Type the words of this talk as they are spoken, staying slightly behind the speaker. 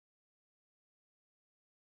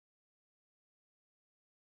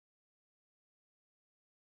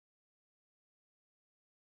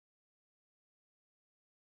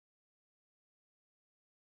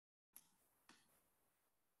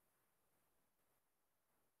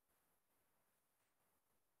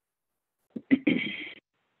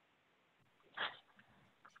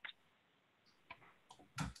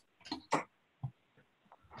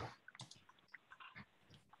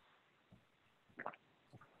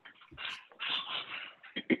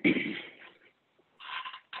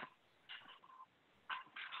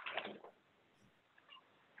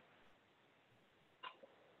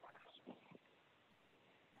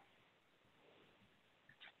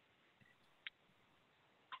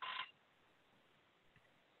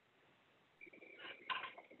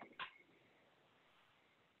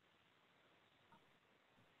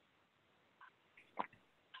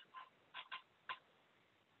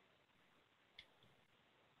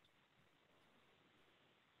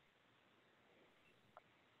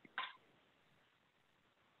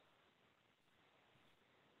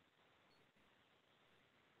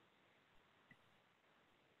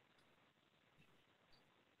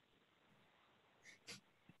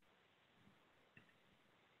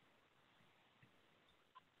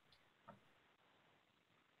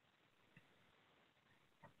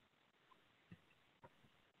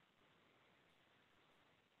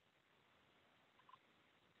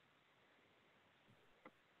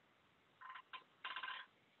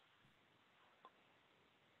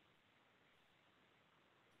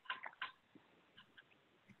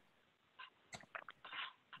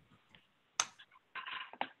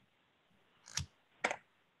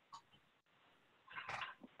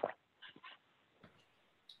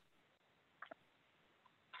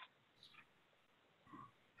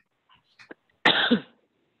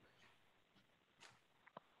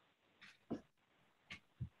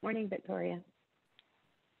Morning, Victoria.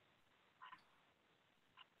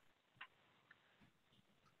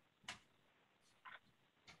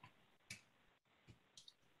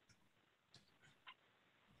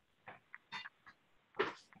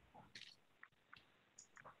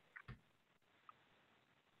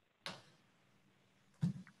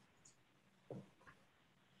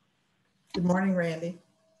 Good morning, Randy.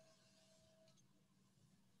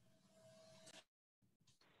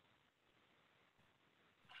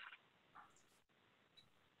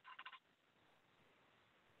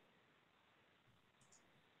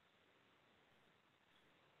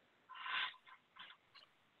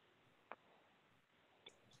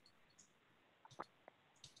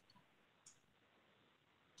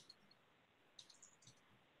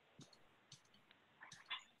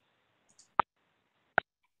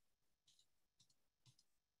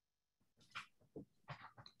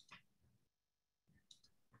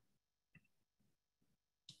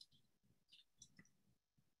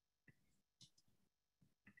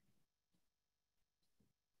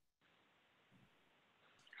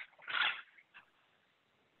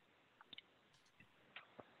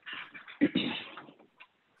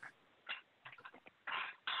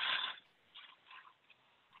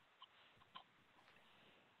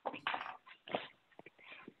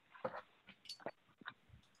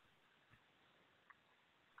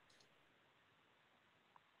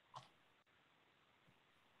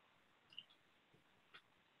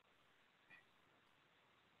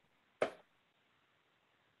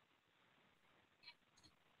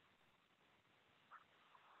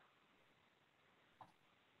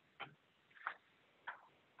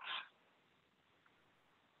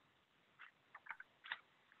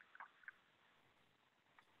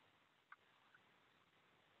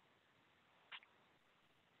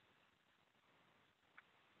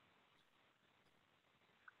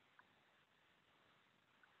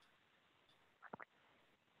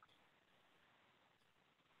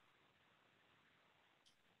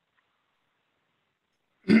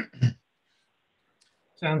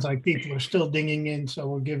 Sounds like people are still dinging in, so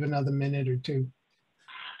we'll give another minute or two.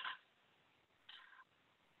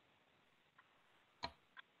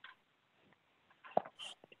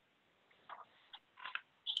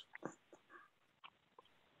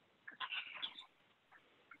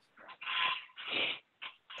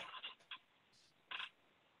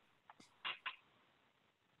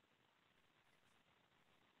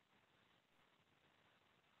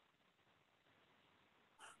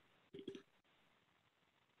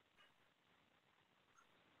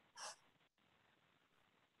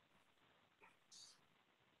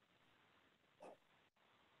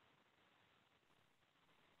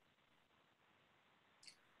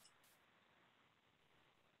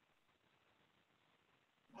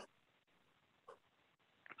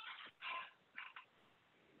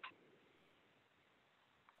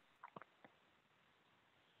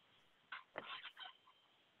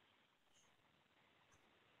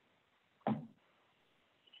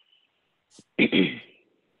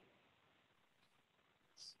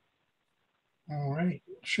 All right,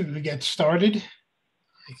 should we get started?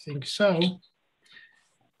 I think so.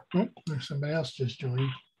 Oh, somebody else just joined.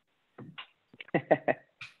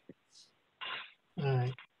 All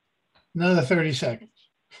right, another 30 seconds.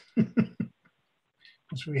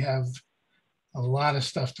 Because we have a lot of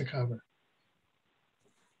stuff to cover.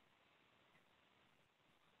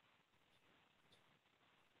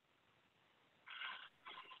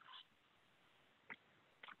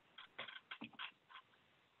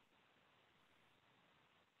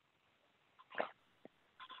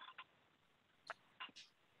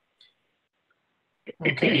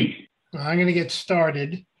 Okay, well, I'm going to get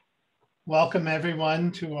started. Welcome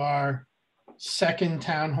everyone to our second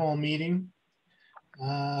town hall meeting,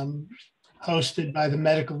 hosted by the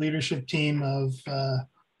medical leadership team of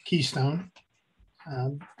Keystone.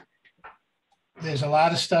 There's a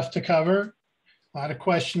lot of stuff to cover, a lot of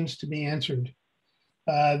questions to be answered.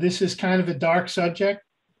 This is kind of a dark subject.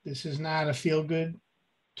 This is not a feel-good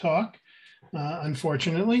talk,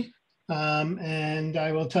 unfortunately. And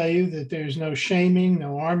I will tell you that there's no shaming,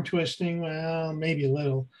 no arm twisting, well, maybe a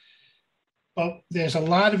little. But there's a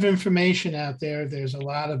lot of information out there. There's a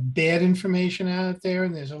lot of bad information out there,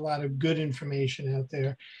 and there's a lot of good information out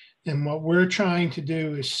there. And what we're trying to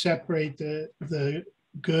do is separate the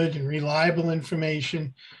good and reliable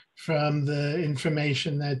information from the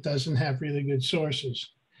information that doesn't have really good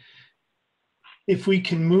sources. If we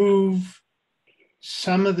can move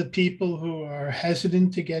some of the people who are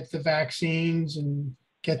hesitant to get the vaccines and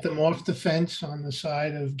get them off the fence on the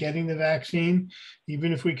side of getting the vaccine,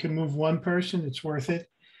 even if we can move one person, it's worth it.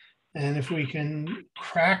 And if we can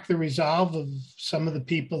crack the resolve of some of the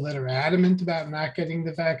people that are adamant about not getting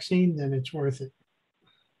the vaccine, then it's worth it.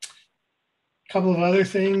 A couple of other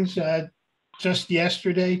things. Just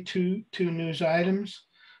yesterday, two news items.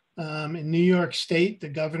 In New York State, the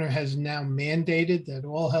governor has now mandated that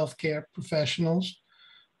all healthcare professionals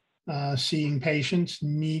seeing patients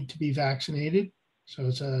need to be vaccinated. So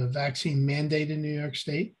it's a vaccine mandate in New York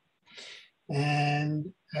State.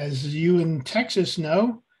 And as you in Texas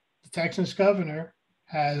know, the Texas governor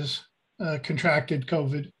has contracted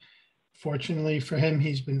COVID. Fortunately for him,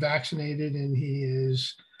 he's been vaccinated and he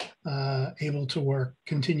is able to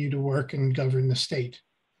continue to work and govern the state.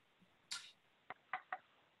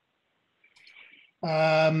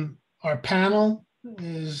 Our panel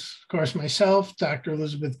is, of course, myself, Dr.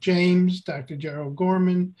 Elizabeth James, Dr. Gerald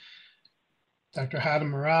Gorman, Dr. Hada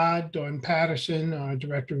Murad, Dawn Patterson, our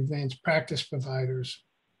Director of Advanced Practice Providers.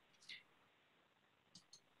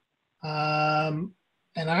 And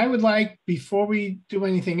I would like, before we do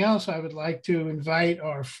anything else, I would like to invite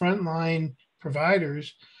our frontline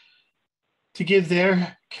providers to give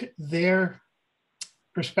their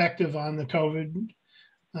perspective on the COVID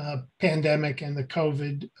pandemic and the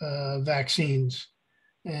COVID vaccines.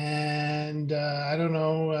 And I don't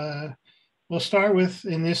know, we'll start with,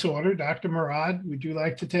 in this order, Dr. Murad, would you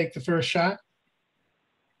like to take the first shot?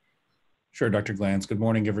 Sure, Dr. Glantz. Good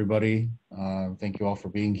morning, everybody. Thank you all for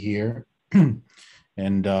being here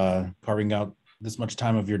and carving out this much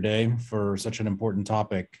time of your day for such an important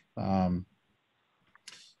topic.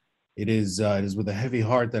 It is with a heavy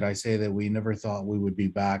heart that I say that we never thought we would be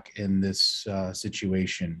back in this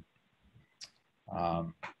situation.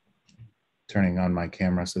 Turning on my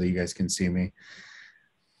camera so that you guys can see me.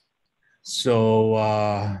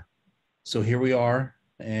 So here we are,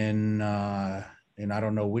 and I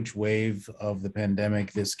don't know which wave of the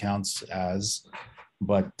pandemic this counts as,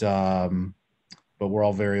 but we're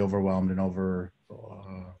all very overwhelmed and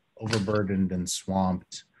overburdened and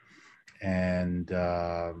swamped, and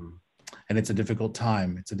it's a difficult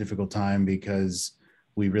time. It's a difficult time because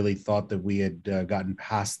we really thought that we had gotten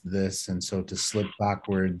past this, and so to slip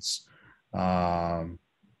backwards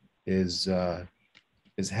is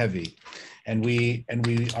heavy, and we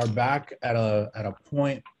are back at a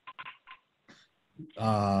point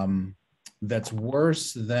that's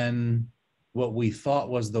worse than what we thought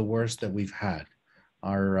was the worst that we've had.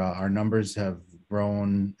 Our numbers have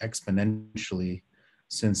grown exponentially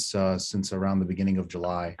since around the beginning of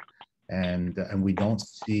July, and we don't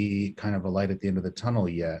see kind of a light at the end of the tunnel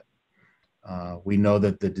yet. We know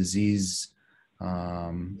that the disease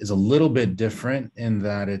is a little bit different in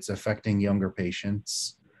that it's affecting younger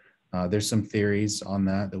patients. There's some theories on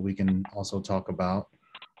that we can also talk about.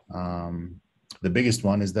 The biggest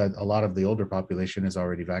one is that a lot of the older population is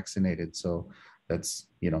already vaccinated. So that's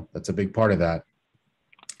a big part of that.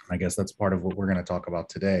 I guess that's part of what we're going to talk about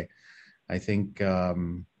today. I think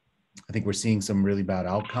we're seeing some really bad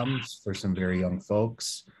outcomes for some very young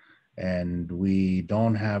folks, and we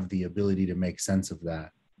don't have the ability to make sense of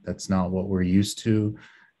that. That's not what we're used to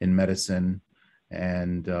in medicine,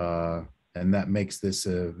 and that makes this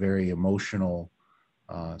a very emotional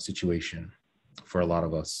situation for a lot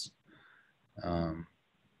of us.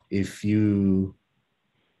 If you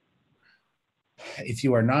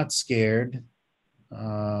are not scared,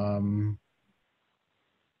 then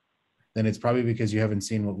it's probably because you haven't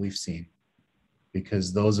seen what we've seen.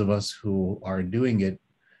 Because those of us who are doing it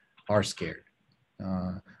are scared.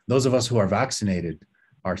 Those of us who are vaccinated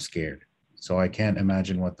are scared. So I can't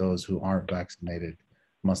imagine what those who aren't vaccinated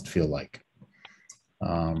must feel like.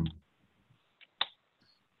 At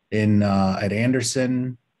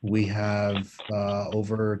Anderson, we have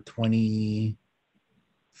over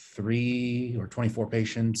 23 or 24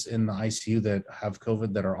 patients in the ICU that have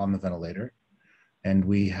COVID that are on the ventilator. And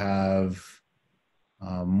we have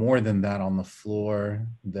more than that on the floor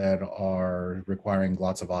that are requiring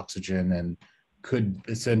lots of oxygen and could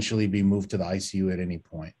essentially be moved to the ICU at any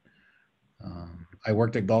point. I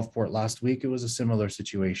worked at Gulfport last week. It was a similar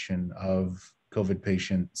situation of COVID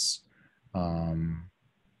patients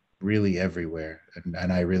really everywhere.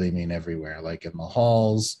 And I really mean everywhere, like in the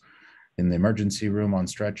halls, in the emergency room, on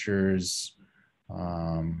stretchers.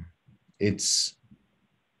 It's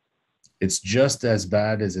just as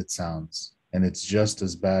bad as it sounds. And it's just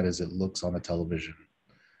as bad as it looks on the television.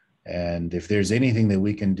 And if there's anything that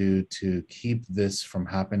we can do to keep this from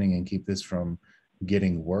happening and keep this from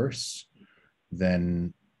getting worse,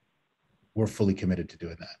 then we're fully committed to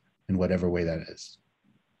doing that in whatever way that is.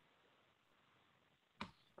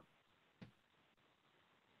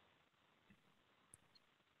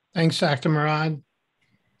 Thanks, Dr. Murad.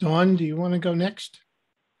 Dawn, do you want to go next?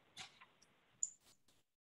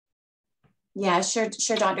 Yeah, sure,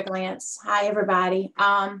 Dr. Glantz. Hi, everybody.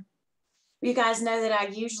 You guys know that I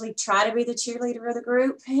usually try to be the cheerleader of the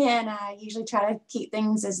group, and I usually try to keep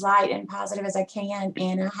things as light and positive as I can.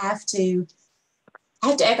 And I have to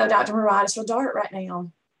echo Dr. Murad. It's real dark right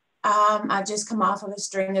now. I've just come off of a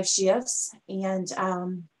string of shifts, and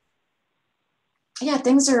yeah,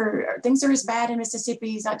 things are as bad in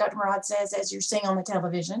Mississippi, as Dr. Murad says, as you're seeing on the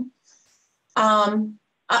television.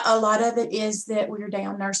 A lot of it is that we're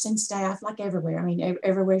down nursing staff, like everywhere. I mean,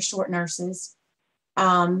 everywhere short nurses.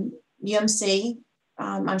 UMC,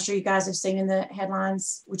 I'm sure you guys have seen in the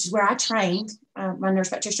headlines, which is where I trained. My nurse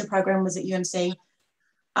practitioner program was at UMC.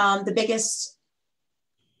 The biggest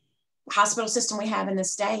hospital system we have in the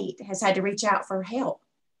state has had to reach out for help.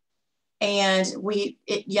 And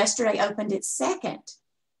it yesterday opened its second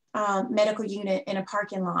medical unit in a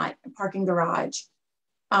parking lot, a parking garage,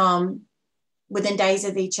 within days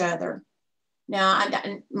of each other. Now,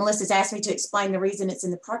 Melissa's asked me to explain the reason it's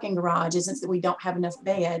in the parking garage isn't that we don't have enough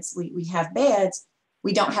beds. We have beds,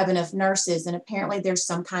 we don't have enough nurses. And apparently there's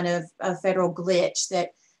some kind of a federal glitch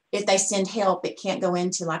that if they send help, it can't go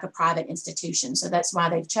into like a private institution. So that's why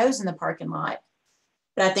they've chosen the parking lot.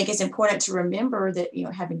 But I think it's important to remember that, you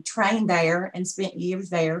know, having trained there and spent years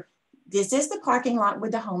there, this is the parking lot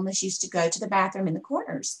where the homeless used to go to the bathroom in the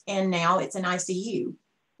corners. And now it's an ICU,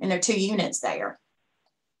 and there are 2 units there.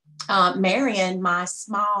 Marion, my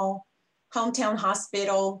small hometown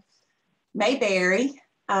hospital, Mayberry,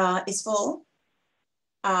 is full.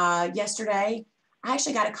 Yesterday, I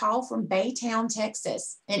actually got a call from Baytown,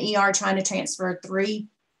 Texas, an ER trying to transfer 3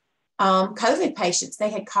 COVID patients. They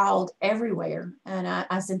had called everywhere, and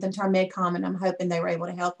I sent them to our MedCom, and I'm hoping they were able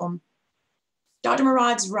to help them. Dr.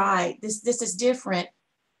 Murad's right. This is different.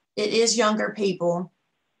 It is younger people,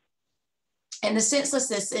 and the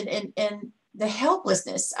senselessness and the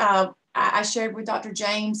helplessness. I shared with Dr.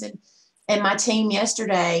 James and my team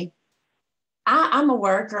yesterday. I'm a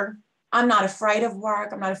worker. I'm not afraid of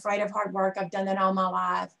work. I'm not afraid of hard work. I've done that all my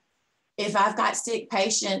life. If I've got sick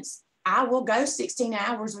patients, I will go 16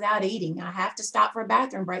 hours without eating. I have to stop for a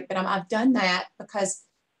bathroom break, but I've done that because,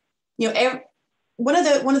 you know, one of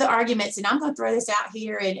the arguments, and I'm going to throw this out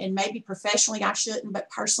here, and maybe professionally I shouldn't, but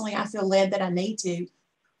personally I feel led that I need to.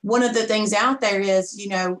 One of the things out there is, you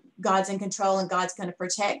know, God's in control and God's going to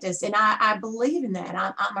protect us. And I believe in that.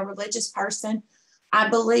 I'm a religious person. I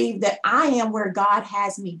believe that I am where God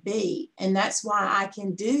has me be. And that's why I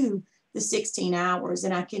can do the 16 hours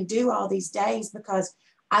and I can do all these days, because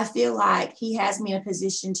I feel like he has me in a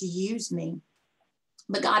position to use me.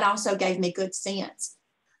 But God also gave me good sense.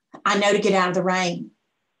 I know to get out of the rain.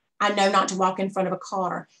 I know not to walk in front of a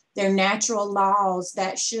car. They're natural laws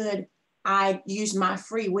that should I use my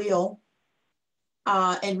free will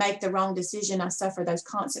and make the wrong decision, I suffer those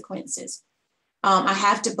consequences. I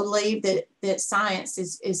have to believe that science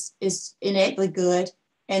is innately good,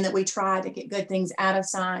 and that we try to get good things out of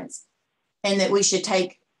science, and that we should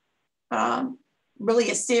take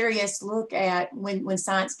really a serious look at when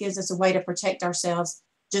science gives us a way to protect ourselves,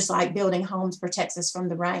 just like building homes protects us from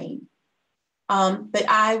the rain. But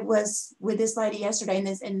I was with this lady yesterday,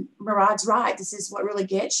 and Murad's right. This is what really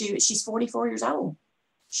gets you. She's 44 years old.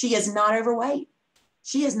 She is not overweight.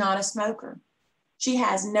 She is not a smoker. She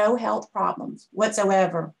has no health problems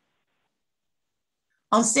whatsoever.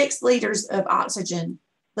 On 6 liters of oxygen,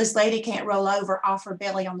 this lady can't roll over off her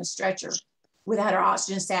belly on the stretcher without her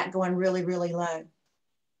oxygen sat going really, really low.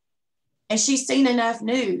 And she's seen enough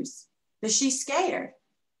news that she's scared.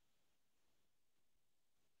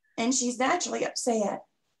 And she's naturally upset.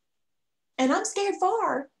 And I'm scared for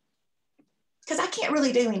her because I can't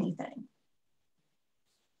really do anything.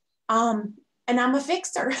 And I'm a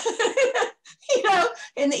fixer. You know,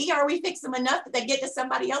 in the ER, we fix them enough that they get to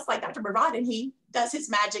somebody else like Dr. Murad, and he does his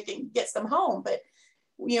magic and gets them home. But,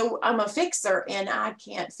 you know, I'm a fixer and I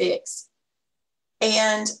can't fix.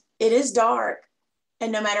 And it is dark.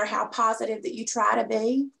 And no matter how positive that you try to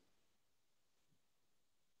be,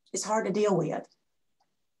 it's hard to deal with.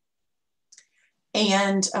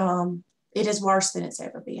 And it is worse than it's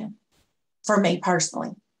ever been for me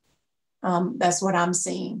personally. That's what I'm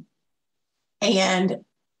seeing. And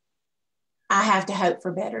I have to hope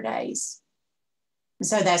for better days.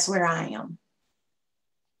 So that's where I am.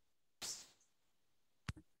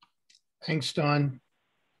 Thanks, Dawn.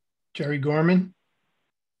 Jerry Gorman?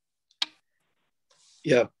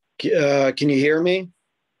 Yeah. Can you hear me?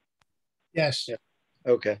 Yes. Yeah.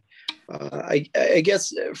 Okay. I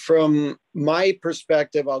guess from my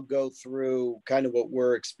perspective, I'll go through kind of what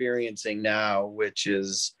we're experiencing now, which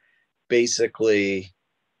is basically,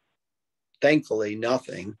 thankfully,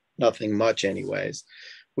 nothing much anyways.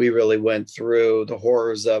 We really went through the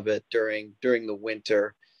horrors of it during the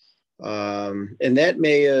winter. And that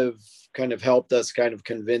may have kind of helped us kind of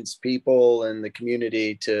convince people in the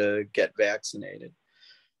community to get vaccinated.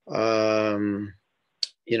 You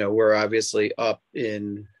know, we're obviously up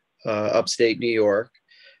in upstate New York.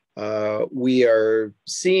 We are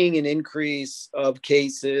seeing an increase of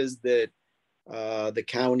cases that the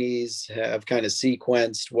counties have kind of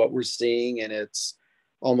sequenced what we're seeing, and it's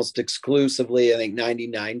almost exclusively, I think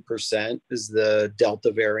 99% is the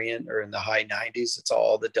Delta variant, or in the high 90s, it's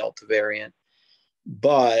all the Delta variant.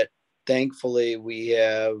 But thankfully, we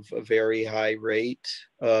have a very high rate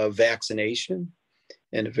of vaccination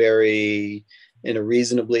and a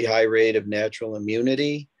reasonably high rate of natural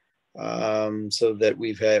immunity, so that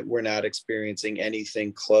we're not experiencing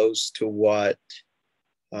anything close to what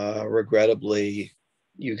regrettably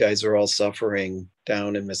you guys are all suffering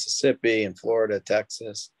down in Mississippi and Florida,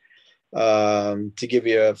 Texas. To give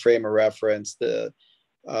you a frame of reference, at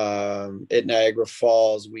Niagara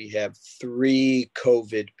Falls, we have 3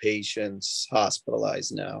 COVID patients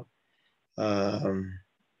hospitalized now.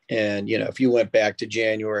 And, you know, if you went back to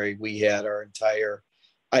January, we had our entire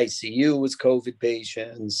ICU was COVID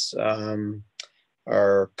patients.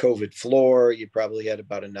 Our COVID floor, you probably had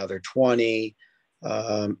about another 20,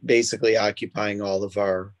 basically occupying all of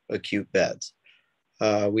our acute beds.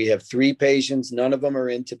 We have 3 patients, none of them are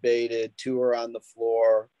intubated, 2 are on the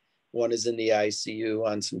floor, 1 is in the ICU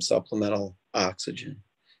on some supplemental oxygen.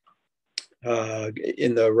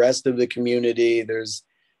 In the rest of the community, there's,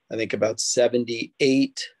 I think, about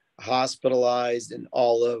 78 hospitalized in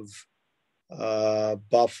all of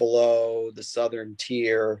Buffalo, the southern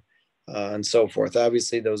tier, and so forth.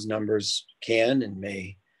 Obviously, those numbers can and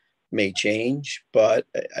may change, but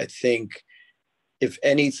I think, if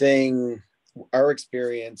anything, our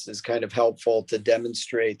experience is kind of helpful to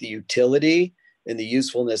demonstrate the utility and the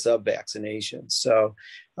usefulness of vaccinations. So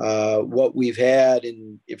what we've had,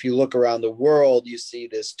 and if you look around the world, you see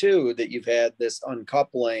this too, that you've had this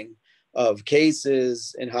uncoupling of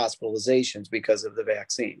cases and hospitalizations because of the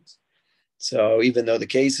vaccines. So even though the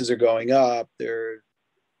cases are going up, the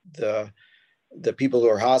people who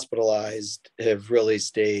are hospitalized have really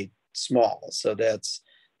stayed small. So that's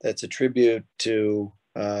a tribute to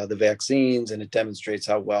the vaccines, and it demonstrates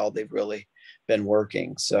how well they've really been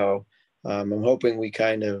working. So I'm hoping we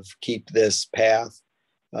kind of keep this path.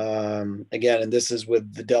 Again, and this is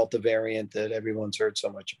with the Delta variant that everyone's heard so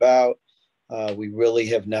much about. We really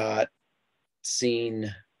have not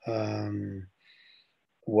seen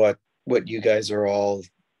what you guys are all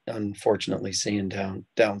unfortunately seeing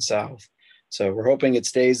down south. So we're hoping it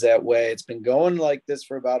stays that way. It's been going like this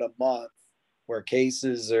for about a month, where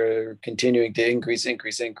cases are continuing to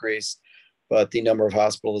increase, but the number of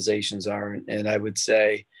hospitalizations aren't. And I would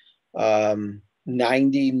say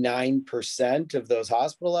 99% of those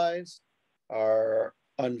hospitalized are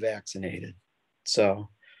unvaccinated. So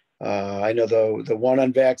I know the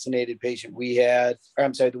one vaccinated patient we had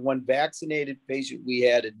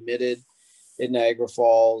admitted in Niagara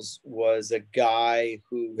Falls was a guy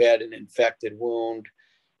who had an infected wound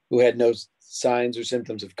who had no signs or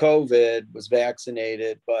symptoms of COVID, was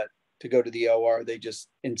vaccinated, but to go to the OR, they just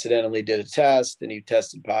incidentally did a test and he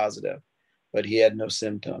tested positive, but he had no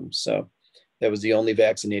symptoms. So that was the only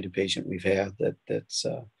vaccinated patient we've had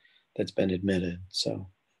that's been admitted. So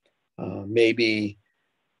maybe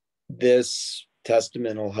this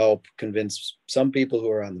testament will help convince some people who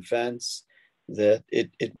are on the fence that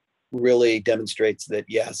it really demonstrates that,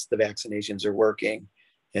 yes, the vaccinations are working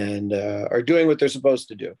and are doing what they're supposed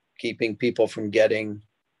to do, keeping people from getting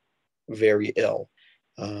very ill.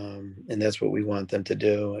 And that's what we want them to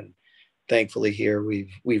do. And thankfully here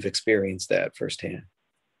we've experienced that firsthand.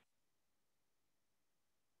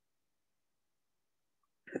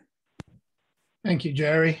 Thank you,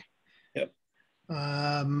 Jerry. Yep.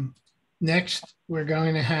 Next, we're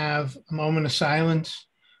going to have a moment of silence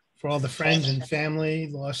for all the friends and family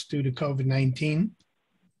lost due to COVID-19.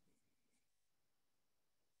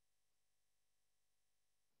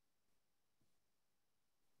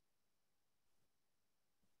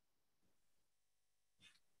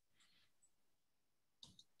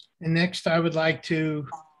 And next, I would like to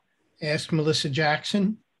ask Melissa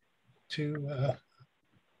Jackson to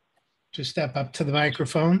step up to the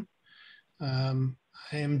microphone. I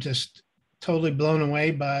am just totally blown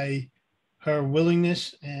away by her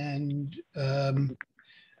willingness and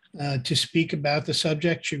to speak about the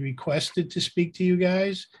subject. She requested to speak to you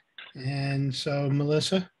guys. And so,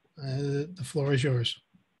 Melissa, the floor is yours.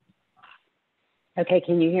 Okay,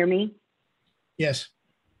 can you hear me? Yes.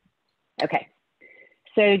 Okay.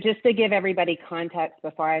 So just to give everybody context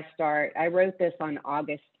before I start, I wrote this on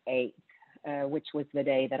August 8th, which was the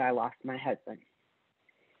day that I lost my husband.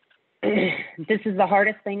 This is the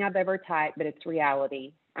hardest thing I've ever typed, but it's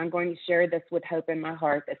reality. I'm going to share this with hope in my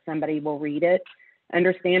heart that somebody will read it,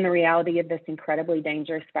 understand the reality of this incredibly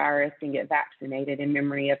dangerous virus, and get vaccinated in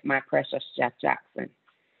memory of my precious Jeff Jackson.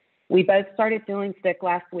 We both started feeling sick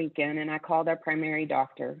last weekend, and I called our primary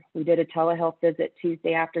doctor. We did a telehealth visit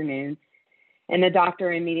Tuesday afternoon, and the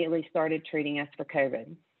doctor immediately started treating us for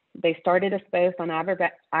COVID. They started us both on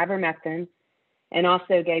ivermectin and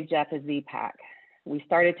also gave Jeff a Z-Pack. We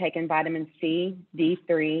started taking vitamin C,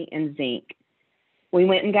 D3, and zinc. We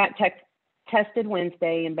went and got tested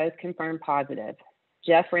Wednesday and both confirmed positive.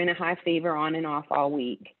 Jeff ran a high fever on and off all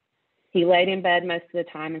week. He laid in bed most of the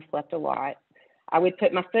time and slept a lot. I would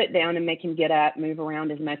put my foot down and make him get up, move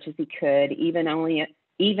around as much as he could, even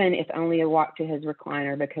if only to walk to his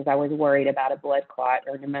recliner, because I was worried about a blood clot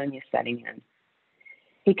or pneumonia setting in.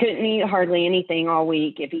 He couldn't eat hardly anything all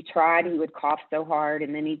week. If he tried, he would cough so hard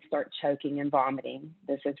and then he'd start choking and vomiting.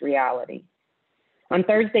 This is reality. On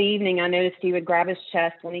Thursday evening, I noticed he would grab his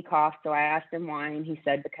chest when he coughed, so I asked him why, and he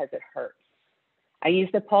said because it hurts. I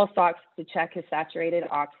used a pulse ox to check his saturated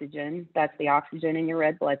oxygen. That's the oxygen in your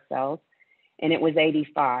red blood cells. And it was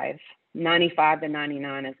 85. 95 to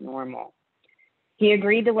 99 is normal. He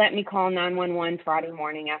agreed to let me call 911 Friday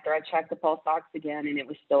morning after I checked the pulse ox again, and it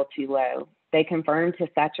was still too low. They confirmed his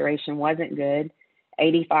saturation wasn't good,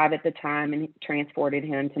 85 at the time, and transported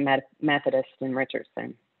him to Methodist in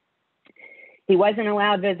Richardson. He wasn't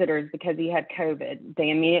allowed visitors because he had COVID.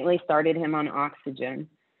 They immediately started him on oxygen.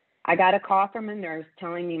 I got a call from a nurse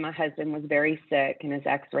telling me my husband was very sick and his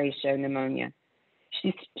x-rays showed pneumonia.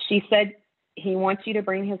 She said he wants you to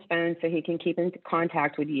bring his phone so he can keep in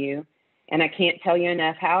contact with you. And I can't tell you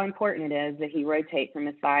enough how important it is that he rotate from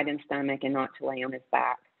his side and stomach and not to lay on his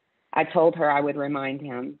back. I told her I would remind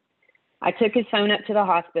him. I took his phone up to the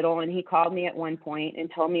hospital and he called me at one point and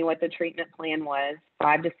told me what the treatment plan was,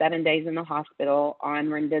 5 to 7 days in the hospital on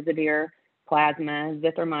remdesivir, plasma,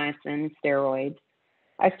 zithromycin, steroids.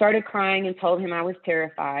 I started crying and told him I was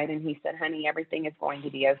terrified, and he said, honey, everything is going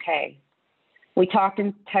to be okay. We talked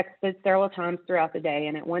and texted several times throughout the day,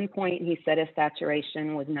 and at one point he said his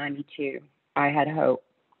saturation was 92. I had hope.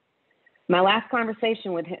 My last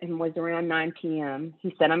conversation with him was around 9 p.m.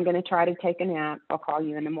 He said, I'm going to try to take a nap. I'll call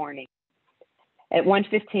you in the morning. At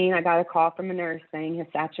 1:15, I got a call from a nurse saying his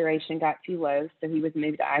saturation got too low, so he was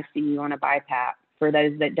moved to ICU on a BiPAP. For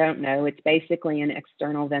those that don't know, it's basically an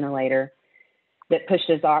external ventilator that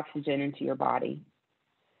pushes oxygen into your body.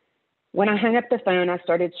 When I hung up the phone, I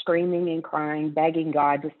started screaming and crying, begging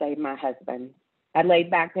God to save my husband. I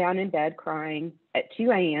laid back down in bed crying. At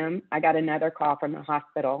 2 a.m., I got another call from the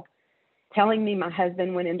hospital telling me my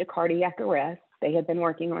husband went into cardiac arrest. They had been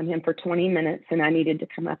working on him for 20 minutes and I needed to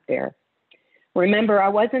come up there. Remember, I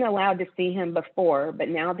wasn't allowed to see him before, but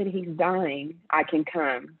now that he's dying, I can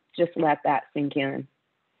come. Just let that sink in.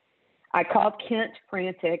 I called Kent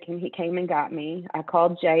frantic and he came and got me. I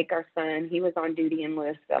called Jake, our son. He was on duty in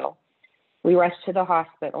Louisville. We rushed to the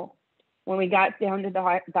hospital. When we got down to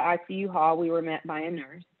the ICU hall, we were met by a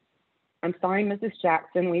nurse. I'm sorry, Mrs.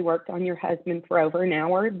 Jackson, we worked on your husband for over an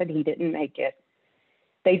hour, but he didn't make it.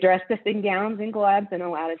 They dressed us in gowns and gloves and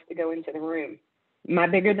allowed us to go into the room. My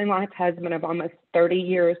bigger-than-life husband of almost 30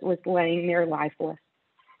 years was laying there lifeless.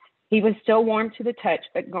 He was still warm to the touch,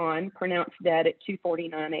 but gone, pronounced dead at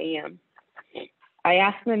 2:49 a.m. I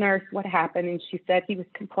asked the nurse what happened, and she said he was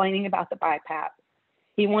complaining about the BiPAP.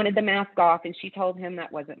 He wanted the mask off, and she told him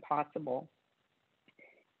that wasn't possible.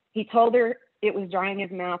 He told her it was drying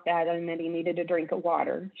his mouth out and that he needed a drink of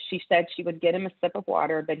water. She said she would get him a sip of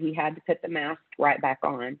water, but he had to put the mask right back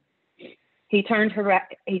on. She turned her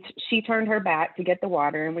back to get the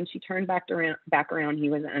water, and when she turned back around, he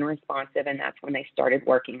was unresponsive, and that's when they started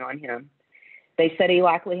working on him. They said he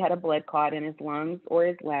likely had a blood clot in his lungs or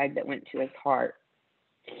his leg that went to his heart.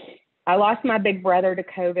 I lost my big brother to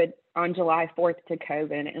COVID on July 4th to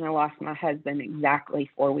COVID, and I lost my husband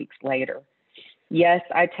exactly 4 weeks later. Yes,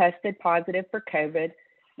 I tested positive for COVID,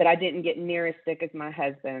 but I didn't get near as sick as my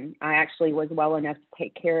husband. I actually was well enough to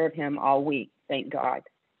take care of him all week, thank God.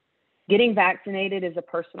 Getting vaccinated is a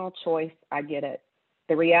personal choice. I get it.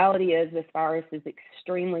 The reality is this virus is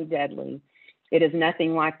extremely deadly. It is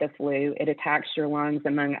nothing like the flu. It attacks your lungs,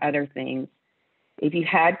 among other things. If you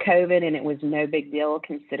had COVID and it was no big deal,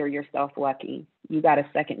 consider yourself lucky. You got a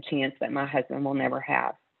second chance that my husband will never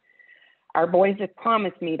have. Our boys have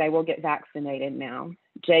promised me they will get vaccinated now.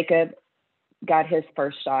 Jacob got his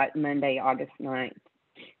first shot Monday, August 9th.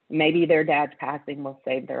 Maybe their dad's passing will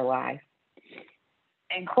save their life.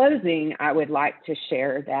 In closing, I would like to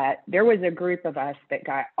share that there was a group of us that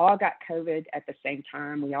all got COVID at the same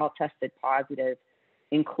time. We all tested positive,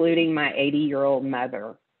 including my 80-year-old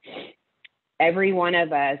mother. Every one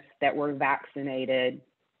of us that were vaccinated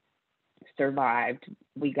survived.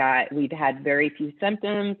 We'd had very few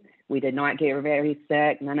symptoms. We did not get very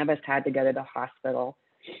sick. None of us had to go to the hospital.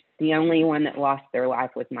 The only one that lost their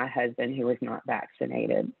life was my husband, who was not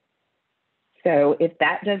vaccinated. So if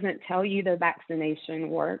that doesn't tell you the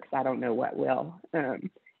vaccination works, I don't know what will.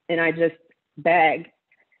 And I just beg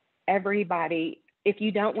everybody, if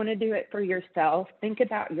you don't want to do it for yourself, think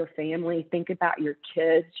about your family, think about your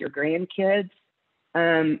kids, your grandkids.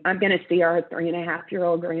 I'm going to see our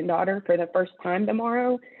 3.5-year-old granddaughter for the first time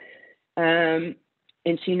tomorrow.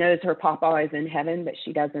 And she knows her papa is in heaven, but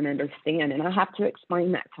she doesn't understand. And I have to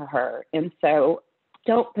explain that to her. And so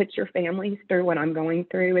don't put your families through what I'm going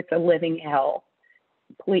through. It's a living hell.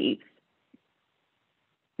 Please.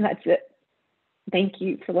 That's it. Thank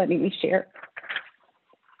you for letting me share.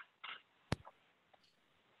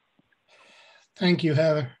 Thank you,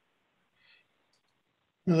 Heather.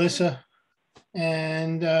 Melissa,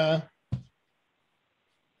 and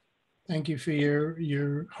thank you for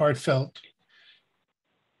your heartfelt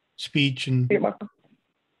speech. And You're welcome.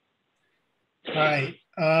 all right,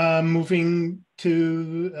 moving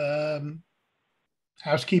to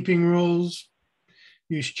housekeeping rules.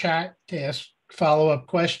 Use chat to ask follow-up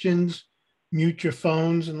questions. Mute your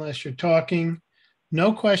phones unless you're talking.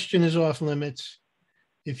 No question is off limits.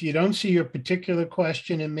 If you don't see your particular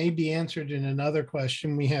question, it may be answered in another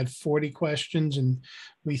question. We had 40 questions, and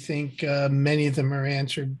we think many of them are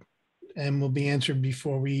answered and will be answered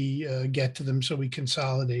before we get to them, so we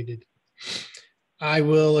consolidated. I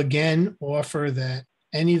will again offer that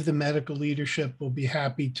any of the medical leadership will be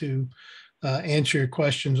happy to answer your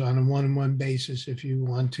questions on a one-on-one basis if you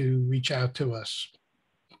want to reach out to us.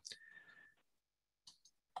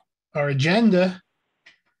 Our agenda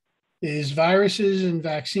is viruses and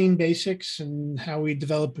vaccine basics and how we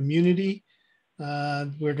develop immunity.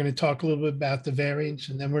 We're going to talk a little bit about the variants,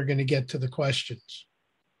 and then we're going to get to the questions.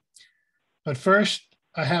 But first,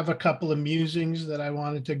 I have a couple of musings that I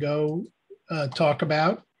wanted to go talk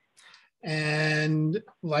about. And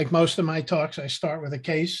like most of my talks, I start with a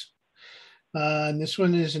case. And this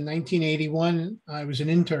one is in 1981. I was an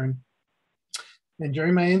intern. And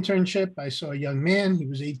during my internship, I saw a young man, he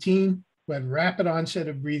was 18, who had rapid onset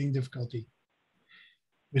of breathing difficulty.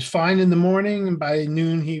 He was fine in the morning, and by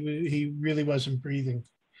noon, he really wasn't breathing.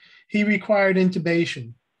 He required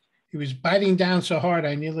intubation. He was biting down so hard,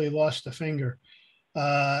 I nearly lost a finger.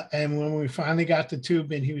 And when we finally got the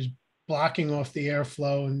tube in, he was blocking off the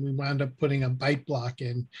airflow, and we wound up putting a bite block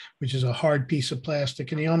in, which is a hard piece of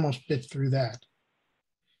plastic, and he almost bit through that.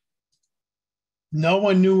 No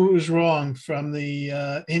one knew what was wrong, from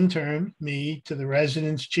the intern, me, to the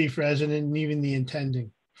residents, chief resident, and even the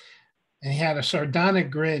attending. And he had a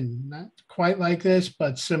sardonic grin, not quite like this,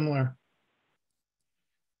 but similar.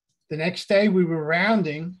 The next day we were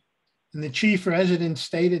rounding, and the chief resident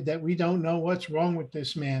stated that we don't know what's wrong with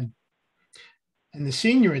this man. And the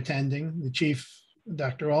senior attending, the chief,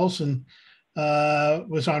 Dr. Olson,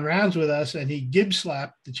 was on rounds with us, and he gib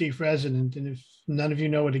slapped the chief resident. And if none of you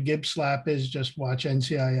know what a gib slap is, just watch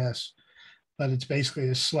NCIS. But it's basically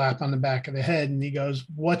a slap on the back of the head. And he goes,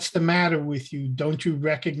 "What's the matter with you? Don't you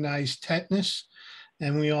recognize tetanus?"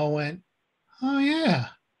 And we all went, "Oh, yeah."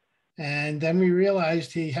 And then we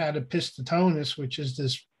realized he had a pistotonus, which is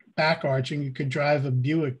this back arching. You could drive a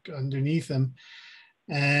Buick underneath him.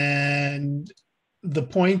 And the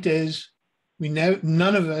point is,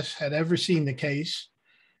 none of us had ever seen the case.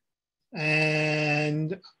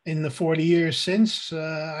 And in the 40 years since,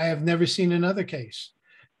 I have never seen another case.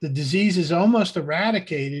 The disease is almost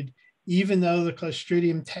eradicated, even though the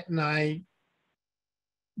Clostridium tetani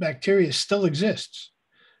bacteria still exists.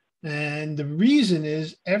 And the reason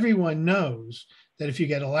is everyone knows that if you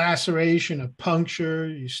get a laceration, a puncture,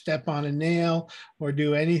 you step on a nail, or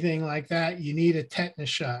do anything like that, you need a tetanus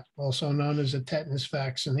shot, also known as a tetanus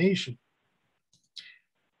vaccination.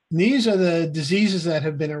 And these are the diseases that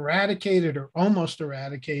have been eradicated or almost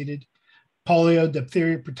eradicated: polio,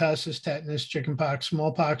 diphtheria, pertussis, tetanus, chickenpox,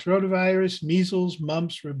 smallpox, rotavirus, measles,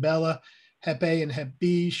 mumps, rubella, Hep A and Hep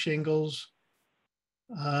B, shingles,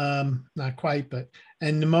 not quite,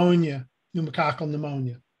 and pneumonia, pneumococcal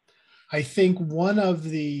pneumonia. I think one of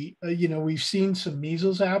the, we've seen some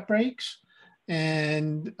measles outbreaks,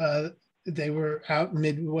 and they were out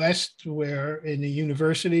Midwest, where in a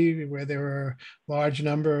university where there were a large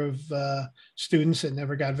number of students that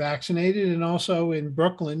never got vaccinated, and also in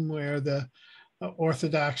Brooklyn where the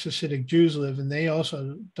Orthodox Hasidic Jews live, and they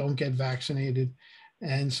also don't get vaccinated.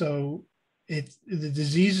 And so the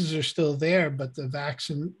diseases are still there, but the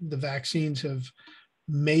vaccines have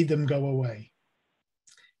made them go away.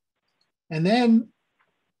 And then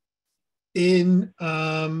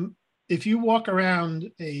if you walk around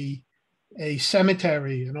a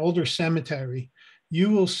cemetery, an older cemetery, you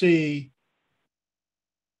will see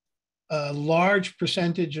a large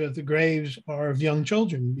percentage of the graves are of young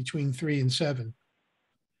children between 3 and 7.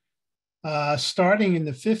 Starting in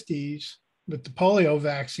the 50s with the polio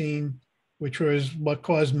vaccine, which was what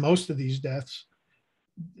caused most of these deaths,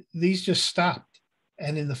 these just stopped.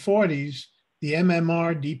 And in the 40s, the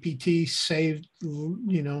MMR DPT saved,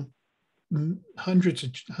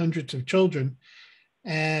 hundreds of children.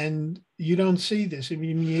 And you don't see this. I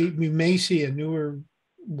mean, you may see a newer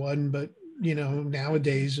one, but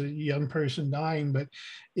nowadays a young person dying, but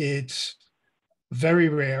it's very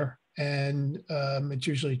rare, and it's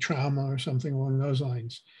usually trauma or something along those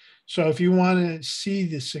lines. So if you want to see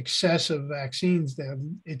the success of vaccines,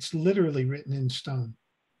 it's literally written in stone.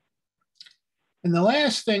 And the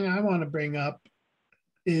last thing I want to bring up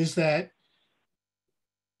is that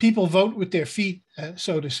people vote with their feet,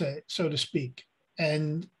 so to speak.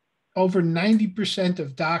 And over 90%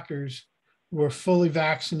 of doctors were fully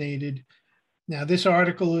vaccinated. Now, this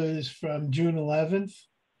article is from June 11th,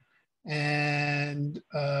 and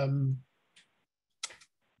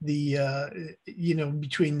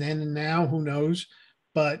between then and now, who knows?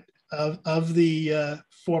 But of the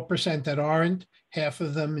 4% that aren't, half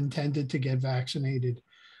of them intended to get vaccinated.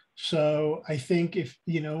 So I think if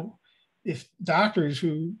doctors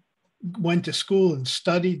who went to school and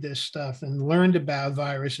studied this stuff and learned about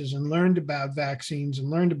viruses and learned about vaccines and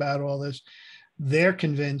learned about all this, they're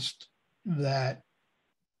convinced that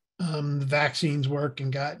the vaccines work,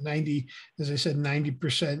 and got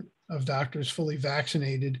 90% of doctors fully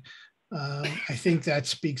vaccinated. I think that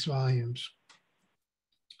speaks volumes.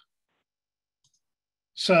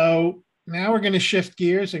 So now we're going to shift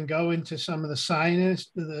gears and go into some of the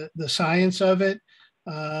science, the science of it,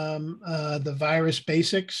 the virus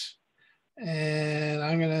basics. And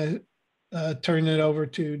I'm going to turn it over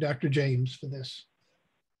to Dr. James for this.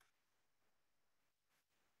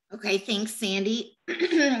 Okay, thanks, Sandy.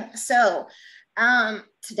 So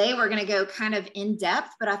today we're going to go kind of in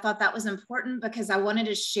depth, but I thought that was important because I wanted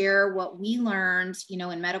to share what we learned,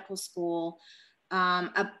 in medical school,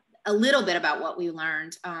 a little bit about what we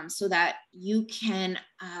learned, so that you can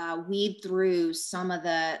weed through some of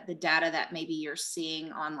the data that maybe you're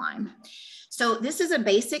seeing online. So this is a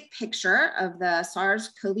basic picture of the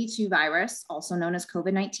SARS-CoV-2 virus, also known as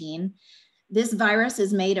COVID-19. This virus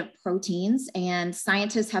is made of proteins, and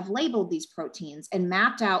scientists have labeled these proteins and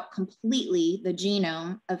mapped out completely the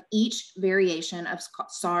genome of each variation of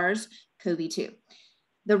SARS-CoV-2.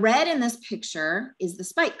 The red in this picture is the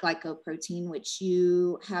spike glycoprotein, which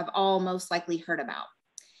you have all most likely heard about.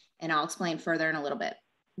 And I'll explain further in a little bit.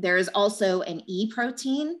 There is also an E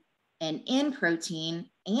protein, an N protein,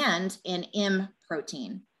 and an M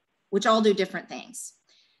protein, which all do different things.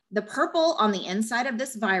 The purple on the inside of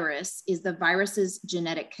this virus is the virus's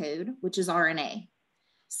genetic code, which is RNA.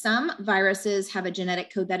 Some viruses have a genetic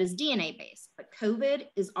code that is DNA based, but COVID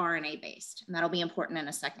is RNA based, and that'll be important in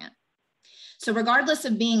a second. So regardless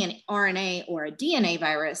of being an RNA or a DNA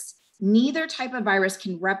virus, neither type of virus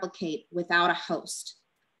can replicate without a host.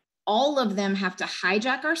 All of them have to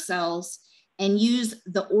hijack our cells and use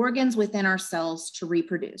the organs within our cells to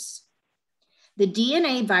reproduce. The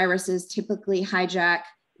DNA viruses typically hijack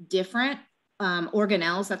different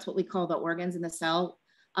organelles, that's what we call the organs in the cell,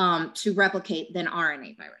 to replicate than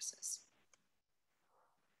RNA viruses.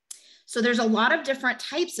 So there's a lot of different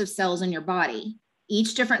types of cells in your body.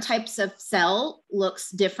 Each different types of cell looks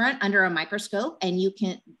different under a microscope, and you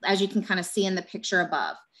can, as you can kind of see in the picture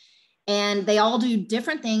above. And they all do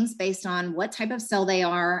different things based on what type of cell they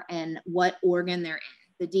are and what organ they're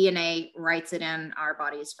in. The DNA writes it in our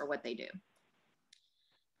bodies for what they do.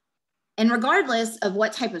 And regardless of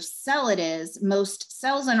what type of cell it is, most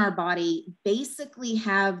cells in our body basically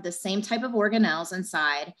have the same type of organelles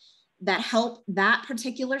inside that help that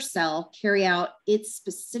particular cell carry out its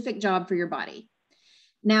specific job for your body.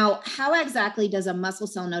 Now, how exactly does a muscle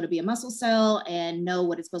cell know to be a muscle cell and know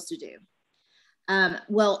what it's supposed to do?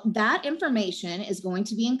 Well, that information is going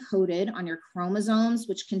to be encoded on your chromosomes,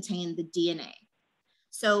 which contain the DNA.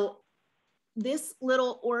 So this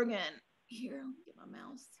little organ here, let me get my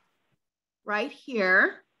mouse, right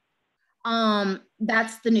here,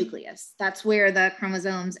 that's the nucleus. That's where the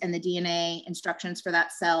chromosomes and the DNA instructions for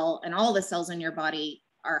that cell and all the cells in your body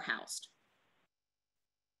are housed.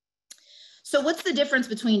 So what's the difference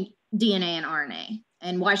between DNA and RNA,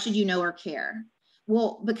 and why should you know or care?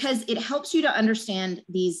 Well, because it helps you to understand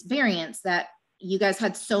these variants that you guys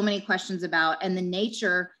had so many questions about, and the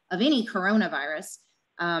nature of any coronavirus,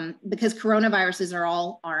 because coronaviruses are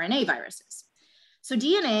all RNA viruses. So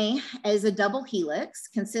DNA is a double helix,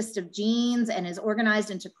 consists of genes, and is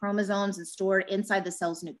organized into chromosomes and stored inside the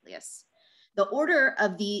cell's nucleus. The order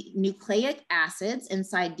of the nucleic acids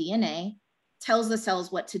inside DNA tells the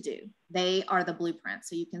cells what to do. They are the blueprint.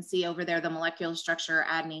 So you can see over there the molecular structure: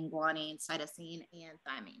 adenine, guanine, cytosine, and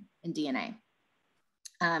thymine in DNA.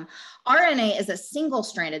 RNA is a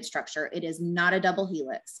single-stranded structure. It is not a double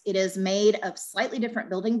helix. It is made of slightly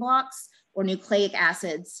different building blocks or nucleic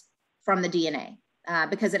acids from the DNA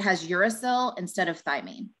because it has uracil instead of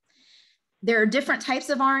thymine. There are different types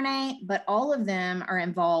of RNA, but all of them are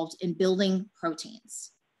involved in building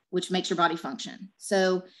proteins, which makes your body function.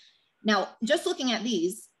 So now, just looking at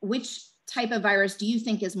these, which type of virus do you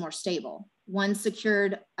think is more stable? One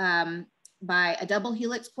secured by a double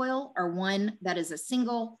helix coil, or one that is a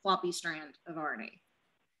single floppy strand of RNA?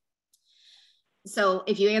 So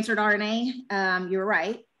if you answered RNA, you're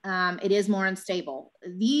right. It is more unstable.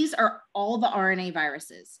 These are all the RNA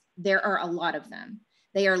viruses. There are a lot of them.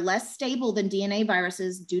 They are less stable than DNA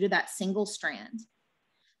viruses due to that single strand.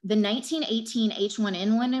 The 1918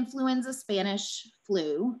 H1N1 influenza Spanish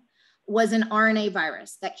flu was an RNA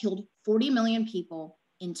virus that killed 40 million people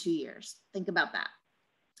in 2 years. Think about that.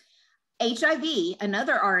 HIV,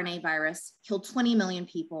 another RNA virus, killed 20 million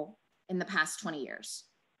people in the past 20 years.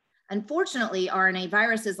 Unfortunately, RNA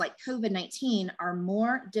viruses like COVID-19 are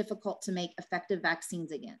more difficult to make effective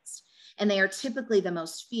vaccines against, and they are typically the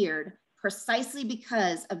most feared precisely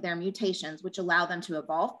because of their mutations, which allow them to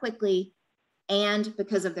evolve quickly and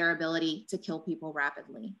because of their ability to kill people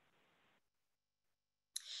rapidly.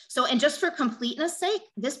 So, and just for completeness sake,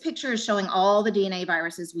 this picture is showing all the DNA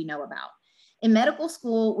viruses we know about. In medical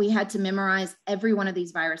school, we had to memorize every one of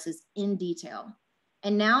these viruses in detail.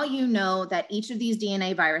 And now you know that each of these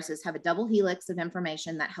DNA viruses have a double helix of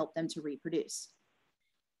information that help them to reproduce.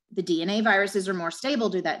 The DNA viruses are more stable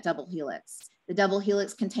due to that double helix. The double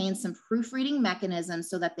helix contains some proofreading mechanisms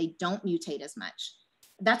so that they don't mutate as much.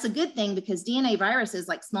 That's a good thing because DNA viruses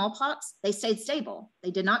like smallpox, they stayed stable.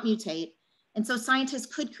 They did not mutate. And so scientists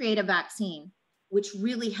could create a vaccine, which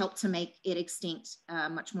really helped to make it extinct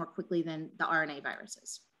much more quickly than the RNA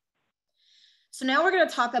viruses. So now we're going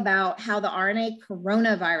to talk about how the RNA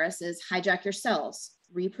coronaviruses hijack your cells,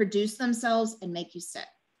 reproduce themselves, and make you sick.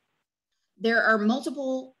 There are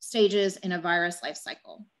multiple stages in a virus life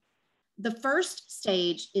cycle. The first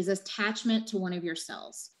stage is attachment to one of your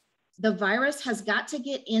cells. The virus has got to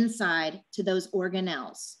get inside to those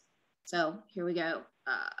organelles. So here we go.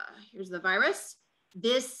 Here's the virus.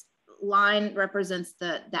 This line represents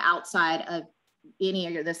the outside of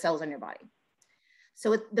any of the cells in your body.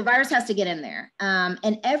 So the virus has to get in there.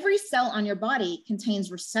 And every cell on your body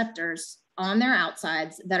contains receptors on their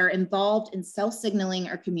outsides that are involved in cell signaling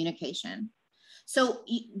or communication. So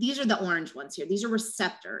these are the orange ones here. These are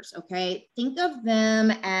receptors, okay? Think of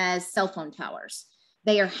them as cell phone towers.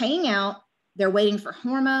 They are hanging out. They're waiting for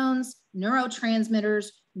hormones, neurotransmitters,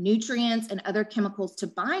 nutrients, and other chemicals to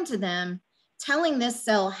bind to them, telling this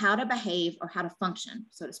cell how to behave or how to function,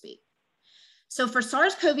 so to speak. So for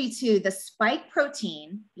SARS-CoV-2, the spike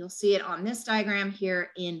protein, you'll see it on this diagram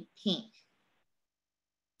here in pink.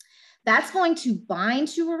 That's going to bind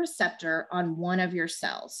to a receptor on one of your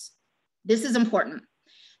cells. This is important.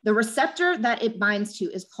 The receptor that it binds to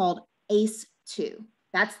is called ACE2.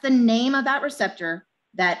 That's the name of that receptor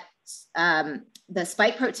that the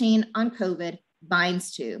spike protein on COVID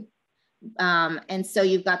binds to. And so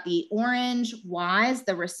you've got the orange Ys,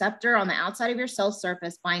 the receptor on the outside of your cell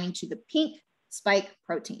surface binding to the pink spike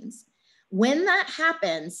proteins. When that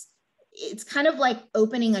happens, it's kind of like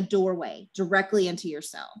opening a doorway directly into your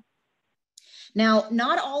cell. Now,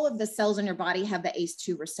 not all of the cells in your body have the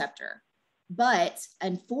ACE2 receptor, but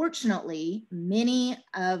unfortunately, many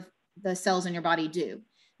of the cells in your body do.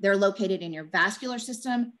 They're located in your vascular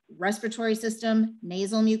system, respiratory system,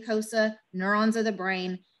 nasal mucosa, neurons of the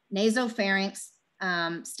brain, nasopharynx,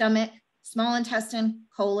 stomach, small intestine,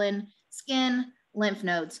 colon, skin, lymph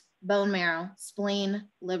nodes, bone marrow, spleen,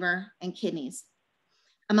 liver, and kidneys,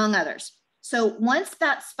 among others. So once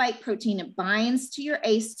that spike protein binds to your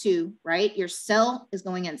ACE2, right, your cell is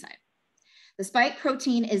going inside. The spike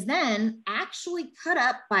protein is then actually cut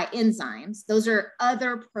up by enzymes. Those are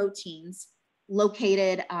other proteins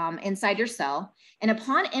located inside your cell. And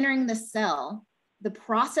upon entering the cell, the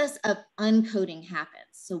process of uncoating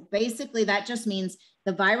happens. So basically that just means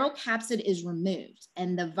the viral capsid is removed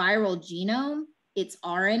and the viral genome, its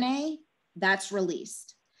RNA, that's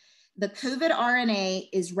released. The COVID RNA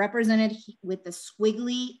is represented with the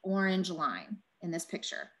squiggly orange line in this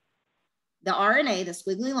picture. The RNA, the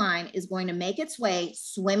squiggly line, is going to make its way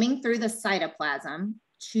swimming through the cytoplasm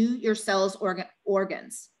to your cell's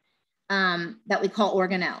organs that we call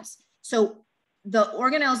organelles. So the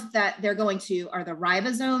organelles that they're going to are the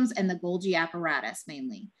ribosomes and the Golgi apparatus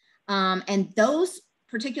mainly. And those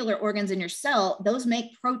particular organs in your cell, those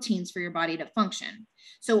make proteins for your body to function.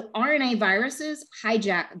 So RNA viruses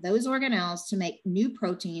hijack those organelles to make new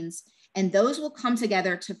proteins, and those will come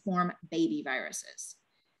together to form baby viruses.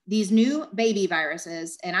 These new baby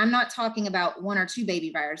viruses, and I'm not talking about 1 or 2 baby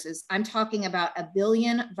viruses, I'm talking about 1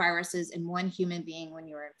 billion viruses in one human being when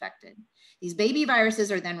you are infected. These baby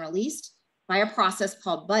viruses are then released by a process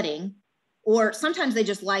called budding, or sometimes they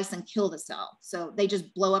just lyse and kill the cell. So they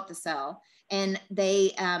just blow up the cell, and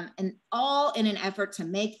they, and all in an effort to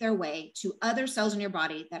make their way to other cells in your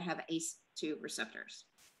body that have ACE2 receptors.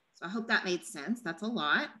 So I hope that made sense. That's a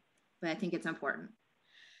lot, but I think it's important.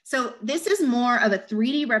 So this is more of a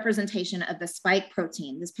 3D representation of the spike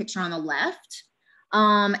protein, this picture on the left.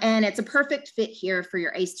 And it's a perfect fit here for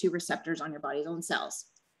your ACE2 receptors on your body's own cells.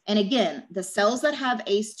 And again, the cells that have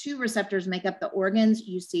ACE2 receptors make up the organs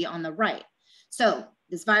you see on the right. So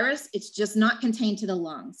this virus, it's just not contained to the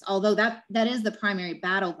lungs, although that is the primary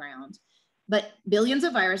battleground. But billions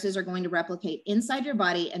of viruses are going to replicate inside your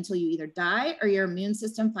body until you either die or your immune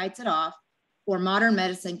system fights it off, or modern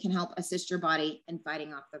medicine can help assist your body in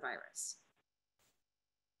fighting off the virus.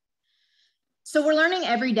 So we're learning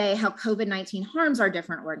every day how COVID-19 harms our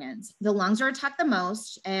different organs. The lungs are attacked the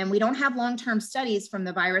most, and we don't have long-term studies from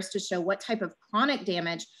the virus to show what type of chronic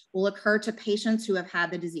damage will occur to patients who have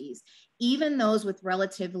had the disease, even those with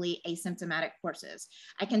relatively asymptomatic courses.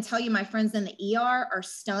 I can tell you my friends in the ER are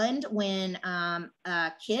stunned when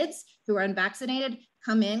kids who are unvaccinated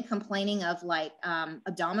come in complaining of like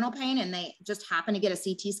abdominal pain, and they just happen to get a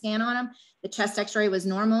CT scan on them. The chest x-ray was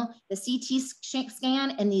normal. The CT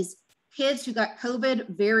scan and these kids who got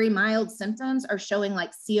COVID, very mild symptoms, are showing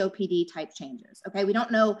like COPD type changes. Okay, we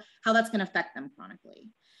don't know how that's gonna affect them chronically.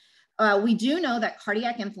 We do know that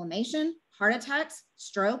cardiac inflammation, heart attacks,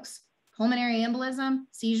 strokes, pulmonary embolism,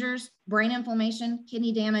 seizures, brain inflammation,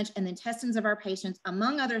 kidney damage, and the intestines of our patients,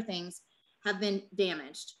 among other things, have been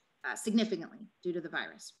damaged significantly due to the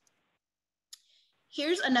virus.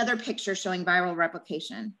 Here's another picture showing viral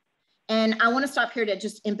replication. And I want to stop here to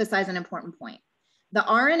just emphasize an important point. The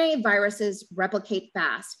RNA viruses replicate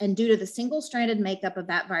fast, and due to the single-stranded makeup of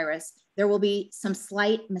that virus, there will be some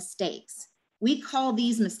slight mistakes. We call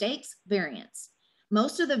these mistakes variants.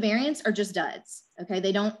 Most of the variants are just duds, okay?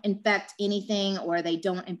 They don't infect anything, or they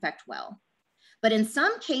don't infect well. But in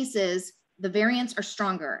some cases, the variants are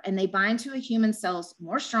stronger and they bind to a human cells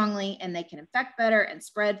more strongly, and they can infect better and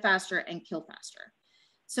spread faster and kill faster.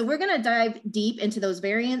 So we're gonna dive deep into those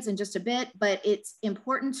variants in just a bit, but it's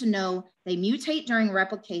important to know they mutate during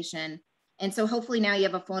replication. And so hopefully now you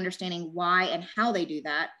have a full understanding why and how they do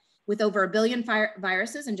that. With over 1 billion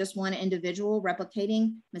viruses in just one individual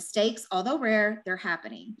replicating, mistakes, although rare, they're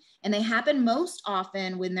happening. And they happen most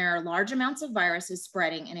often when there are large amounts of viruses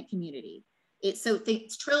spreading in a community. So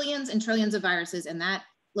trillions and trillions of viruses in that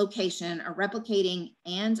location are replicating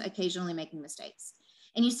and occasionally making mistakes.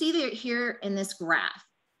 And you see that here in this graph.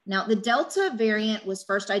 Now, the Delta variant was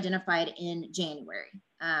first identified in January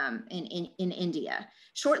in India.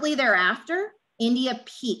 Shortly thereafter, India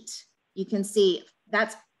peaked. You can see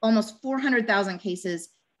that's almost 400,000 cases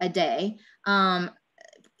a day.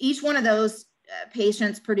 Each one of those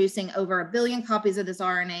patients producing over 1 billion copies of this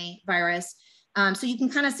RNA virus. So you can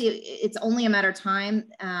kind of see it's only a matter of time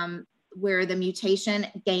where the mutation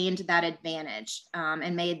gained that advantage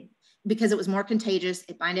and made, because it was more contagious,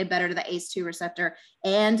 it binded better to the ACE2 receptor,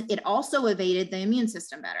 and it also evaded the immune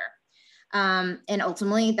system better. And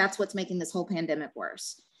ultimately, that's what's making this whole pandemic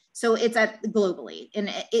worse. So it's globally, and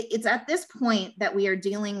it's at this point that we are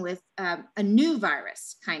dealing with a new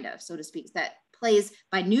virus, kind of, so to speak, that plays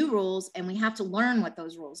by new rules, and we have to learn what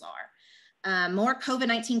those rules are. More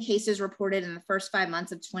COVID-19 cases reported in the first 5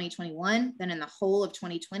 months of 2021 than in the whole of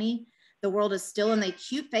 2020. The world is still in the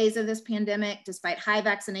acute phase of this pandemic, despite high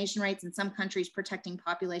vaccination rates in some countries protecting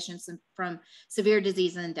populations from severe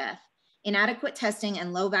disease and death. Inadequate testing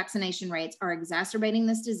and low vaccination rates are exacerbating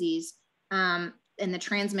this disease and the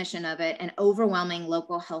transmission of it and overwhelming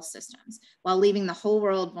local health systems while leaving the whole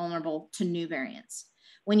world vulnerable to new variants.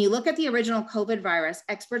 When you look at the original COVID virus,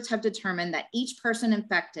 experts have determined that each person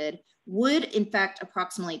infected would infect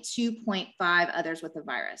approximately 2.5 others with the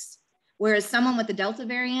virus. Whereas someone with the Delta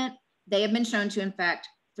variant, they have been shown to infect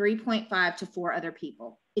 3.5 to 4 other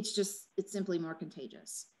people. It's simply more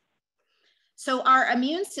contagious. So our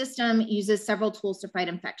immune system uses several tools to fight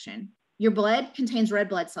infection. Your blood contains red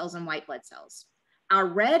blood cells and white blood cells. Our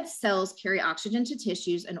red cells carry oxygen to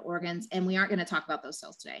tissues and organs, and we aren't going to talk about those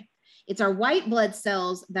cells today. It's our white blood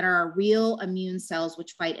cells that are our real immune cells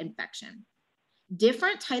which fight infection.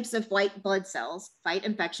 Different types of white blood cells fight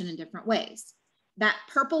infection in different ways. That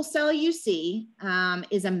purple cell you see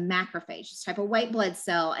is a macrophage, it's a type of white blood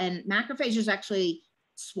cell, and macrophages actually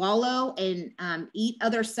swallow and eat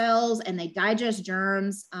other cells, and they digest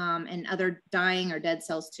germs and other dying or dead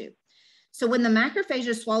cells too. So when the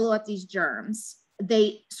macrophages swallow up these germs,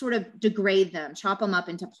 they sort of degrade them, chop them up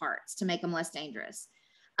into parts to make them less dangerous.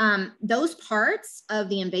 Those parts of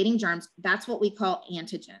the invading germs, that's what we call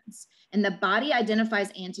antigens. And the body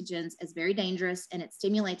identifies antigens as very dangerous, and it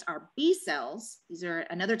stimulates our B cells, these are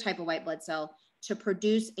another type of white blood cell, to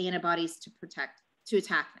produce antibodies to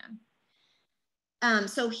attack them.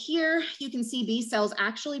 So here you can see B cells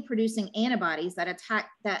actually producing antibodies that attack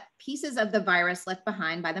that pieces of the virus left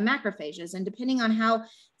behind by the macrophages. And depending on how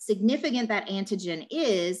significant that antigen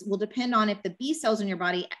is, will depend on if the B cells in your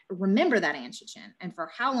body remember that antigen and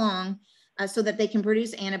for how long, so that they can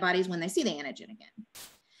produce antibodies when they see the antigen again.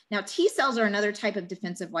 Now, T cells are another type of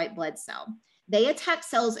defensive white blood cell. They attack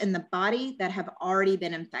cells in the body that have already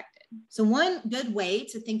been infected. So one good way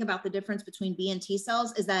to think about the difference between B and T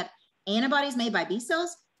cells is that antibodies made by B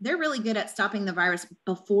cells, they're really good at stopping the virus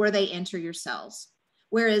before they enter your cells.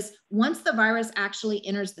 Whereas once the virus actually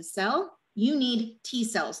enters the cell, you need T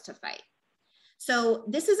cells to fight. So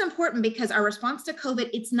this is important because our response to COVID,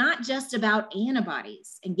 it's not just about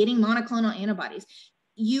antibodies and getting monoclonal antibodies.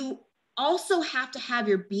 You also have to have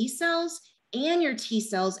your B cells and your T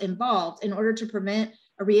cells involved in order to prevent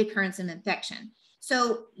a reoccurrence of infection.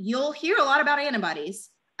 So you'll hear a lot about antibodies,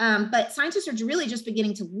 but scientists are really just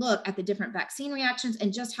beginning to look at the different vaccine reactions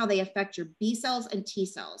and just how they affect your B cells and T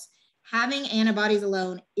cells. Having antibodies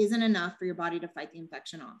alone isn't enough for your body to fight the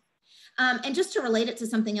infection off. And just to relate it to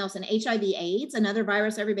something else, in HIV/AIDS, another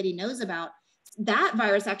virus everybody knows about, that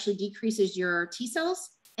virus actually decreases your T cells.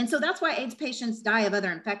 And so that's why AIDS patients die of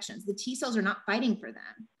other infections. The T cells are not fighting for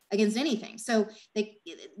them against anything. So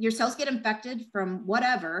your cells get infected from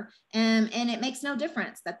whatever, and it makes no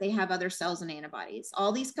difference that they have other cells and antibodies.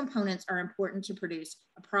 All these components are important to produce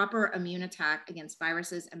a proper immune attack against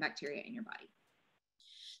viruses and bacteria in your body.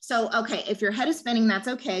 So, okay, if your head is spinning, that's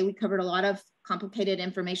okay. We covered a lot of complicated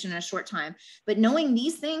information in a short time, but knowing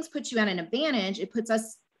these things puts you at an advantage. It puts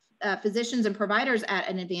us physicians and providers at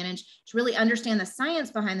an advantage to really understand the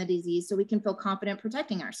science behind the disease so we can feel confident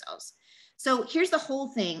protecting ourselves. So here's the whole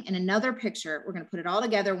thing in another picture. We're going to put it all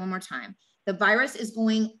together one more time. The virus is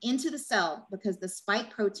going into the cell because the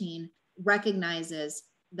spike protein recognizes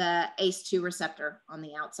the ACE2 receptor on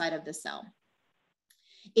the outside of the cell.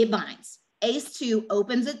 It binds. ACE2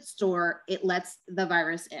 opens its door. It lets the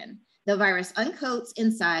virus in. The virus uncoats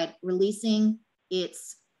inside, releasing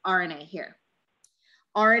its RNA here.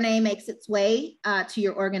 RNA makes its way to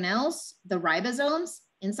your organelles, the ribosomes.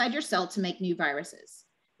 inside your cell to make new viruses.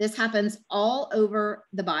 This happens all over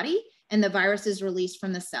the body, and the virus is released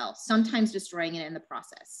from the cell, sometimes destroying it in the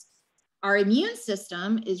process. Our immune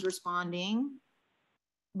system is responding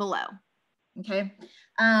below, okay?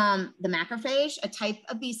 The macrophage, a type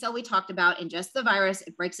of B cell we talked about, ingests the virus,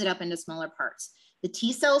 it breaks it up into smaller parts. The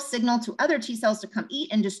T cells signal to other T cells to come eat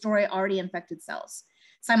and destroy already infected cells.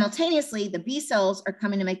 Simultaneously, the B cells are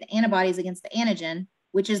coming to make the antibodies against the antigen,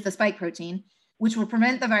 which is the spike protein, which will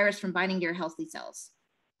prevent the virus from binding to your healthy cells.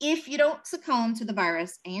 If you don't succumb to the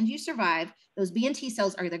virus and you survive, those B and T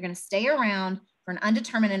cells are either going to stay around for an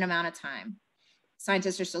undetermined amount of time.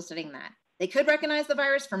 Scientists are still studying that. They could recognize the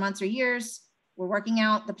virus for months or years. We're working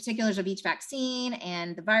out the particulars of each vaccine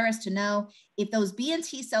and the virus to know if those B and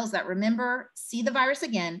T cells that remember see the virus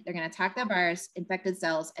again, they're going to attack that virus, infected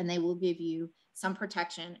cells, and they will give you some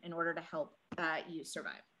protection in order to help you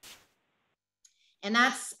survive. And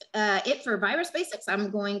that's it for virus basics. I'm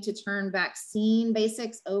going to turn vaccine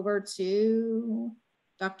basics over to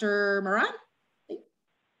Dr. Murad.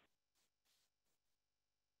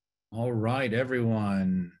 All right,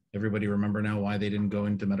 everyone. Everybody remember now why they didn't go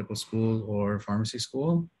into medical school or pharmacy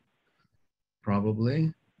school?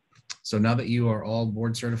 Probably. So now that you are all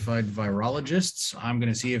board certified virologists, I'm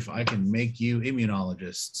going to see if I can make you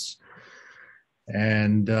immunologists.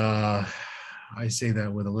 And I say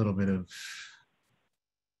that with a little bit of,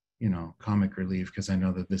 comic relief, because I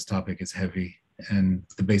know that this topic is heavy and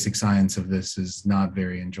the basic science of this is not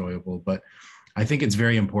very enjoyable. But I think it's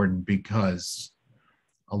very important because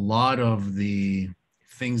a lot of the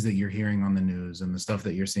things that you're hearing on the news and the stuff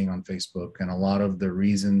that you're seeing on Facebook and a lot of the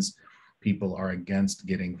reasons people are against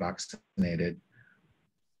getting vaccinated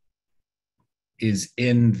is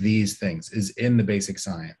in these things, is in the basic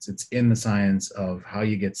science. It's in the science of how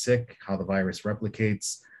you get sick, how the virus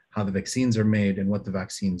replicates, how the vaccines are made, and what the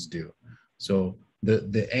vaccines do. So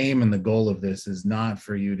the aim and the goal of this is not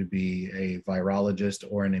for you to be a virologist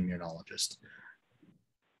or an immunologist.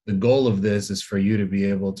 The goal of this is for you to be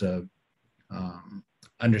able to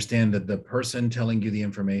understand that the person telling you the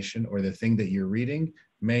information or the thing that you're reading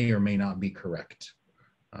may or may not be correct.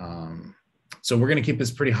 So we're going to keep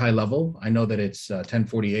this pretty high level. I know that it's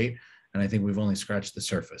 10:48, and I think we've only scratched the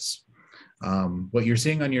surface. What you're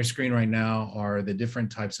seeing on your screen right now are the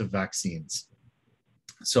different types of vaccines.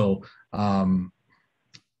 So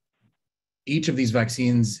each of these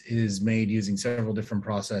vaccines is made using several different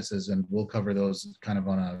processes, and we'll cover those kind of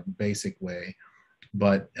on a basic way.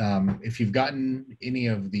 But if you've gotten any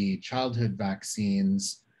of the childhood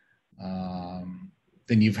vaccines,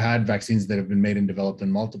 then you've had vaccines that have been made and developed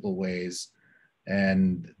in multiple ways.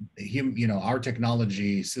 And our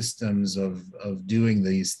technology systems of doing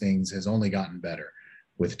these things has only gotten better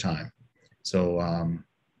with time. So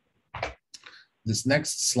this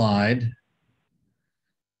next slide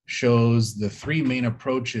shows the three main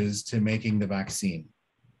approaches to making the vaccine.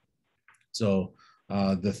 So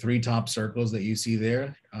the three top circles that you see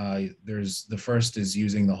there, the first is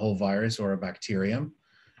using the whole virus or a bacterium.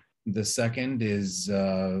 The second is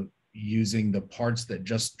using the parts that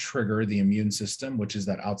just trigger the immune system, which is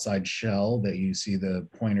that outside shell that you see the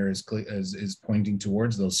pointer is pointing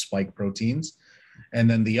towards, those spike proteins. And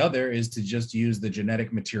then the other is to just use the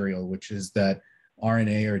genetic material, which is that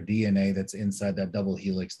RNA or DNA that's inside that double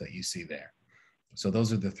helix that you see there. So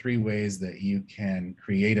those are the three ways that you can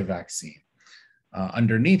create a vaccine.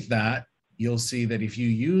 Underneath that, you'll see that if you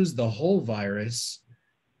use the whole virus,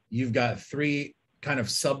 you've got three kind of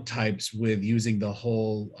subtypes with using the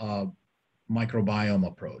whole microbiome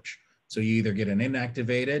approach. So you either get an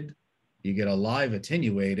inactivated, you get a live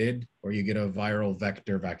attenuated, or you get a viral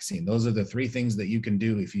vector vaccine. Those are the three things that you can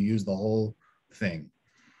do if you use the whole thing.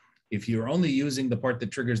 If you're only using the part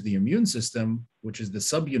that triggers the immune system, which is the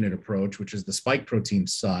subunit approach, which is the spike protein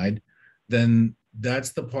side, then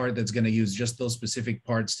that's the part that's going to use just those specific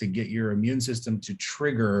parts to get your immune system to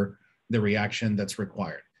trigger the reaction that's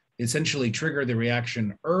required. Essentially trigger the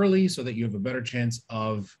reaction early so that you have a better chance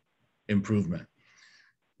of improvement.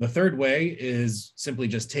 The third way is simply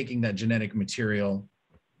just taking that genetic material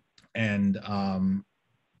and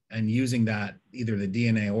using that, either the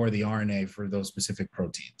DNA or the RNA, for those specific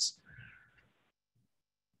proteins.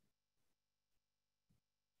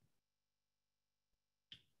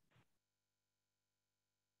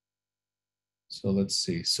 So let's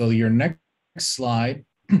see. So your next slide.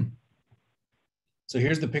 So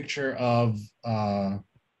here's the picture of the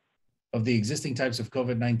existing types of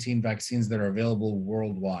COVID-19 vaccines that are available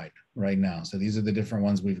worldwide right now. So these are the different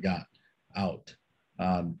ones we've got out.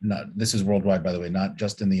 This is worldwide, by the way, not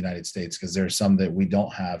just in the United States, because there are some that we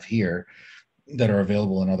don't have here that are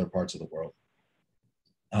available in other parts of the world.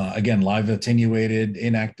 Again, live attenuated,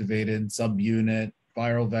 inactivated, subunit,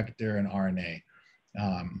 viral vector, and RNA.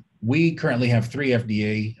 We currently have 3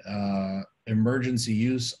 FDA emergency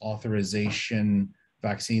use authorization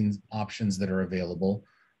vaccine options that are available.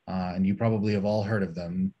 And you probably have all heard of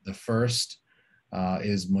them. The first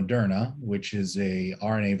is Moderna, which is a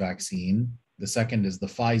RNA vaccine. The second is the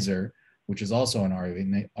Pfizer, which is also an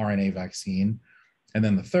RNA vaccine. And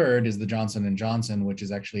then the third is the Johnson & Johnson, which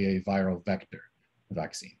is actually a viral vector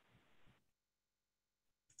vaccine.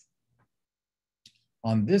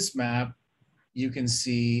 On this map, you can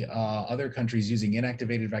see other countries using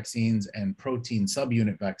inactivated vaccines and protein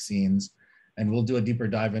subunit vaccines, and we'll do a deeper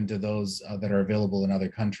dive into those that are available in other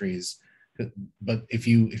countries. But if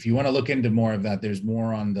you want to look into more of that, there's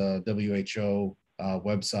more on the WHO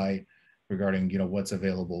website regarding what's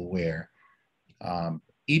available where.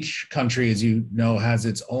 Each country, as you know, has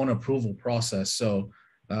its own approval process. So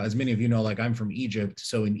as many of you know, like I'm from Egypt.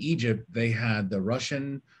 So in Egypt, they had the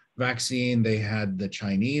Russian vaccine, they had the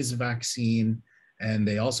Chinese vaccine, and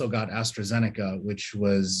they also got AstraZeneca, which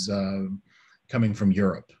was coming from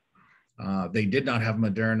Europe. They did not have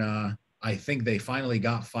Moderna. I think they finally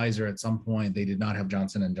got Pfizer at some point. They did not have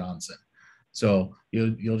Johnson & Johnson. So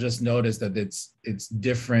you'll just notice that it's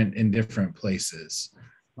different in different places.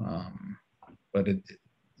 But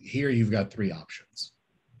here you've got 3 options.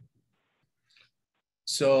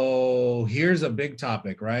 So here's a big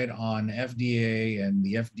topic, right, on FDA and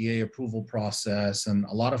the FDA approval process. And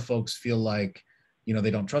a lot of folks feel like,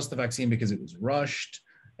 they don't trust the vaccine because it was rushed,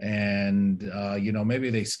 and, maybe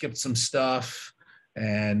they skipped some stuff,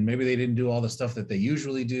 and maybe they didn't do all the stuff that they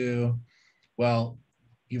usually do. Well,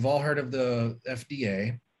 you've all heard of the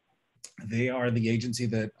FDA. They are the agency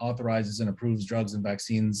that authorizes and approves drugs and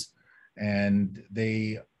vaccines, and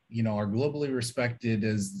they are globally respected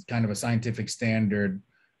as kind of a scientific standard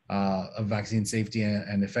of vaccine safety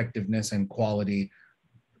and effectiveness and quality.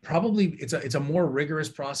 Probably it's a more rigorous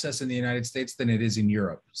process in the United States than it is in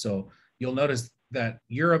Europe. So you'll notice that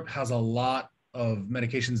Europe has a lot of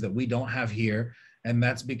medications that we don't have here, and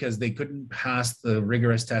that's because they couldn't pass the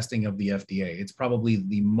rigorous testing of the FDA. It's probably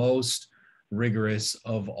the most rigorous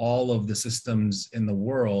of all of the systems in the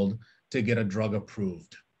world to get a drug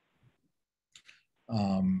approved.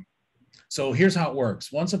 So here's how it works.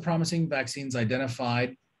 Once a promising vaccine is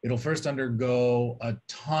identified, it'll first undergo a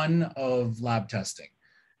ton of lab testing.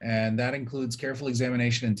 And that includes careful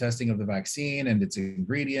examination and testing of the vaccine and its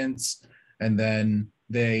ingredients. And then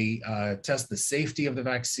they test the safety of the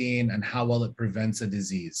vaccine and how well it prevents a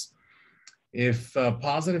disease. If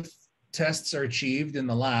positive tests are achieved in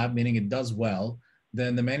the lab, meaning it does well,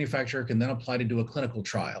 then the manufacturer can then apply to do a clinical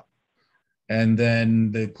trial. And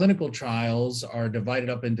then the clinical trials are divided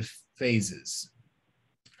up into phases.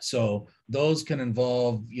 So those can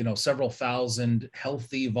involve, several thousand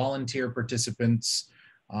healthy volunteer participants.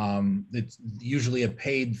 It's usually a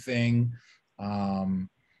paid thing.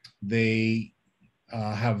 They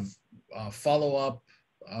have follow-up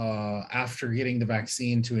after getting the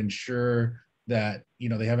vaccine to ensure that,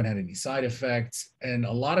 they haven't had any side effects. And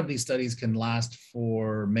a lot of these studies can last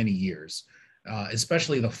for many years,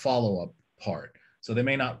 especially the follow-up part. So they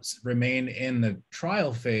may not remain in the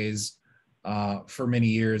trial phase for many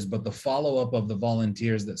years, but the follow-up of the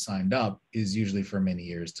volunteers that signed up is usually for many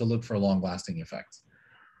years to look for long-lasting effects.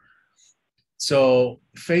 So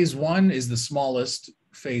phase 1 is the smallest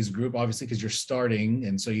phase group, obviously, because you're starting.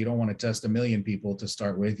 And so you don't want to test 1 million people to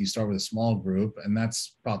start with. You start with a small group, and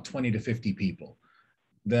that's about 20 to 50 people.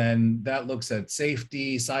 Then that looks at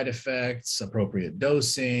safety, side effects, appropriate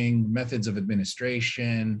dosing, methods of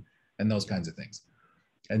administration, and those kinds of things.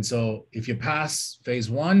 And so if you pass phase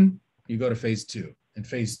 1, you go to phase 2. In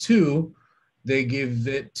phase 2, they give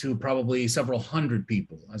it to probably several hundred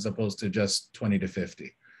people as opposed to just 20 to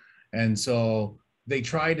 50. And so they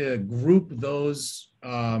try to group those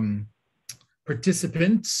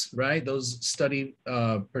participants, right? Those study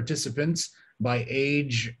participants by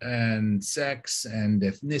age and sex and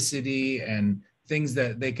ethnicity and things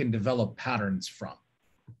that they can develop patterns from.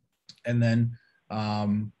 And then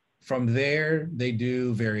from there, they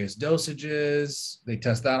do various dosages. They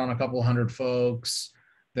test that on a couple hundred folks.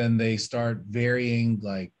 Then they start varying,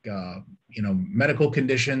 like, medical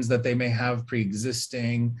conditions that they may have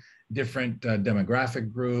pre-existing, different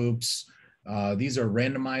demographic groups. These are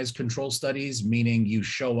randomized control studies, meaning you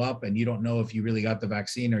show up and you don't know if you really got the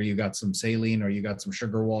vaccine or you got some saline or you got some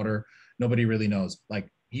sugar water. Nobody really knows. Like,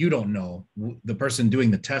 you don't know. The person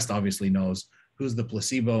doing the test obviously knows who's the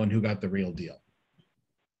placebo and who got the real deal.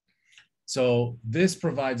 So this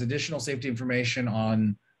provides additional safety information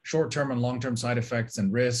on short-term and long-term side effects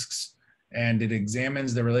and risks. and it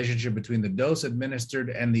examines the relationship between the dose administered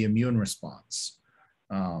and the immune response.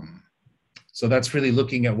 So that's really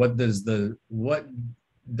looking at what does the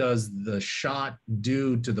shot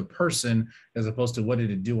do to the person, as opposed to what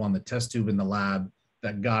did it do on the test tube in the lab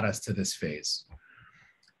that got us to this phase.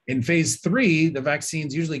 In phase 3, the vaccine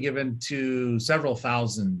is usually given to several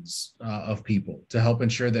thousands of people to help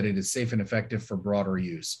ensure that it is safe and effective for broader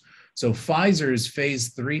use. So Pfizer's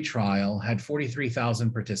phase 3 trial had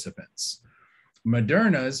 43,000 participants.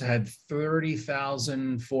 Moderna's had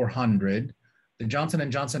 30,400. The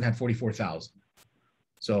Johnson & Johnson had 44,000.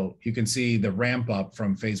 So you can see the ramp up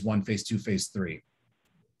from phase 1, phase 2, phase 3.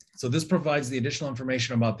 So this provides the additional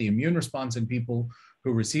information about the immune response in people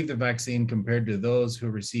who receive the vaccine compared to those who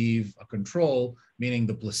receive a control, meaning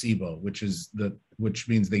the placebo, which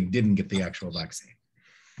means they didn't get the actual vaccine.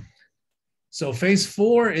 So phase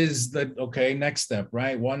 4 is the, okay, next step,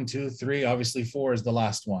 right? 1, 2, 3, obviously 4 is the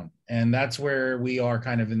last one. And that's where we are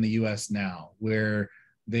kind of in the US now, where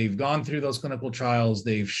they've gone through those clinical trials.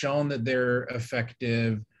 They've shown that they're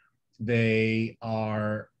effective. They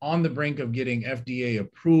are on the brink of getting FDA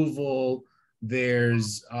approval.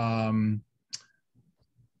 There's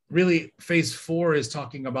really phase 4 is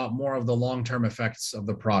talking about more of the long-term effects of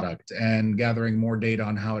the product and gathering more data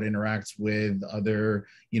on how it interacts with other,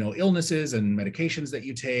 illnesses and medications that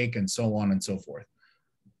you take and so on and so forth.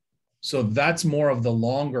 So that's more of the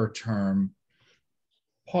longer term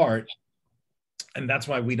part. And that's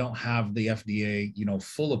why we don't have the FDA,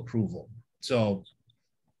 full approval. So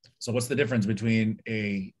what's the difference between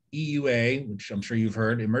a EUA, which I'm sure you've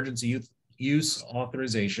heard, emergency use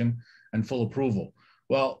authorization, and full approval?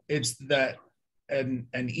 Well, it's that an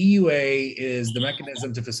EUA is the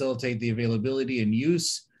mechanism to facilitate the availability and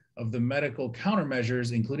use of the medical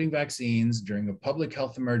countermeasures, including vaccines, during a public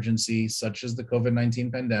health emergency, such as the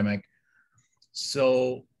COVID-19 pandemic.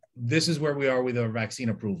 So this is where we are with our vaccine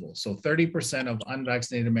approval. So 30% of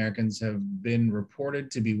unvaccinated Americans have been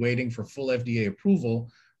reported to be waiting for full FDA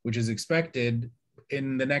approval, which is expected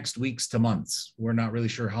in the next weeks to months. We're not really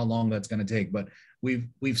sure how long that's going to take, but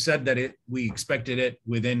we've said that we expected it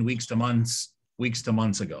within weeks to months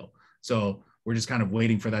ago. So we're just kind of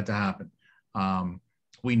waiting for that to happen.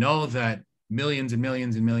 We know that millions and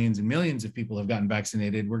millions and millions and millions of people have gotten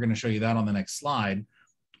vaccinated. We're going to show you that on the next slide,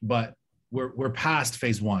 but we're past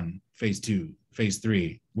phase 1, phase 2, phase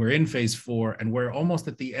 3. We're in phase 4, and we're almost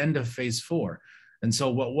at the end of phase 4. And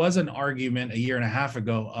so what was an argument a year and a half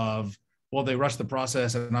ago of, well, they rushed the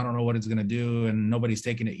process and I don't know what it's going to do and nobody's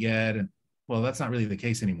taken it yet. And well, that's not really the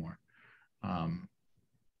case anymore.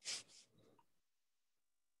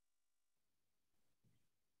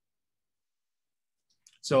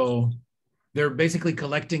 So they're basically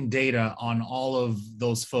collecting data on all of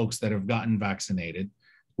those folks that have gotten vaccinated,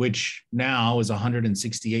 which now is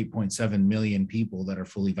 168.7 million people that are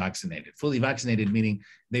fully vaccinated. Fully vaccinated meaning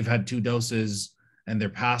they've had 2 doses and they're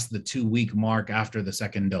past the 2-week mark after the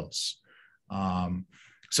second dose.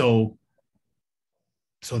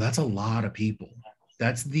 So that's a lot of people.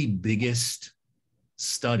 That's the biggest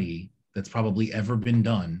study that's probably ever been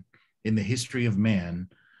done in the history of man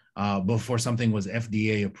before something was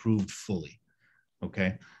FDA approved fully.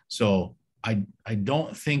 Okay, so I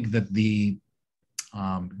don't think that the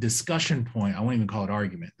discussion point, I won't even call it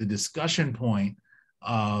argument, the discussion point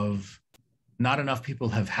of not enough people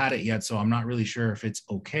have had it yet, so I'm not really sure if it's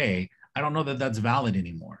okay. I don't know that that's valid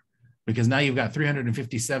anymore, because now you've got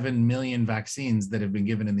 357 million vaccines that have been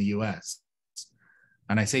given in the US.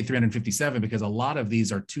 And I say 357 because a lot of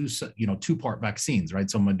these are two-part vaccines,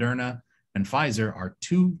 right? So Moderna and Pfizer are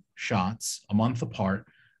 2 shots a month apart,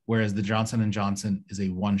 whereas the Johnson & Johnson is a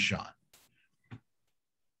 1 shot.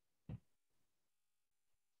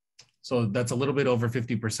 So that's a little bit over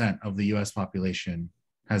 50% of the US population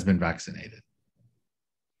has been vaccinated.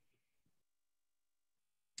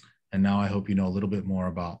 And now I hope you know a little bit more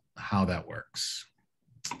about how that works.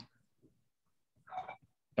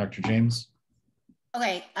 Dr. James?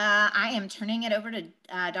 Okay, I am turning it over to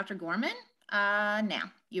Dr. Gorman now.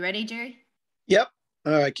 You ready, Jerry? Yep.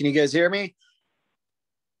 All right. Can you guys hear me?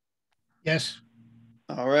 Yes.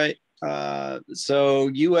 All right. So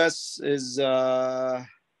US is,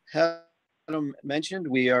 mentioned,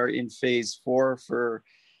 we are in phase 4 for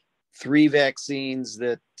 3 vaccines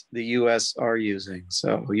that the US are using.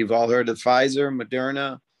 So you've all heard of Pfizer,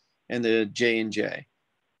 Moderna, and the J&J.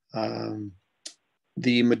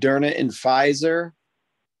 The Moderna and Pfizer,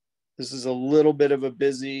 this is a little bit of a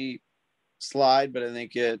busy slide, but I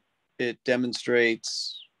think it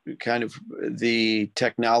demonstrates kind of the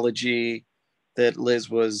technology that Liz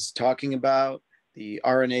was talking about. The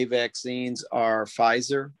RNA vaccines are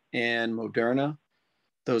Pfizer and Moderna.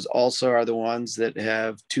 those also are the ones that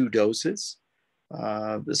have 2 doses.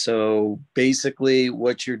 So basically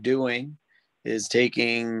what you're doing is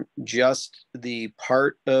taking just the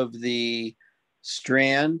part of the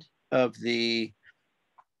strand of the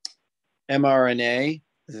mRNA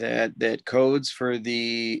that codes for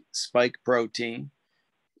the spike protein.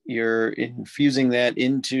 You're infusing that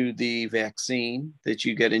into the vaccine that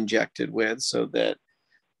you get injected with so that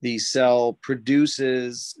the cell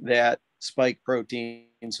produces that spike protein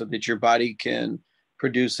so that your body can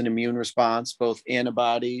produce an immune response, both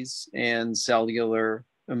antibodies and cellular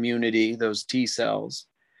immunity, those T cells,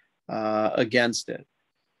 against it.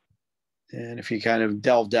 And if you kind of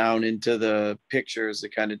delve down into the pictures,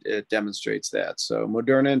 it demonstrates that. So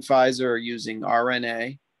Moderna and Pfizer are using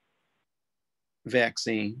RNA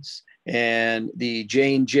vaccines, and the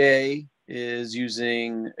J&J is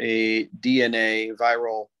using a DNA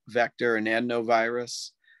viral vector, an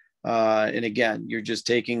adenovirus. And again, you're just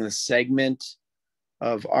taking the segment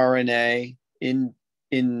of RNA in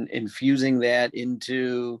infusing that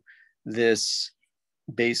into this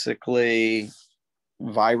basically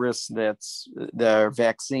virus that's the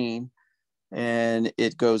vaccine, and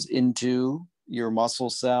it goes into your muscle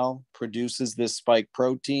cell, produces this spike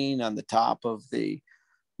protein on the top of the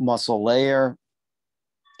muscle layer.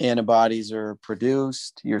 Antibodies are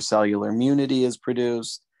produced, your cellular immunity is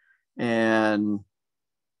produced, and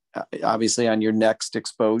obviously on your next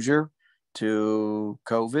exposure to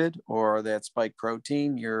COVID or that spike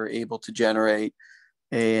protein, you're able to generate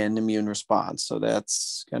an immune response. So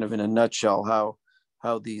that's kind of in a nutshell how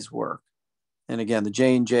these work. And again, the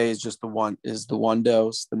J&J is just the one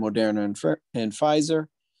dose. The Moderna and Pfizer,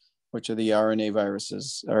 which are the RNA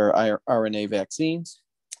viruses or RNA vaccines,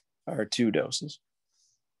 are 2 doses.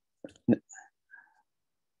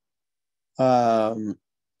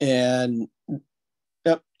 And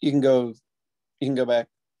yep, you can go back.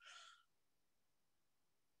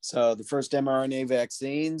 So the first mRNA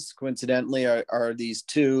vaccines, coincidentally, are these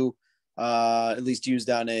 2, at least used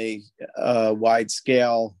on a wide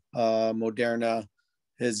scale. Moderna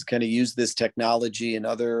has kind of used this technology in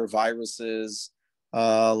other viruses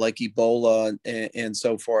like Ebola and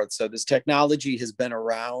so forth. So this technology has been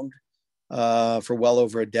around for well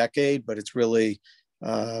over a decade, but it's really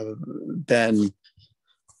been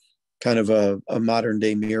kind of a modern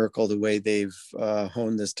day miracle the way they've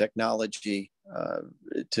honed this technology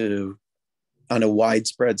to on a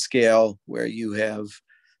widespread scale where you have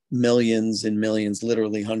millions and millions,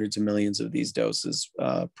 literally hundreds of millions of these doses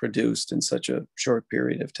produced in such a short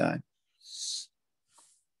period of time.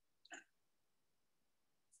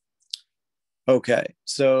 Okay,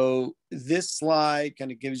 so this slide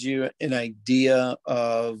kind of gives you an idea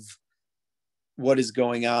of what is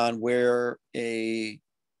going on, where a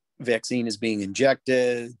vaccine is being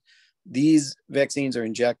injected. These vaccines are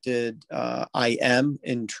injected IM,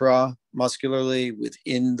 intramuscularly,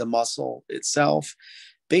 within the muscle itself.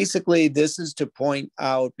 Basically, this is to point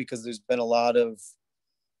out, because there's been a lot of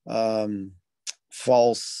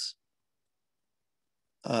false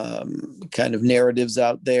kind of narratives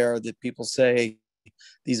out there that people say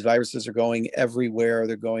these viruses are going everywhere,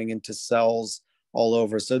 they're going into cells all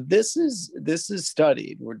over. So this is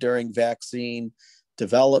studied. We're during vaccine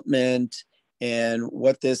development, and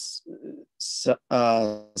what this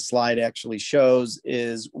slide actually shows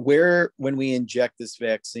is where, when we inject this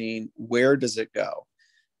vaccine, where does it go?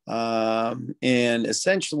 And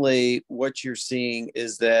essentially what you're seeing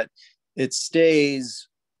is that it stays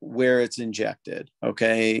where it's injected,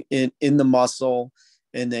 okay, in the muscle,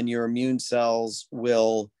 and then your immune cells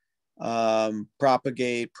will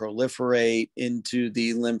propagate, proliferate into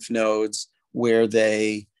the lymph nodes where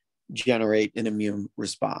they generate an immune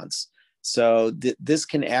response. So this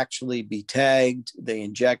can actually be tagged. They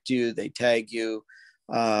inject you, they tag you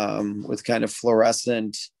with kind of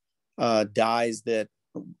fluorescent dyes that,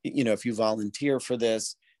 you know, if you volunteer for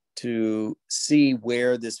this, to see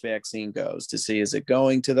where this vaccine goes, to see, is it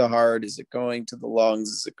going to the heart? Is it going to the lungs?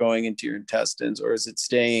 Is it going into your intestines? Or is it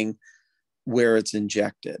staying where it's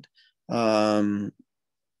injected? So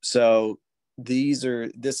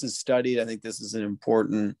this is studied. I think this is an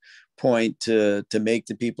important point to make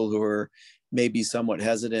to people who are maybe somewhat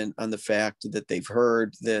hesitant on the fact that they've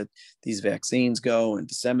heard that these vaccines go and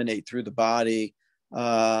disseminate through the body.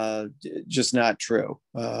 Just not true.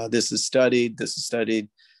 This is studied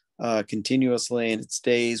continuously, and it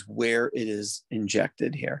stays where it is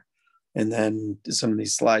injected here. And then some of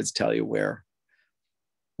these slides tell you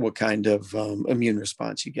what kind of immune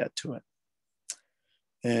response you get to it.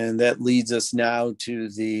 And that leads us now to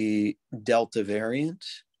the Delta variant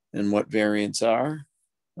and what variants are.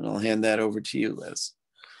 And I'll hand that over to you, Liz.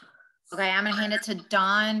 Okay, I'm gonna hand it to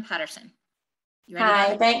Dawn Patterson. You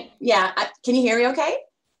ready? Hi, can you hear me okay?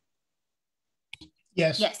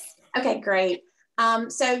 Yes. Yes. Okay, great.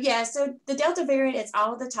 So the Delta variant is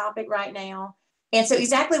all of the topic right now. And so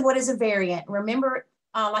exactly what is a variant? Remember,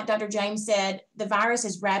 like Dr. James said, the virus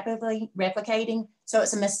is rapidly replicating. So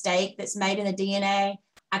it's a mistake that's made in the DNA.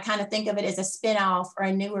 I kind of think of it as a spin-off or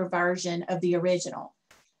a newer version of the original.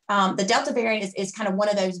 The Delta variant is kind of one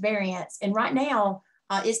of those variants. And right now,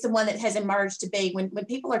 it's the one that has emerged to be, when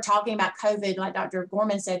people are talking about COVID, like Dr.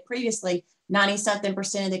 Gorman said previously,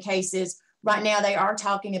 90-something% of the cases, right now they are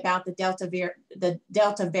talking about the Delta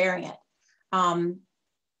variant.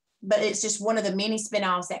 But it's just one of the many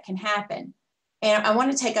spinoffs that can happen. And I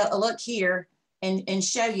want to take a look here and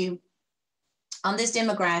show you on this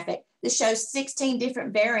demographic. This shows 16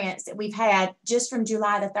 different variants that we've had just from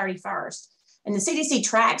July the 31st. And the CDC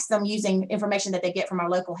tracks them using information that they get from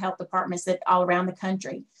our local health departments that all around the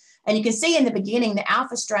country. And you can see in the beginning, the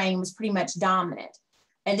alpha strain was pretty much dominant.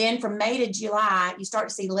 And then from May to July, you start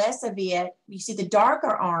to see less of it. You see the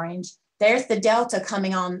darker orange. There's the Delta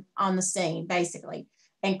coming on the scene, basically.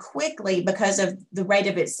 And quickly, because of the rate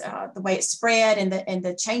of its, the way it spread and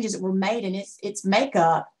the changes that were made in its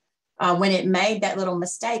makeup, when it made that little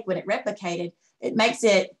mistake, when it replicated, it makes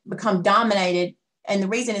it become dominated. And the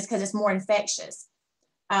reason is because it's more infectious.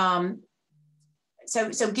 So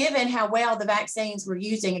given how well the vaccines were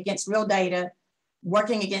using against real data,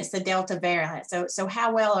 working against the Delta variant, so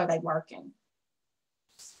how well are they working?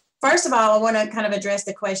 First of all, I want to kind of address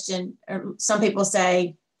the question. Some people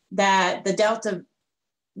say that the Delta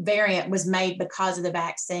variant was made because of the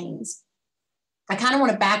vaccines. I kind of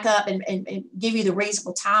want to back up and give you the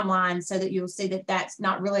reasonable timeline so that you'll see that that's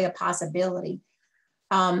not really a possibility.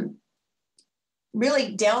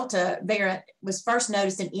 Really, Delta variant was first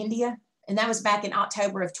noticed in India, and that was back in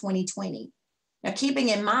October of 2020. Now, keeping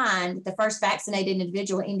in mind the first vaccinated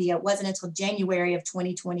individual in India wasn't until January of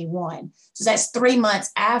 2021. So that's 3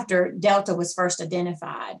 months after Delta was first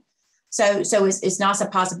identified. So it's not a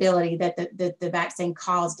possibility that the vaccine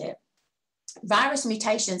caused it. Virus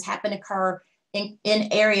mutations happen to occur in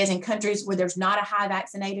areas and countries where there's not a high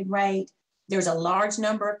vaccinated rate. There's a large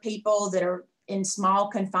number of people that are in small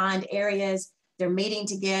confined areas. They're meeting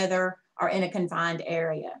together or in a confined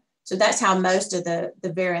area. So that's how most of the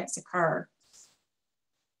variants occur.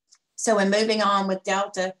 So in moving on with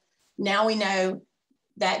Delta, now we know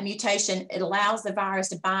that mutation, it allows the virus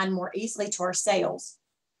to bind more easily to our cells.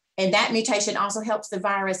 And that mutation also helps the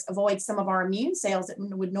virus avoid some of our immune cells that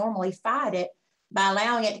would normally fight it by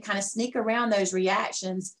allowing it to kind of sneak around those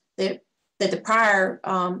reactions that the prior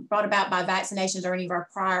brought about by vaccinations or any of our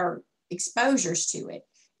prior exposures to it.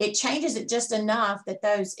 It changes it just enough that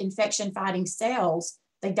those infection fighting cells,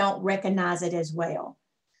 they don't recognize it as well.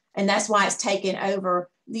 And that's why it's taken over.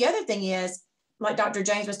 The other thing is, like Dr.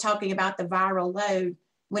 James was talking about the viral load,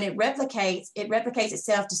 when it replicates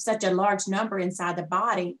itself to such a large number inside the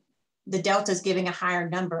body, the Delta is giving a higher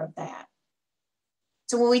number of that.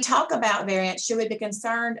 So when we talk about variants, should we be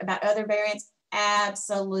concerned about other variants?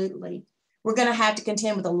 Absolutely. We're going to have to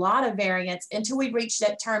contend with a lot of variants until we reach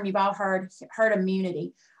that term you've all heard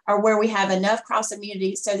immunity, or where we have enough cross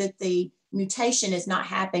immunity so that the mutation is not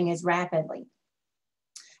happening as rapidly.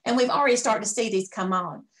 And we've already started to see these come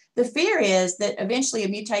on. The fear is that eventually a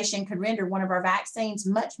mutation could render one of our vaccines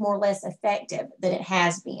much more less effective than it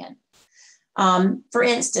has been. For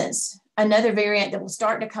instance, another variant that will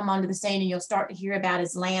start to come onto the scene and you'll start to hear about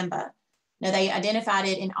is Lambda. Now, they identified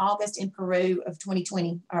it in August in Peru of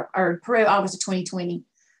 2020, or Peru, August of 2020.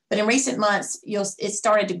 But in recent months, it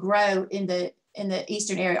started to grow in the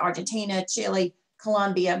eastern area, Argentina, Chile,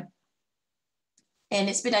 Colombia. And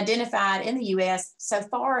it's been identified in the US. So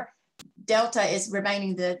far, Delta is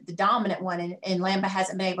remaining the dominant one, and Lambda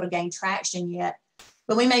hasn't been able to gain traction yet.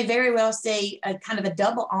 But we may very well see a kind of a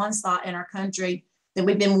double onslaught in our country that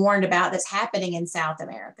we've been warned about that's happening in South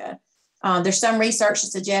America. There's some research to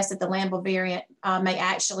suggest that the Lambda variant may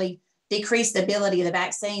actually decrease the ability of the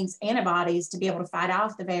vaccine's antibodies to be able to fight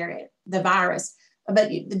off the virus. But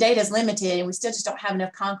the data is limited, and we still just don't have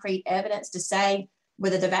enough concrete evidence to say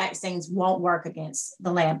whether the vaccines won't work against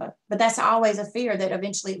the Lambda. But that's always a fear that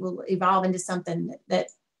eventually it will evolve into something that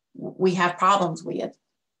we have problems with.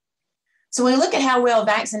 So when we look at how well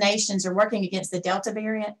vaccinations are working against the Delta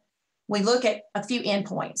variant, we look at a few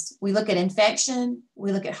endpoints. We look at infection,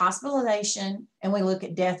 we look at hospitalization, and we look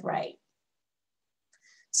at death rate.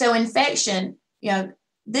 So infection,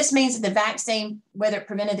 this means that the vaccine, whether it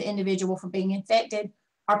prevented the individual from being infected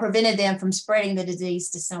or prevented them from spreading the disease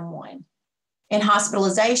to someone. In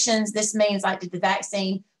hospitalizations, this means, like, did the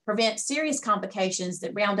vaccine prevent serious complications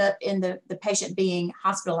that round up in the patient being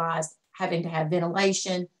hospitalized having to have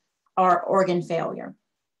ventilation or organ failure.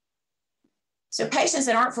 So patients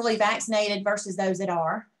that aren't fully vaccinated versus those that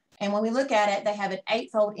are, and when we look at it, they have an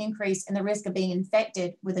 8-fold increase in the risk of being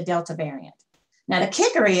infected with the Delta variant. Now, the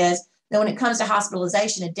kicker is that when it comes to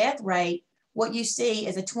hospitalization and death rate, what you see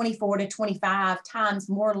is a 24 to 25 times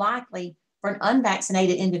more likely for an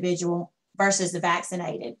unvaccinated individual versus the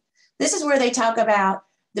vaccinated. This is where they talk about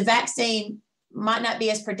the vaccine might not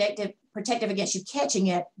be as protective against you catching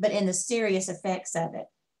it, but in the serious effects of it.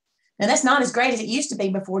 Now, that's not as great as it used to be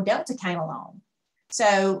before Delta came along.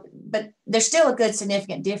 So, but there's still a good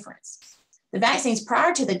significant difference. The vaccines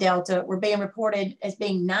prior to the Delta were being reported as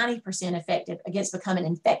being 90% effective against becoming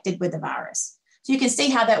infected with the virus. So you can see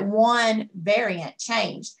how that one variant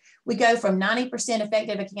changed. We go from 90%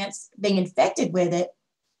 effective against being infected with it.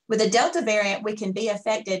 With the Delta variant, we can be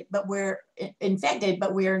affected, but we're infected,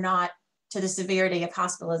 but we are not to the severity of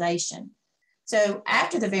hospitalization. So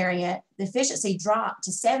after the variant, the efficiency dropped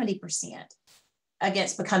to 70%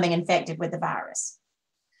 against becoming infected with the virus.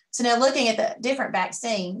 So now looking at the different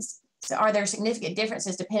vaccines, so are there significant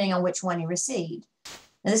differences depending on which one you received?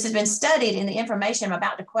 Now, this has been studied, and the information I'm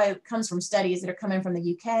about to quote comes from studies that are coming from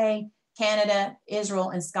the UK, Canada, Israel,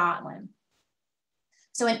 and Scotland.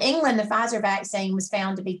 So in England, the Pfizer vaccine was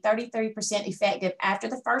found to be 33% effective after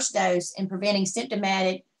the first dose in preventing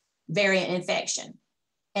symptomatic variant infection,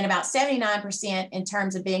 and about 79% in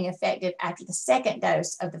terms of being effective after the second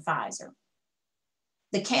dose of the Pfizer.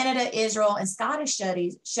 The Canada, Israel, and Scottish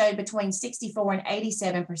studies showed between 64 and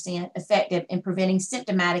 87% effective in preventing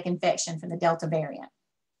symptomatic infection from the Delta variant.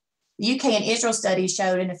 The UK and Israel studies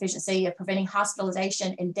showed an efficiency of preventing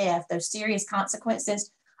hospitalization and death, those serious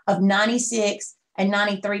consequences, of 96 and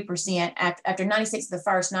 93% after 96 of the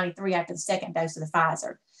first, 93 after the second dose of the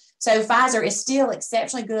Pfizer. So Pfizer is still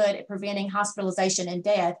exceptionally good at preventing hospitalization and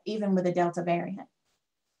death, even with the Delta variant.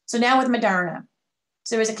 So now with Moderna.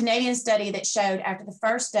 So there was a Canadian study that showed after the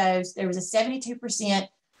first dose, there was a 72%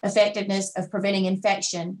 effectiveness of preventing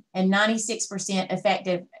infection and 96%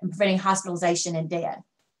 effective in preventing hospitalization and death.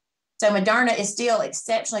 So Moderna is still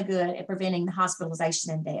exceptionally good at preventing the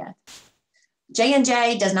hospitalization and death.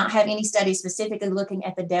 J&J does not have any studies specifically looking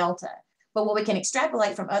at the Delta, but what we can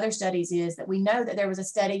extrapolate from other studies is that we know that there was a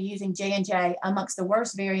study using J&J amongst the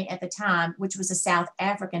worst variant at the time, which was the South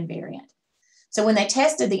African variant. So when they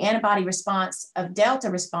tested the antibody response of Delta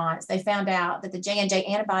response, they found out that the J&J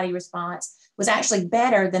antibody response was actually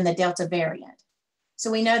better than the Delta variant. So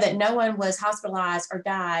we know that no one was hospitalized or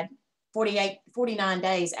died 49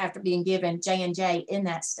 days after being given J&J in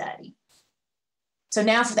that study. So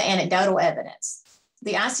now for the anecdotal evidence.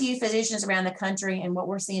 The ICU physicians around the country and what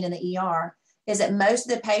we're seeing in the ER is that most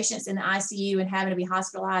of the patients in the ICU and having to be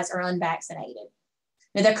hospitalized are unvaccinated.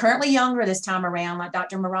 Now, they're currently younger this time around, like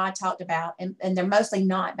Dr. Murad talked about, and they're mostly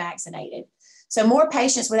not vaccinated. So more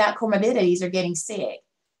patients without comorbidities are getting sick.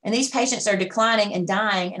 And these patients are declining and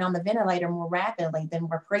dying and on the ventilator more rapidly than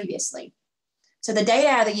were previously. So the data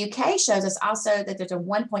out of the UK shows us also that there's a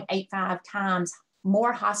 1.85 times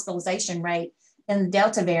more hospitalization rate in the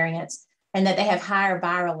Delta variants and that they have higher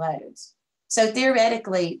viral loads. So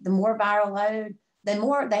theoretically, the more viral load, the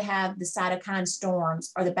more they have the cytokine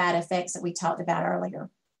storms or the bad effects that we talked about earlier.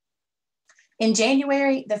 In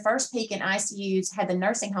January, the first peak in ICUs had the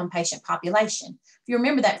nursing home patient population. If you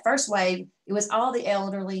remember that first wave, it was all the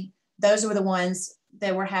elderly. Those were the ones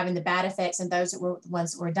that were having the bad effects and those that were the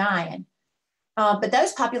ones that were dying. But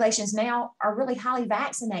those populations now are really highly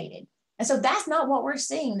vaccinated. And so that's not what we're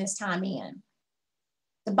seeing this time in.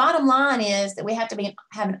 The bottom line is that we have to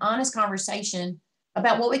have an honest conversation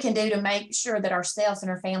about what we can do to make sure that ourselves and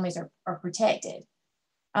our families are protected.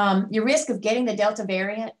 Your risk of getting the Delta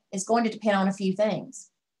variant is going to depend on a few things.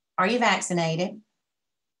 Are you vaccinated?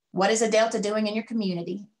 What is the Delta doing in your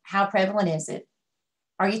community? How prevalent is it?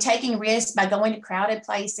 Are you taking risks by going to crowded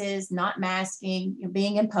places, not masking,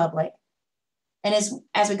 being in public? And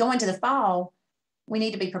as we go into the fall, we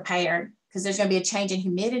need to be prepared because there's going to be a change in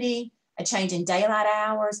humidity, a change in daylight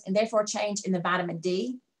hours, and therefore a change in the vitamin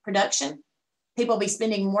D production. People will be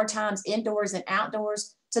spending more times indoors than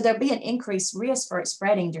outdoors, so there'll be an increased risk for it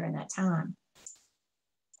spreading during that time.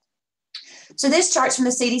 So this chart's from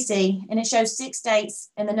the CDC, and it shows 6 states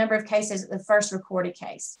and the number of cases at the first recorded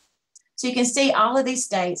case. So you can see all of these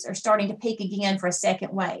states are starting to peak again for a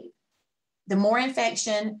second wave. The more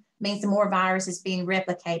infection means the more virus is being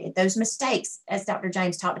replicated. Those mistakes, as Dr.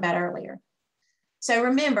 James talked about earlier. So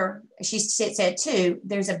remember, she said too,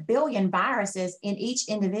 there's 1 billion viruses in each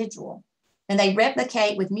individual, and they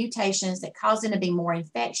replicate with mutations that cause them to be more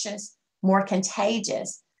infectious, more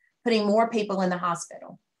contagious, putting more people in the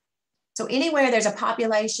hospital. So anywhere there's a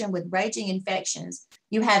population with raging infections,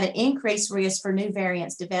 you have an increased risk for new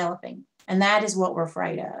variants developing. And that is what we're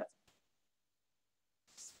afraid of.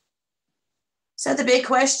 So the big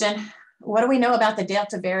question, what do we know about the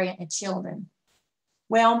Delta variant in children?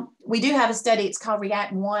 Well, we do have a study, it's called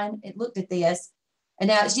REACT-1. It looked at this, and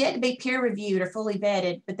now it's yet to be peer reviewed or fully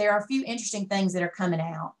vetted, but there are a few interesting things that are coming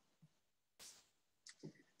out.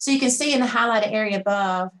 So you can see in the highlighted area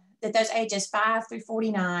above that those ages 5 through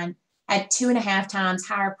 49 had 2.5 times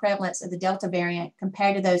higher prevalence of the Delta variant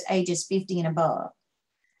compared to those ages 50 and above.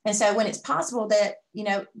 And so when it's possible that,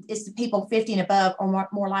 it's the people 50 and above are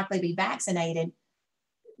more likely to be vaccinated,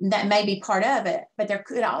 that may be part of it, but there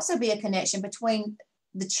could also be a connection between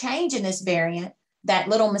the change in this variant, that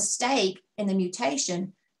little mistake in the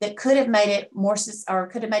mutation that could have made it more, or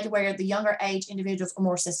could have made it where the younger age individuals are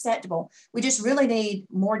more susceptible. We just really need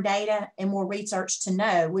more data and more research to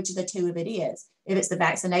know which of the two of it is. If it's the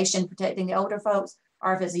vaccination protecting the older folks,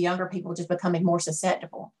 or if it's the younger people just becoming more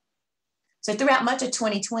susceptible. So throughout much of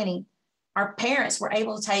 2020, our parents were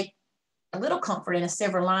able to take a little comfort in a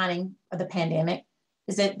silver lining of the pandemic,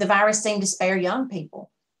 is that the virus seemed to spare young people,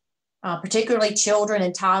 particularly children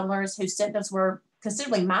and toddlers whose symptoms were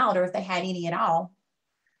considerably milder if they had any at all.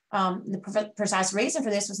 The precise reason for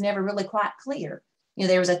this was never really quite clear.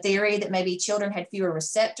 There was a theory that maybe children had fewer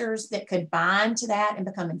receptors that could bind to that and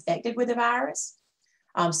become infected with the virus.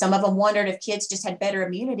 Some of them wondered if kids just had better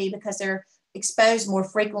immunity because they're exposed more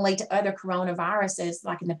frequently to other coronaviruses,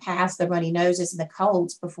 like in the past, the runny noses and the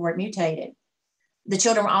colds before it mutated. The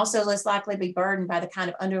children were also less likely to be burdened by the kind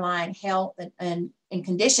of underlying health and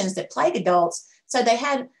conditions that plague adults. So they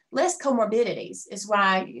had less comorbidities, is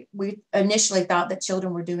why we initially thought that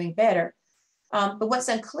children were doing better. But what's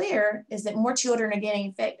unclear is that more children are getting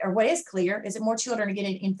infected, or what is clear is that more children are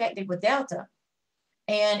getting infected with Delta.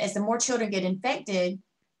 And as the more children get infected,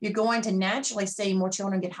 you're going to naturally see more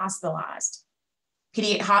children get hospitalized.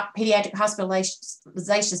 Pediatric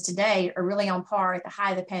hospitalizations today are really on par at the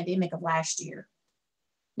height of the pandemic of last year.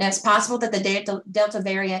 Now, it's possible that the Delta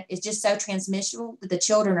variant is just so transmissible that the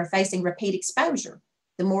children are facing repeat exposure.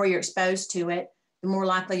 The more you're exposed to it, the more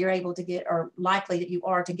likely you're able to get, or likely that you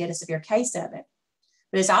are to get a severe case of it.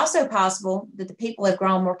 But it's also possible that the people have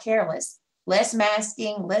grown more careless, less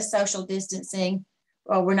masking, less social distancing,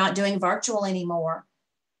 or we're not doing virtual anymore.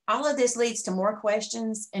 All of this leads to more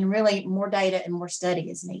questions, and really more data and more study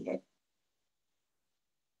is needed.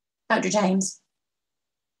 Dr. James.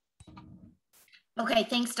 Okay,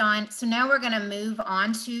 thanks, Dawn. So now we're going to move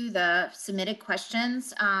on to the submitted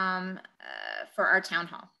questions for our town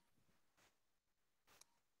hall.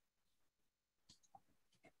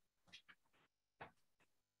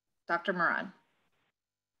 Dr. Murad.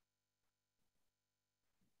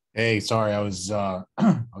 Hey, sorry, I was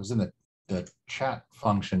in the chat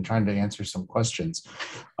function trying to answer some questions.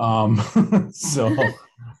 So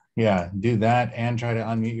yeah, do that and try to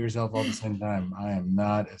unmute yourself all at the same time. I am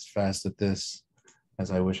not as fast at this as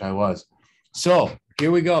I wish I was. So here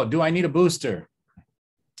we go. Do I need a booster?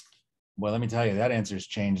 Well, let me tell you, that answer's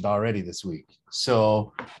changed already this week.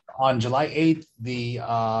 So on July 8th, the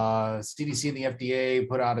CDC and the FDA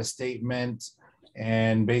put out a statement,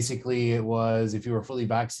 and basically it was, if you were fully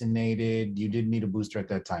vaccinated, you didn't need a booster at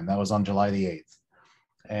that time. That was on July the 8th.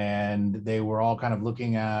 And they were all kind of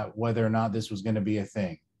looking at whether or not this was going to be a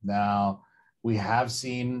thing. Now, we have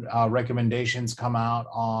seen recommendations come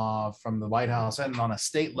out from the White House and on a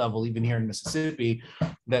state level, even here in Mississippi,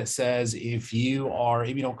 that says if you are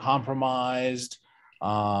immunocompromised,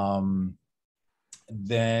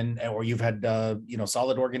 then, or you've had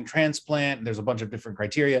solid organ transplant, there's a bunch of different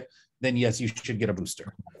criteria, then yes, you should get a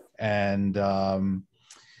booster. And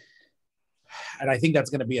I think that's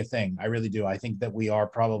going to be a thing. I really do. I think that we are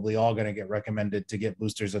probably all going to get recommended to get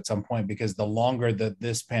boosters at some point, because the longer that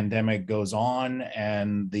this pandemic goes on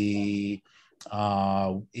and the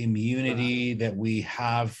immunity that we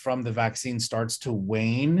have from the vaccine starts to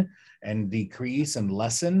wane and decrease and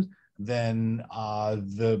lessen, then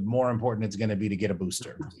the more important it's going to be to get a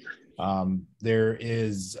booster. There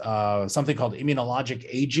is something called immunologic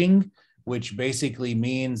aging, which basically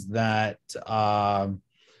means that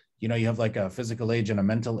you have like a physical age and a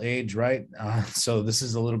mental age, right? So this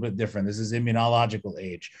is a little bit different. This is immunological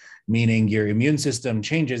age, meaning your immune system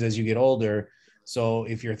changes as you get older. So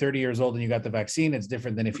if you're 30 years old and you got the vaccine, it's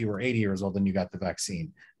different than if you were 80 years old and you got the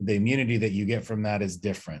vaccine. The immunity that you get from that is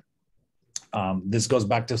different. This goes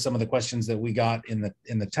back to some of the questions that we got in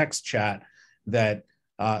the text chat, that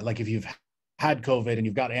like if you've had COVID and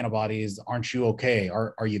you've got antibodies, aren't you okay?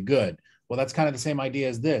 Are you good? Well, that's kind of the same idea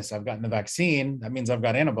as this. I've gotten the vaccine. That means I've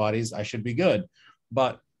got antibodies. I should be good.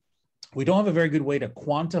 But we don't have a very good way to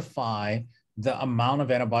quantify the amount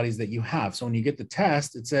of antibodies that you have. So when you get the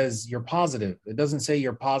test, it says you're positive. It doesn't say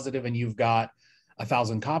you're positive and you've got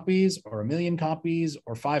 1,000 copies or 1,000,000 copies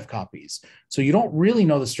or 5 copies. So you don't really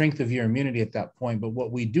know the strength of your immunity at that point. But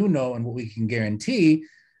what we do know and what we can guarantee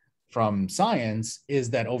from science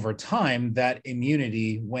is that over time, that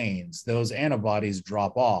immunity wanes. Those antibodies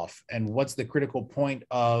drop off. And what's the critical point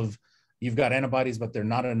of you've got antibodies, but they're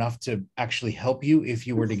not enough to actually help you if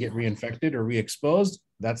you were to get reinfected or re-exposed?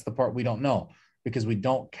 That's the part we don't know, because we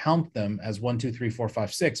don't count them as 1, 2, 3, 4,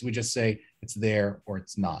 5, 6. We just say it's there or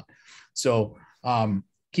it's not. So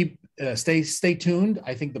stay tuned.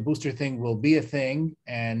 I think the booster thing will be a thing,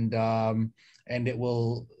 and it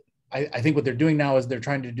will. I think what they're doing now is they're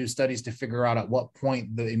trying to do studies to figure out at what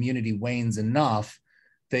point the immunity wanes enough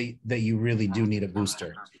that you really do need a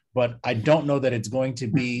booster. But I don't know that it's going to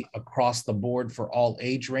be across the board for all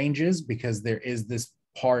age ranges, because there is this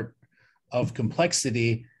part of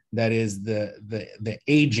complexity that is the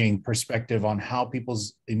aging perspective on how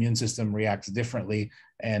people's immune system reacts differently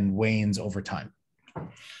and wanes over time.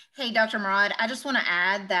 Hey, Dr. Murad, I just want to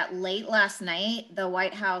add that late last night, the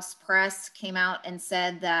White House press came out and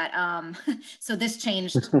said that, so this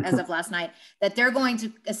changed as of last night, that they're going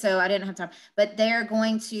to, so I didn't have time, but they're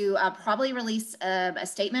going to probably release a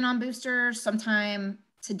statement on boosters sometime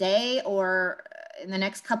today or in the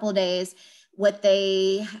next couple of days. What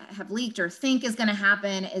they have leaked or think is going to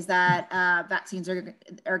happen is that vaccines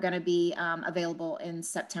are going to be available in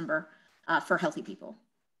September for healthy people.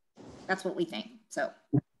 That's what we think. So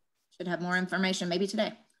should have more information maybe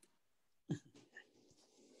today.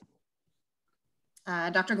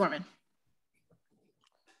 Dr. Gorman.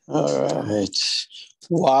 All right.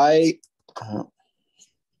 Why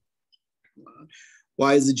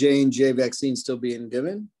is the J&J vaccine still being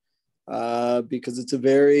given? Because it's a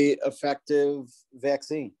very effective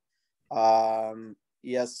vaccine.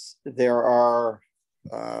 Yes, there are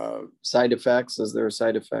side effects, as there are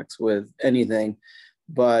side effects with anything,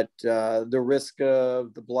 but the risk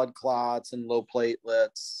of the blood clots and low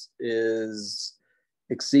platelets is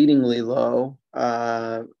exceedingly low.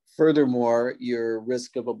 Furthermore, your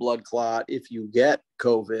risk of a blood clot if you get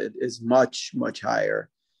COVID is much, much higher.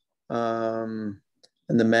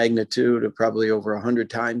 And the magnitude of probably over 100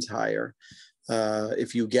 times higher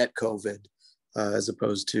if you get COVID as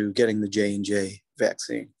opposed to getting the J&J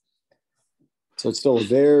vaccine. So it's still a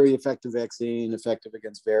very effective vaccine, effective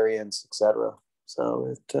against variants, et cetera.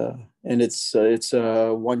 So it's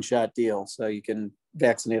a one-shot deal. So you can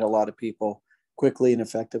vaccinate a lot of people quickly and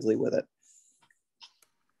effectively with it.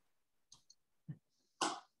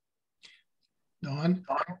 Dawn?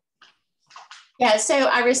 Yeah, so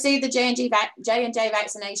I received the J&J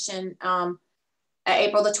vaccination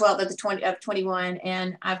April the 12th of 21,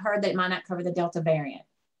 and I've heard that it might not cover the Delta variant.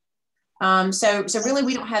 So really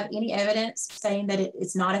we don't have any evidence saying that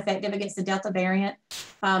it's not effective against the Delta variant.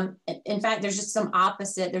 In fact, there's just some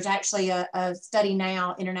opposite. There's actually a study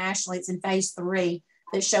now internationally, it's in phase 3,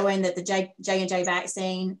 that's showing that the J&J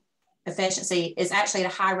vaccine efficiency is actually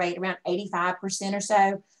at a high rate, around 85% or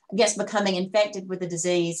so, against becoming infected with the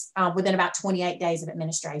disease within about 28 days of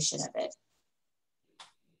administration of it.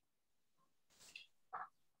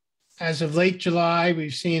 As of late July,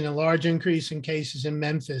 we've seen a large increase in cases in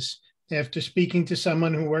Memphis. After speaking to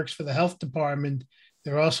someone who works for the health department,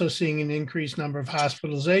 they're also seeing an increased number of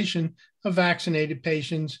hospitalization of vaccinated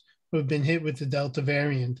patients who have been hit with the Delta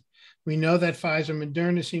variant. We know that Pfizer and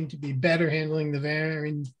Moderna seem to be better handling the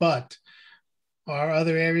variant, but are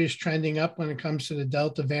other areas trending up when it comes to the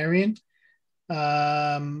Delta variant,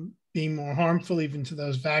 being more harmful even to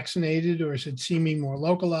those vaccinated, or is it seeming more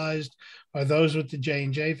localized? Are those with the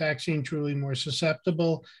J&J vaccine truly more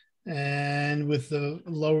susceptible? And with the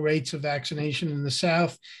low rates of vaccination in the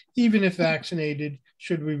South, even if vaccinated,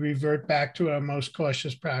 should we revert back to our most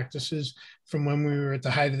cautious practices from when we were at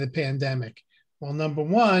the height of the pandemic? Well, number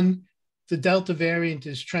one, the Delta variant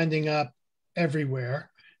is trending up everywhere.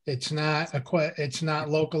 It's not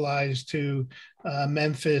localized to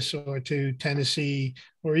Memphis or to Tennessee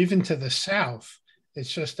or even to the South.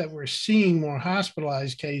 It's just that we're seeing more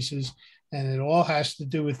hospitalized cases, and it all has to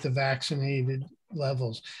do with the vaccinated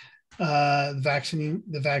levels, the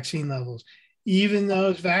vaccine levels. Even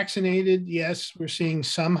those vaccinated, yes, we're seeing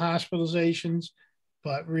some hospitalizations,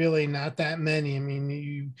 but really not that many. I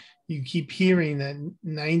mean, you keep hearing that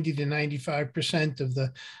 90 to 95% of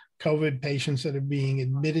the COVID patients that are being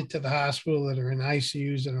admitted to the hospital, that are in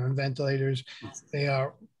ICUs, that are on ventilators, they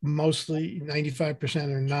are mostly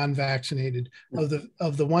 95% are non-vaccinated.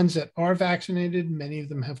 Of the ones that are vaccinated, many of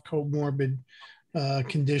them have comorbid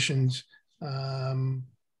conditions.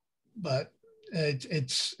 But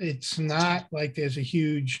it's not like there's a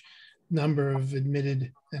huge number of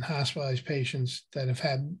admitted and hospitalized patients that have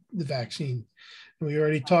had the vaccine. And we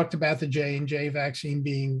already talked about the J&J vaccine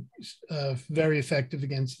being very effective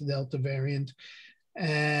against the Delta variant.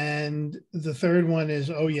 And the third one is,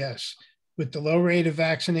 oh yes, with the low rate of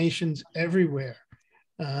vaccinations everywhere,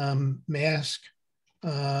 mask,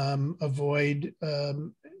 avoid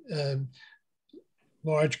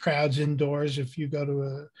large crowds indoors. If you go to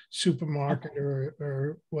a supermarket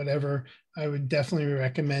or whatever, I would definitely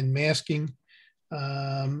recommend masking,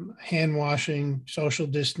 hand washing, social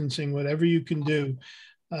distancing, whatever you can do,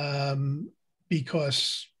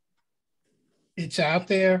 because it's out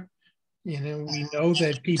there. You know, we know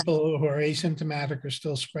that people who are asymptomatic are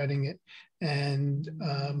still spreading it, and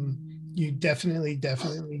you definitely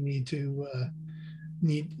need to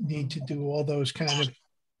do all those kind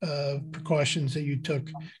of precautions that you took,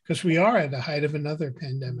 because we are at the height of another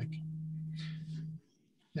pandemic.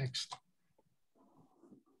 Next.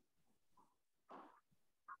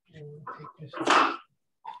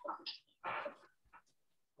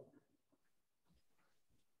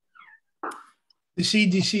 The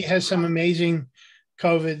CDC has some amazing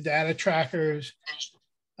COVID data trackers,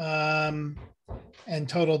 and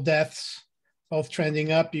total deaths, both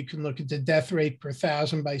trending up. You can look at the death rate per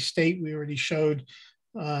 1,000 by state. We already showed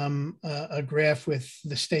a graph with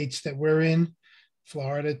the states that we're in: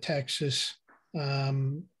 Florida, Texas,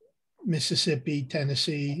 Mississippi,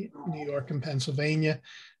 Tennessee, New York, and Pennsylvania.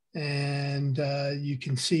 And you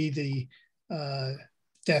can see the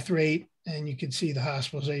death rate, and you can see the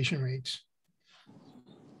hospitalization rates.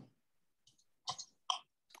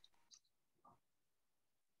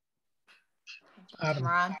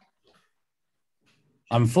 Ron?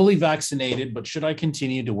 I'm fully vaccinated, but should I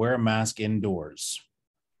continue to wear a mask indoors?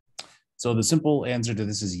 So the simple answer to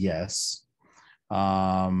this is yes.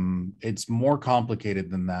 It's more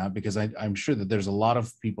complicated than that, because I'm sure that there's a lot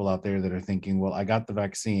of people out there that are thinking, well, I got the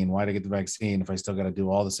vaccine. Why did I get the vaccine if I still got to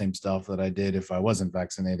do all the same stuff that I did if I wasn't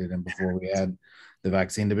vaccinated and before we had the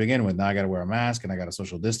vaccine to begin with? Now I got to wear a mask, and I got to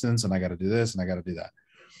social distance, and I got to do this, and I got to do that.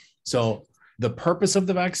 So the purpose of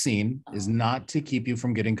the vaccine is not to keep you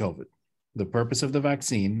from getting COVID. The purpose of the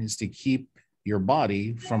vaccine is to keep your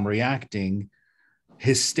body from reacting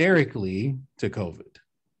hysterically to COVID.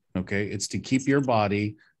 Okay, it's to keep your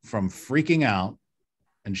body from freaking out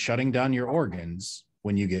and shutting down your organs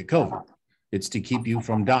when you get COVID. It's to keep you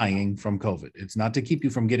from dying from COVID. It's not to keep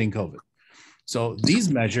you from getting COVID. So these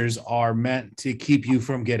measures are meant to keep you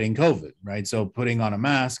from getting COVID, right? So putting on a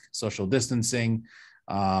mask, social distancing,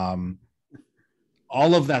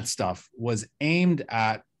 all of that stuff was aimed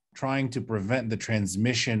at trying to prevent the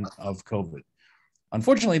transmission of COVID.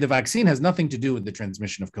 Unfortunately, the vaccine has nothing to do with the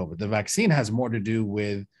transmission of COVID. The vaccine has more to do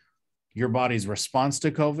with your body's response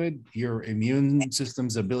to COVID, your immune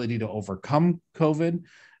system's ability to overcome COVID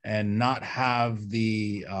and not have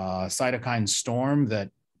the cytokine storm that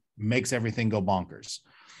makes everything go bonkers.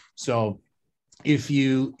 So if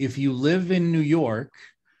you live in New York,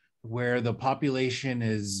 where the population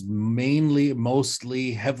is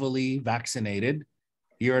mostly heavily vaccinated,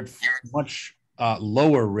 you're at much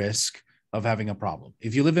lower risk of having a problem.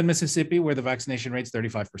 If you live in Mississippi, where the vaccination rate's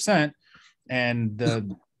 35% and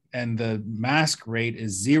the mask rate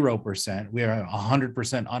is 0%, we are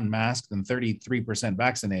 100% unmasked and 33%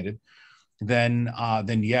 vaccinated, then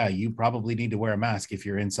yeah, you probably need to wear a mask if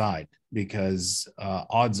you're inside, because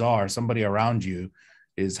odds are somebody around you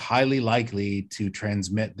is highly likely to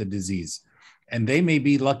transmit the disease. And they may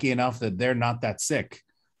be lucky enough that they're not that sick,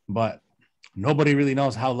 but nobody really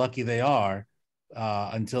knows how lucky they are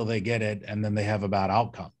until they get it, and then they have a bad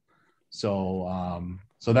outcome. So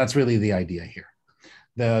that's really the idea here.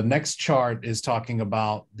 The next chart is talking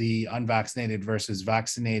about the unvaccinated versus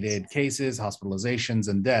vaccinated cases, hospitalizations,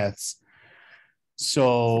 and deaths.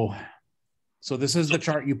 So this is the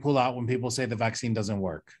chart you pull out when people say the vaccine doesn't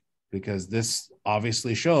work, because this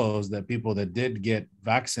obviously shows that people that did get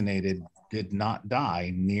vaccinated did not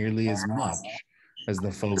die nearly as much as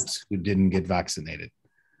the folks who didn't get vaccinated.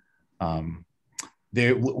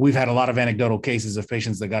 We've had a lot of anecdotal cases of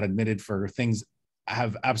patients that got admitted for things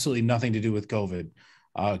have absolutely nothing to do with COVID.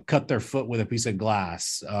 Cut their foot with a piece of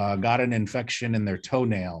glass, got an infection in their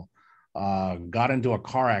toenail, got into a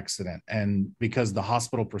car accident. And because the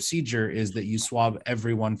hospital procedure is that you swab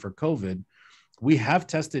everyone for COVID, we have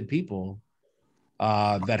tested people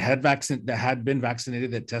that had been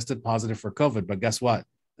vaccinated that tested positive for COVID. But guess what?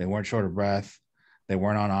 They weren't short of breath. They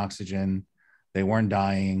weren't on oxygen. They weren't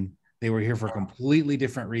dying. They were here for completely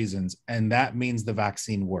different reasons. And that means the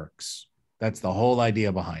vaccine works. That's the whole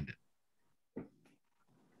idea behind it.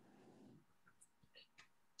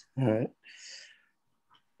 All right.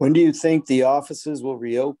 When do you think the offices will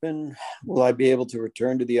reopen? Will I be able to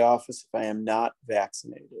return to the office if I am not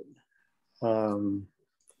vaccinated? The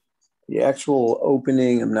actual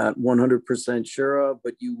opening, I'm not 100% sure of,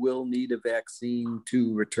 but you will need a vaccine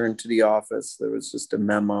to return to the office. There was just a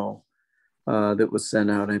memo that was sent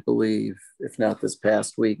out, I believe, if not this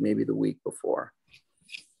past week, maybe the week before.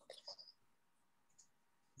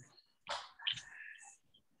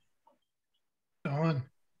 Dawn.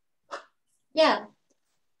 Yeah.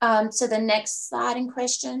 So the next slide in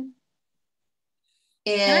question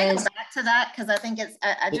Can I go is, back to that? Because I think it's,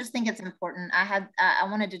 I just think it's important. I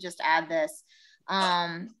wanted to just add this.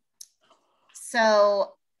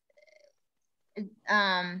 So in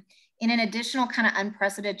an additional kind of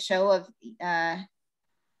unprecedented show of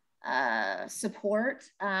support,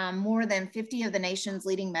 more than 50 of the nation's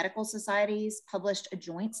leading medical societies published a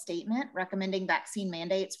joint statement recommending vaccine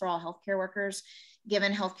mandates for all healthcare workers.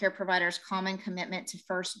 Given healthcare providers' common commitment to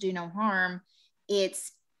first do no harm,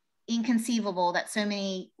 it's inconceivable that so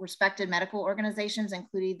many respected medical organizations,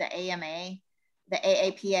 including the AMA, the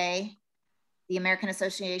AAPA, the American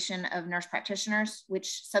Association of Nurse Practitioners,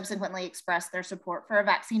 which subsequently expressed their support for a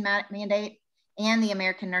vaccine mandate, and the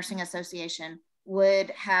American Nursing Association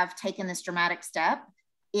would have taken this dramatic step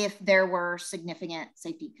if there were significant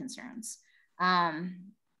safety concerns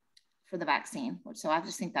for the vaccine. So I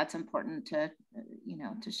just think that's important to, you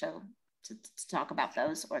know, to talk about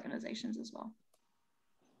those organizations as well.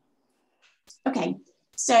 okay,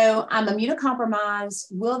 so I'm immunocompromised.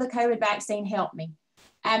 Will the COVID vaccine help me?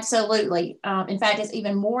 Absolutely. In fact, it's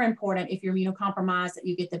even more important if you're immunocompromised that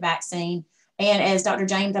you get the vaccine. And as Dr.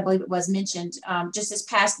 James, I believe it was mentioned, just this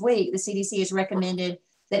past week, the CDC has recommended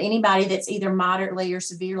that anybody that's either moderately or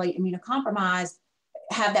severely immunocompromised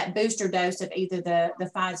have that booster dose of either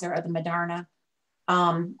the Pfizer or the Moderna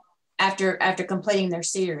after completing their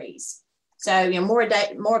series. So, you know, more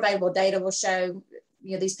available data will show,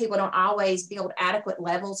 you know, these people don't always build adequate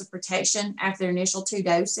levels of protection after their initial 2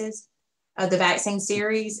 doses of the vaccine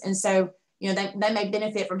series. And so, you know, they may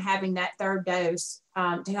benefit from having that 3rd dose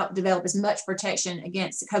to help develop as much protection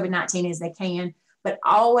against COVID-19 as they can. But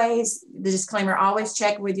always, the disclaimer, always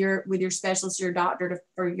check with your specialist, your doctor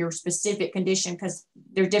for your specific condition, because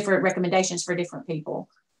there are different recommendations for different people.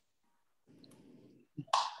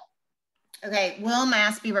 Okay, will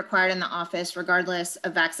masks be required in the office regardless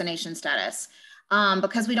of vaccination status?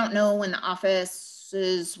 Because we don't know when the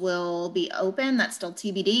offices will be open, that's still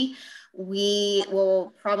TBD. We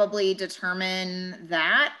will probably determine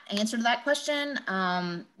that answer to that question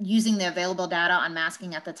using the available data on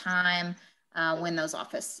masking at the time when those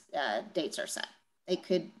office dates are set.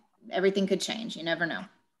 Everything could change, you never know.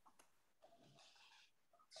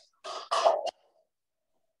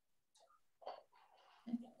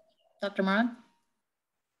 Dr. Murad?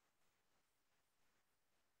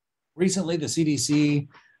 Recently, the CDC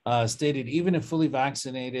stated even if fully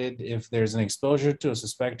vaccinated, if there's an exposure to a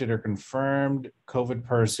suspected or confirmed COVID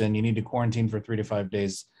person, you need to quarantine for 3 to 5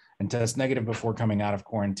 days and test negative before coming out of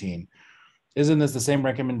quarantine. Isn't this the same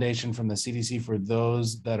recommendation from the CDC for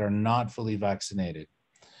those that are not fully vaccinated?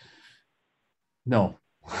 No,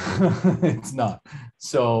 it's not.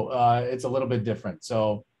 So it's a little bit different.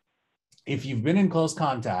 So if you've been in close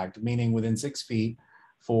contact, meaning within 6 feet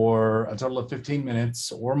for a total of 15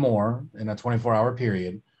 minutes or more in a 24-hour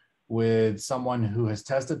period with someone who has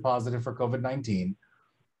tested positive for COVID-19,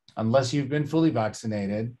 unless you've been fully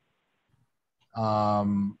vaccinated,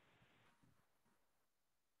 I'm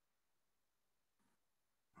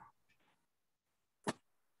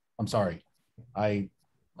sorry, I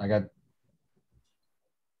got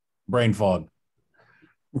brain fog.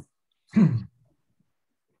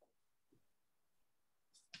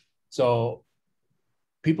 So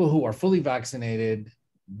people who are fully vaccinated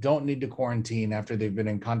don't need to quarantine after they've been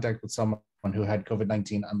in contact with someone who had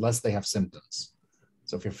COVID-19 unless they have symptoms.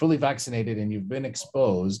 So if you're fully vaccinated and you've been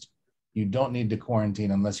exposed, you don't need to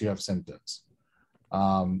quarantine unless you have symptoms.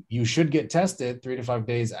 You should get tested 3 to 5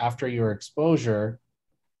 days after your exposure,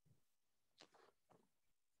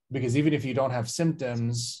 because even if you don't have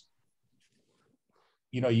symptoms,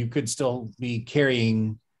 you know, you could still be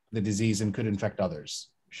carrying the disease and could infect others,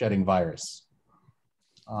 shedding virus.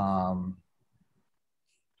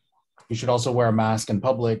 You should also wear a mask in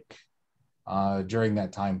public during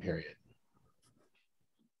that time period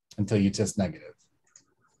until you test negative.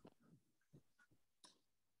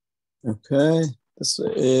 Okay.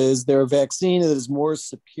 Is there a vaccine that is more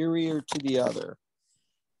superior to the other?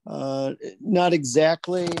 Not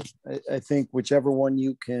exactly. I think whichever one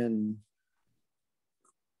you can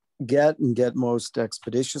get most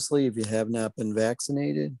expeditiously, if you have not been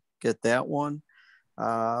vaccinated, get that one.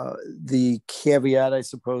 The caveat, I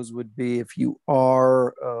suppose, would be if you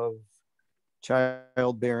are of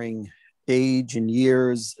childbearing age and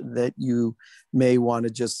years, that you may want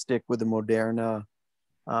to just stick with the Moderna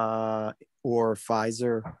or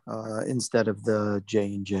Pfizer instead of the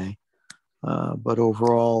J&J. But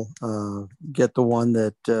overall, get the one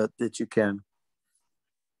that you can.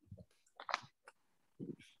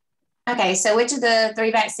 Okay, so which of the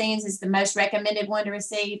 3 vaccines is the most recommended one to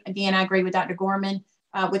receive? Again, I agree with Dr. Gorman.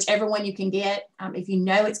 Whichever one you can get. If you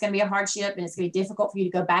know it's going to be a hardship and it's going to be difficult for you to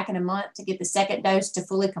go back in a month to get the second dose to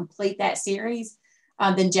fully complete that series,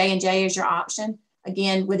 then J&J is your option.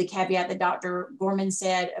 Again, with the caveat that Dr. Gorman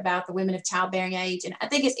said about the women of childbearing age. And I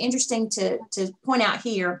think it's interesting to point out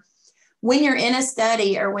here, when you're in a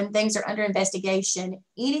study or when things are under investigation,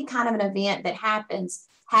 any kind of an event that happens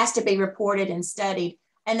has to be reported and studied.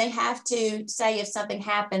 And they have to say if something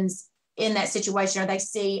happens in that situation or they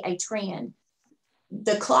see a trend.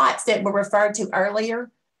 The clots that were referred to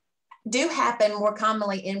earlier do happen more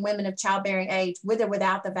commonly in women of childbearing age with or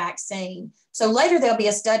without the vaccine. So later there'll be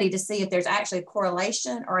a study to see if there's actually a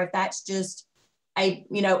correlation or if that's just a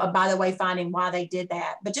by the way finding why they did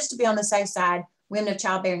that. But just to be on the safe side, women of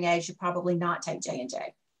childbearing age should probably not take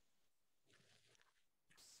J&J.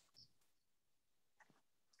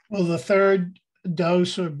 Will the third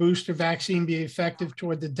dose or booster vaccine be effective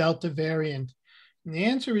toward the Delta variant? And the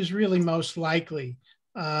answer is really most likely.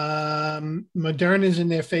 Moderna's in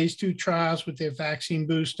their phase 2 trials with their vaccine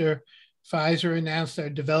booster. Pfizer announced they're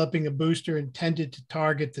developing a booster intended to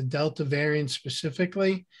target the Delta variant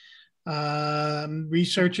specifically.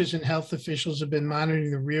 Researchers and health officials have been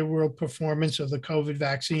monitoring the real-world performance of the COVID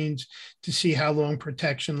vaccines to see how long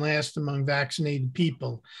protection lasts among vaccinated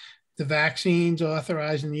people. The vaccines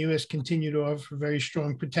authorized in the U.S. continue to offer very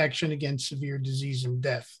strong protection against severe disease and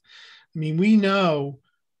death. I mean, we know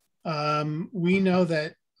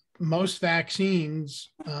that most vaccines,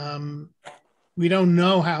 we don't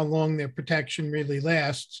know how long their protection really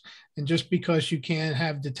lasts. And just because you can't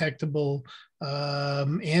have detectable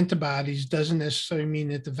antibodies doesn't necessarily mean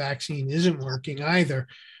that the vaccine isn't working either.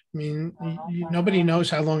 I mean, nobody knows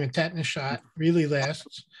how long a tetanus shot really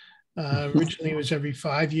lasts. Originally it was every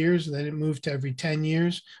 5 years, and then it moved to every 10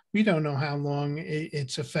 years. We don't know how long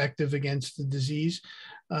it's effective against the disease.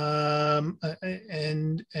 And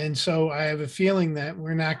so I have a feeling that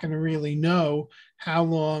we're not going to really know how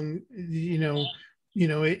long,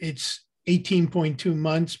 it's 18.2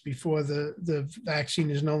 months before the vaccine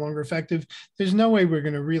is no longer effective. There's no way we're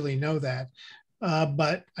going to really know that.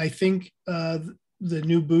 But I think the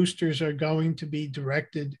new boosters are going to be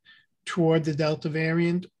directed toward the Delta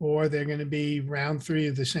variant, or they're going to be round 3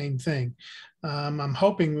 of the same thing. I'm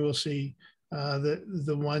hoping we'll see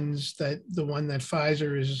the one that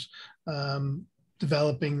Pfizer is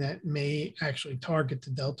developing that may actually target the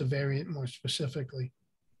Delta variant more specifically.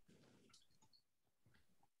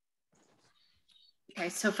 Okay,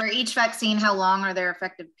 so for each vaccine, how long are their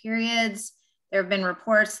effective periods? There have been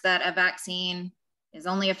reports that a vaccine is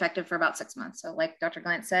only effective for about 6 months. So like Dr.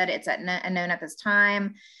 Glantz said, it's unknown at this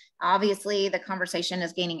time. Obviously, the conversation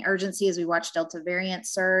is gaining urgency as we watch Delta variant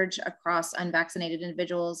surge across unvaccinated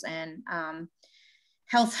individuals, and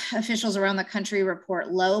health officials around the country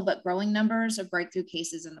report low but growing numbers of breakthrough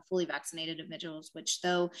cases in the fully vaccinated individuals, which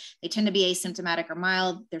though they tend to be asymptomatic or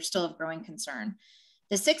mild, they're still of growing concern.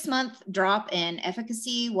 The 6-month drop in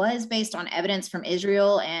efficacy was based on evidence from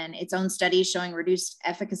Israel and its own studies showing reduced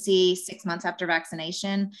efficacy 6 months after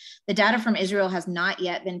vaccination. The data from Israel has not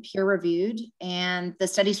yet been peer reviewed, and the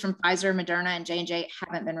studies from Pfizer, Moderna, and J&J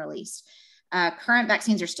haven't been released. Current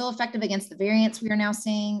vaccines are still effective against the variants we are now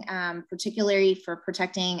seeing, particularly for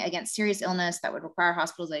protecting against serious illness that would require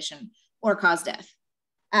hospitalization or cause death.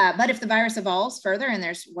 But if the virus evolves further and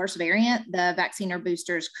there's worse variant, the vaccine or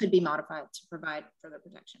boosters could be modified to provide further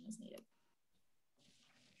protection as needed.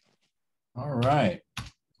 All right.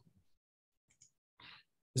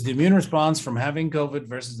 Is the immune response from having COVID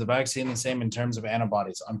versus the vaccine the same in terms of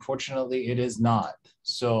antibodies? Unfortunately, it is not.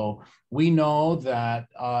 So we know that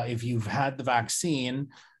if you've had the vaccine,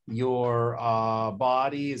 your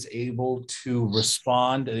body is able to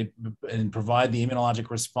respond and provide the immunologic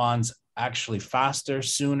response actually faster,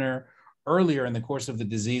 sooner, earlier in the course of the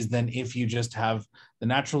disease than if you just have the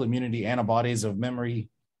natural immunity antibodies of memory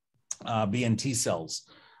B and T cells.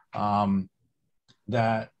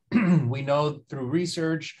 That we know through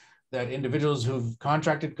research that individuals who've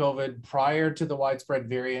contracted COVID prior to the widespread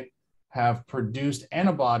variant have produced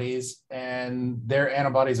antibodies, and their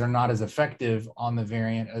antibodies are not as effective on the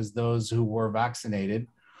variant as those who were vaccinated.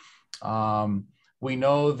 We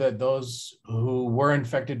know that those who were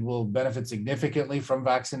infected will benefit significantly from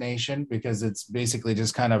vaccination because it's basically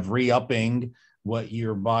just kind of re-upping what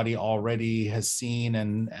your body already has seen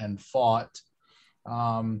and fought.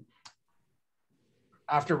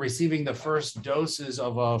 After receiving the first doses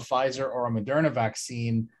of a Pfizer or a Moderna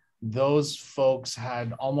vaccine, those folks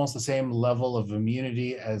had almost the same level of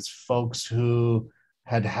immunity as folks who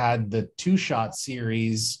had the two-shot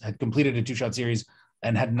series, had completed a two-shot series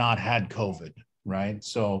and had not had COVID, right?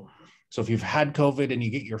 So if you've had COVID and you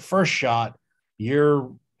get your first shot,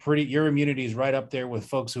 your immunity is right up there with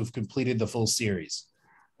folks who've completed the full series.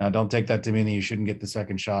 Now, don't take that to mean that you shouldn't get the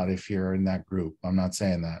second shot if you're in that group. I'm not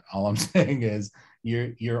saying that. All I'm saying is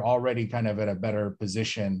you're already kind of at a better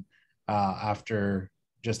position after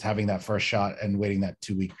just having that first shot and waiting that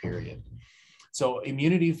 2-week period. So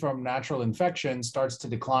immunity from natural infection starts to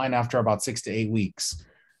decline after about 6 to 8 weeks.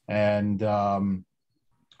 And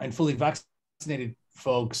fully vaccinated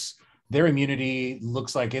folks, their immunity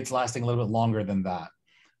looks like it's lasting a little bit longer than that.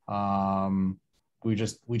 We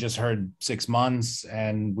just heard 6 months,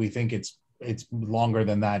 and we think it's longer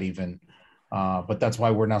than that even. But that's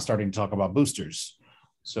why we're now starting to talk about boosters.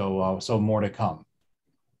 So more to come.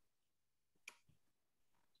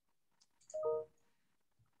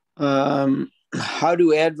 How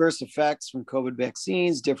do adverse effects from COVID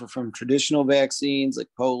vaccines differ from traditional vaccines like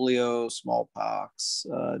polio, smallpox,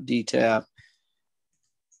 DTaP?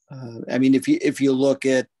 I mean, if you look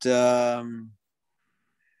at the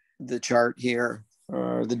chart here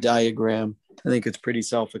or the diagram, I think it's pretty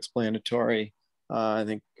self-explanatory. I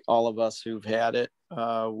think all of us who've had it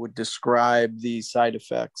would describe the side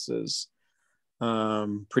effects as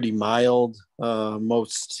pretty mild.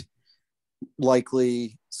 Most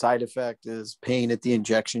likely side effect is pain at the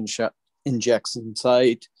injection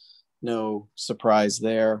site. No surprise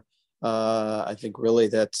there. I think really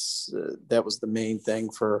that was the main thing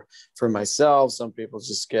for myself. Some people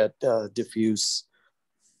just get diffuse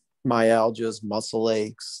myalgias, muscle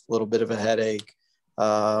aches, a little bit of a headache.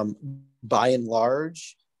 By and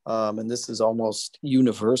large, and this is almost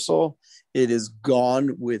universal, it is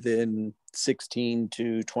gone within 16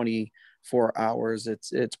 to 24 hours.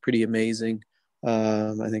 It's pretty amazing.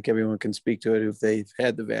 I think everyone can speak to it if they've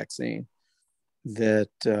had the vaccine, that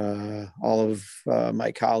all of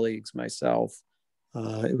my colleagues, myself,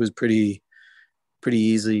 it was pretty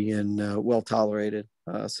easy and well tolerated.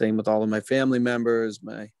 Same with all of my family members.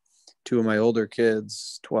 Two of my older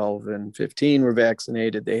kids, 12 and 15, were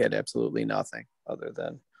vaccinated. They had absolutely nothing other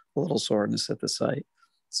than a little soreness at the site.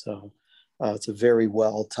 So it's a very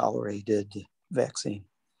well tolerated vaccine.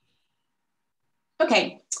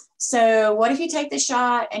 Okay, so what if you take the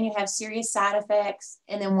shot and you have serious side effects,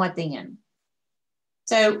 and then what then?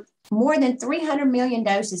 So more than 300 million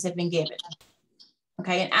doses have been given.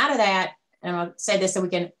 Okay, and out of that, and I'll say this so we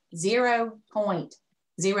can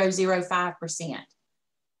 0.005%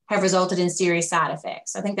 have resulted in serious side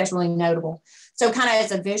effects. I think that's really notable. So kind of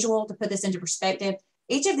as a visual to put this into perspective,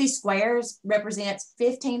 each of these squares represents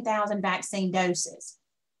 15,000 vaccine doses.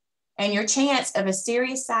 And your chance of a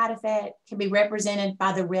serious side effect can be represented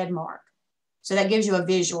by the red mark. So that gives you a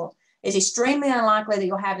visual. It's extremely unlikely that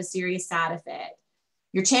you'll have a serious side effect.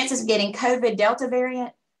 Your chances of getting COVID Delta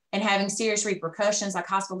variant and having serious repercussions like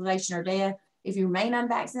hospitalization or death, if you remain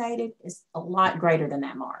unvaccinated, is a lot greater than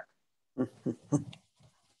that mark.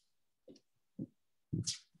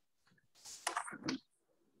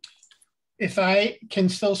 If I can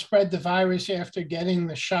still spread the virus after getting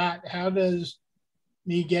the shot, how does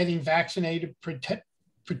me getting vaccinated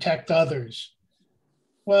protect others?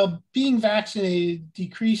 Well, being vaccinated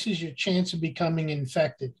decreases your chance of becoming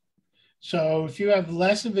infected. So if you have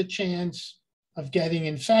less of a chance of getting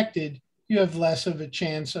infected, you have less of a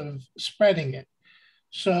chance of spreading it.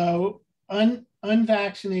 So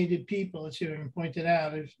unvaccinated people, as you pointed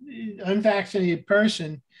out, if an unvaccinated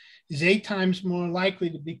person is 8 times more likely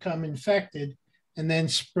to become infected and then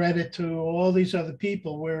spread it to all these other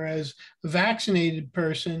people, whereas a vaccinated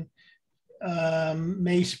person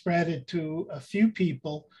may spread it to a few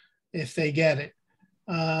people if they get it.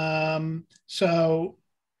 So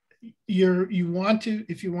if you want to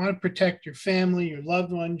protect your family, your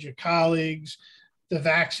loved ones, your colleagues, the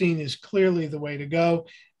vaccine is clearly the way to go.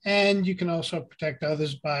 And you can also protect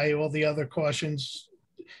others by all the other cautions,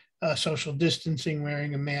 social distancing,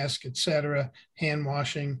 wearing a mask, etc., hand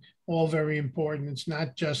washing, all very important. It's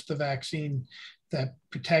not just the vaccine that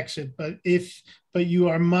protects it, but you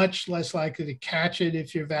are much less likely to catch it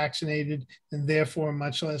if you're vaccinated, and therefore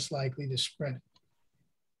much less likely to spread it.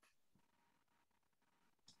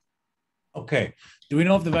 Okay. Do we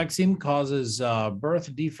know if the vaccine causes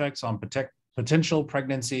birth defects on potential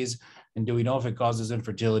pregnancies And do we know if it causes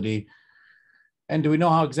infertility? And do we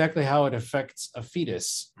know exactly how it affects a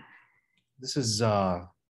fetus? This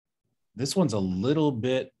one's a little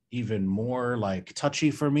bit even more like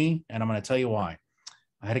touchy for me, and I'm going to tell you why.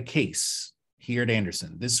 I had a case here at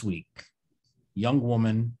Anderson this week, young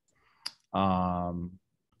woman,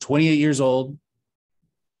 28 years old,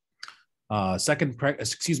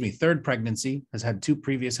 third pregnancy, has had 2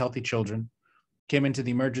 previous healthy children, came into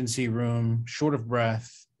the emergency room, short of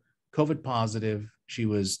breath, COVID positive. She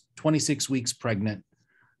was 26 weeks pregnant.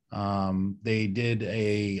 They did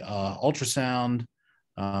a ultrasound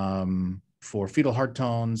for fetal heart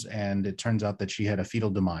tones, and it turns out that she had a fetal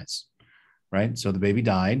demise, right? So the baby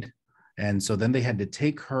died. And so then they had to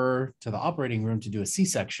take her to the operating room to do a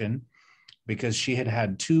C-section because she had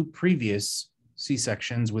had 2 previous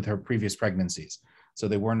C-sections with her previous pregnancies. So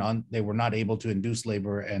they were not able to induce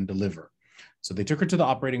labor and deliver. So they took her to the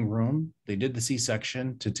operating room. They did the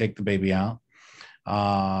C-section to take the baby out.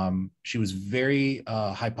 She was very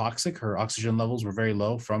hypoxic. Her oxygen levels were very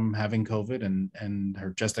low from having COVID, and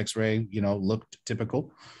her chest x-ray, looked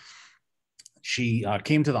typical. She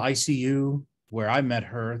came to the ICU where I met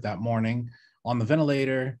her that morning on the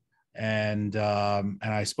ventilator, and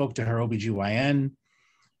I spoke to her OBGYN,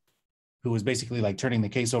 who was basically like turning the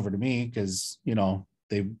case over to me because,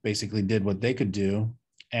 they basically did what they could do.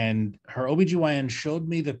 And her OBGYN showed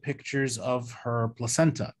me the pictures of her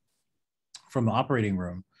placenta from the operating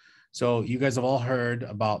room. So you guys have all heard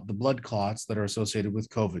about the blood clots that are associated with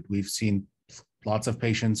COVID. We've seen lots of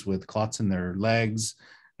patients with clots in their legs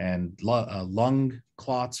and lung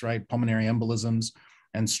clots, right? Pulmonary embolisms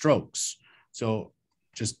and strokes. So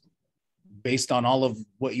just based on all of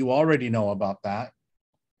what you already know about that,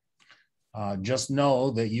 just know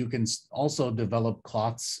that you can also develop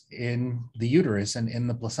clots in the uterus and in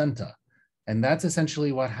the placenta. And that's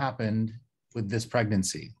essentially what happened with this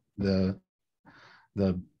pregnancy. The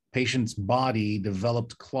patient's body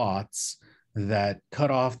developed clots that cut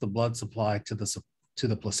off the blood supply to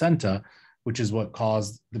the placenta, which is what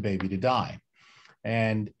caused the baby to die.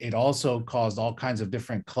 And it also caused all kinds of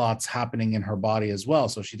different clots happening in her body as well.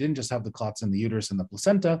 So she didn't just have the clots in the uterus and the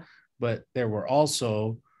placenta, but there were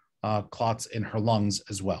also clots in her lungs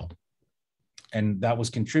as well. And that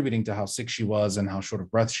was contributing to how sick she was and how short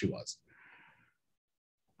of breath she was.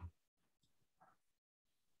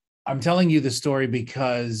 I'm telling you this story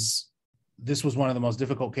because this was one of the most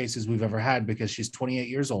difficult cases we've ever had, because she's 28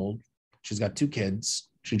 years old. She's got 2 kids.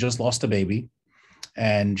 She just lost a baby,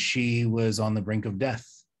 and she was on the brink of death.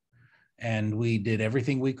 And we did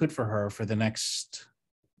everything we could for her for the next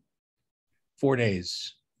 4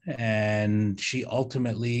 days. And she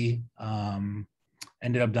ultimately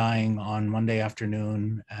ended up dying on Monday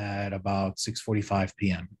afternoon at about 6:45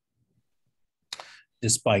 p.m.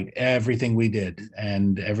 despite everything we did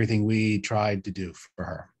and everything we tried to do for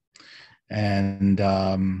her. And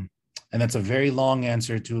that's a very long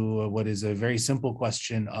answer to what is a very simple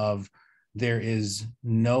question of, there is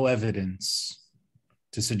no evidence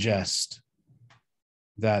to suggest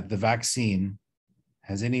that the vaccine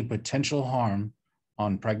has any potential harm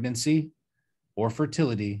on pregnancy or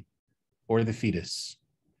fertility or the fetus.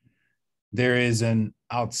 There is an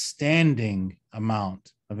outstanding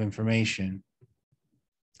amount of information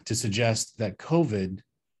to suggest that COVID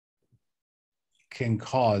can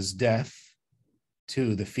cause death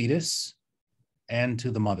to the fetus and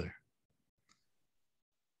to the mother.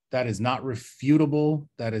 That is not refutable.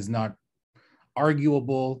 That is not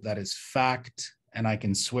arguable. That is fact. And I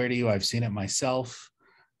can swear to you, I've seen it myself.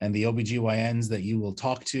 And the OBGYNs that you will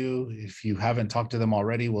talk to, if you haven't talked to them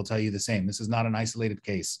already, will tell you the same. This is not an isolated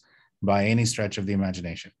case by any stretch of the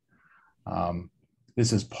imagination.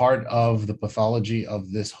 This is part of the pathology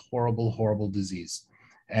of this horrible, horrible disease.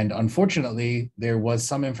 And unfortunately, there was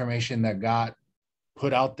some information that got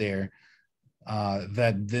put out there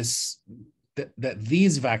that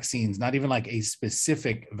these vaccines, not even like a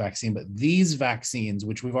specific vaccine, but these vaccines,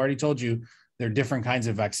 which we've already told you, they're different kinds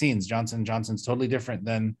of vaccines. Johnson & Johnson's totally different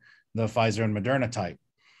than the Pfizer and Moderna type,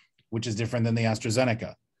 which is different than the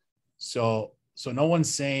AstraZeneca. So no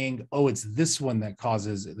one's saying, oh, it's this one that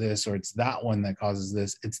causes this, or it's that one that causes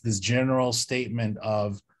this. It's this general statement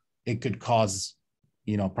of it could cause,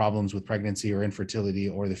 problems with pregnancy or infertility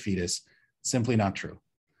or the fetus. Simply not true.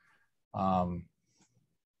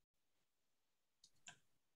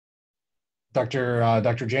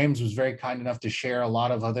 Dr. James was very kind enough to share a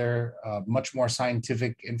lot of other much more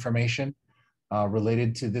scientific information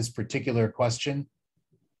related to this particular question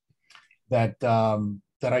that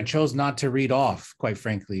I chose not to read off, quite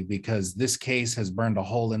frankly, because this case has burned a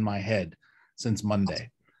hole in my head since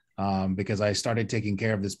Monday, because I started taking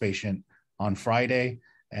care of this patient on Friday,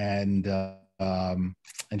 and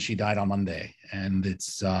she died on Monday. And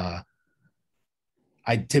it's I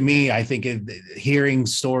think hearing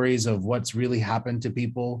stories of what's really happened to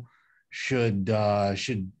people should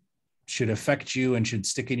affect you and should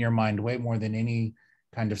stick in your mind way more than any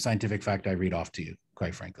kind of scientific fact I read off to you,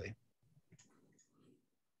 quite frankly.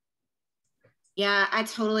 Yeah, I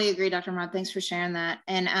totally agree, Dr. Maude. Thanks for sharing that.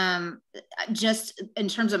 And just in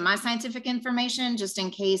terms of my scientific information, just in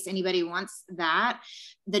case anybody wants that,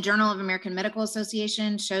 the Journal of American Medical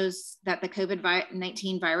Association shows that the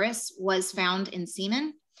COVID-19 virus was found in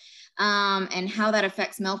semen. And how that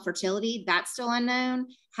affects male fertility, that's still unknown.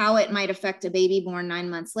 How it might affect a baby born 9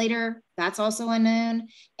 months later, that's also unknown.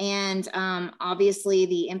 And obviously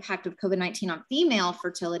the impact of COVID-19 on female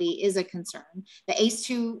fertility is a concern. The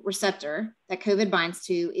ACE2 receptor that COVID binds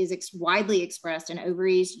to is widely expressed in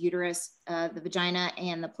ovaries, uterus, the vagina,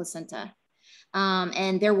 and the placenta.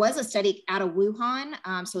 And there was a study out of Wuhan,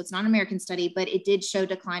 so it's not an American study, but it did show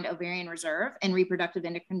declined ovarian reserve and reproductive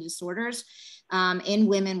endocrine disorders in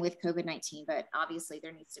women with COVID-19. But obviously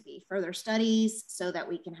there needs to be further studies so that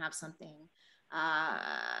we can have something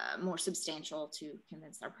more substantial to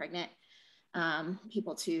convince our pregnant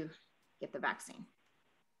people to get the vaccine.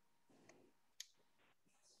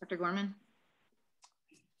 Dr. Gorman?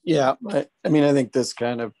 Yeah, I mean, I think this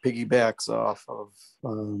kind of piggybacks off of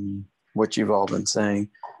what you've all been saying.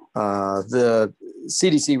 The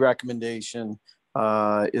CDC recommendation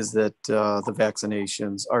is that the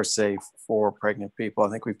vaccinations are safe for pregnant people. I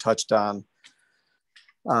think we've touched on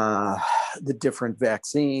the different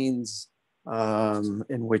vaccines and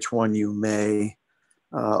which one you may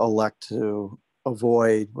elect to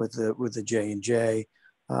avoid with the J&J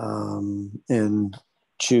and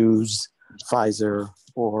choose Pfizer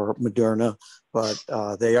or Moderna, but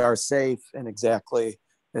they are safe, and exactly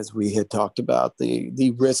as we had talked about,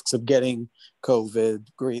 the risks of getting COVID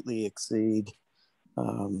greatly exceed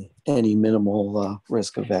any minimal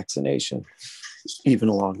risk of vaccination, even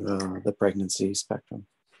along the pregnancy spectrum.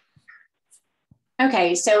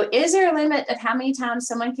 Okay, so is there a limit of how many times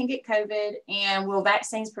someone can get COVID, and will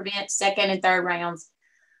vaccines prevent second and third rounds?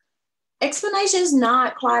 Explanation is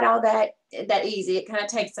not quite all that easy. It kind of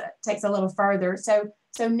takes a little further. So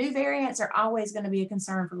new variants are always going to be a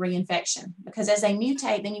concern for reinfection, because as they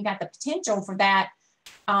mutate, then you've got the potential for that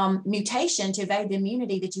mutation to evade the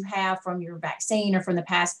immunity that you have from your vaccine or from the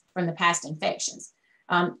past infections.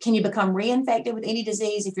 Can you become reinfected with any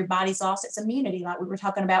disease if your body's lost its immunity, like we were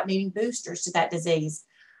talking about needing boosters to that disease?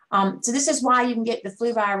 So this is why you can get the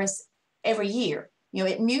flu virus every year. You know,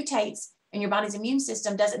 it mutates, and your body's immune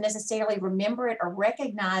system doesn't necessarily remember it or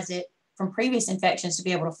recognize it from previous infections to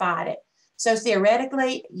be able to fight it. So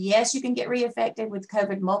theoretically, yes, you can get reinfected with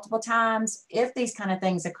COVID multiple times if these kind of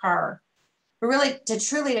things occur. But really, to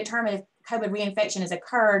truly determine if COVID reinfection has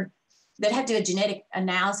occurred, they'd have to do a genetic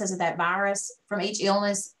analysis of that virus from each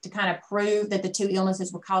illness to kind of prove that the two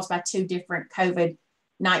illnesses were caused by two different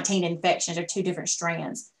COVID-19 infections or two different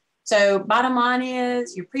strands. So bottom line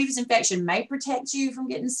is, your previous infection may protect you from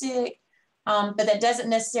getting sick, but that doesn't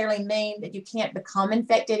necessarily mean that you can't become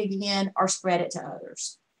infected again or spread it to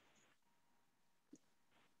others.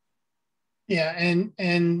 Yeah,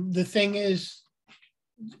 and the thing is,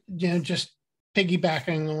 you know, just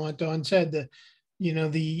piggybacking on what Dawn said, that, you know,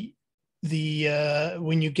 the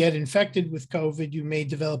when you get infected with COVID, you may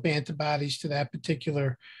develop antibodies to that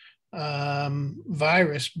particular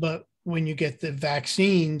virus, but when you get the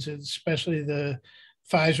vaccines, especially the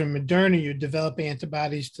Pfizer and Moderna, you develop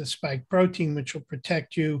antibodies to spike protein, which will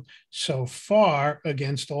protect you so far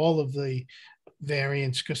against all of the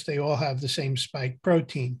variants, because they all have the same spike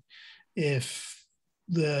protein. If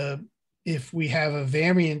we have a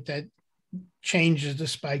variant that changes the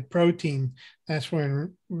spike protein, that's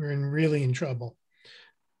when we're really in trouble.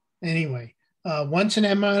 Anyway, once an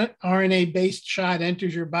mRNA-based shot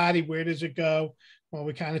enters your body, where does it go? Well,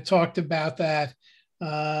 we kind of talked about that.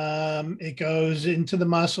 It goes into the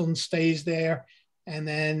muscle and stays there, and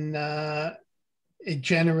then it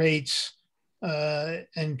generates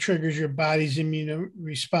and triggers your body's immune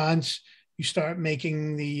response. You start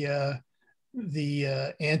making the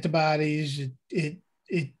antibodies. It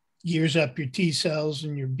gears up your T cells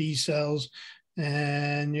and your B cells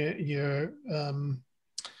and your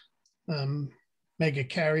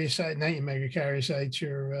megakaryocyte, not your megakaryocytes,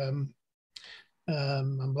 your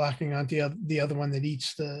I'm blocking on the other one that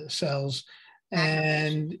eats the cells.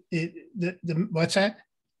 And what's that?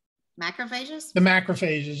 Macrophages? The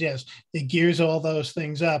macrophages, yes. It gears all those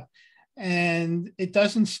things up, and it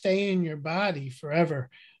doesn't stay in your body forever.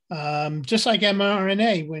 Just like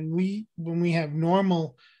mRNA, when we have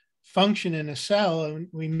normal function in a cell, and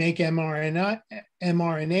we make mRNA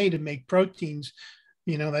to make proteins.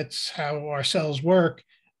 That's how our cells work.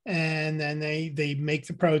 And then they make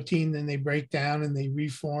the protein, then they break down and they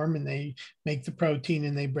reform, and they make the protein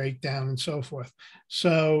and they break down, and so forth.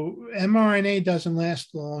 So mRNA doesn't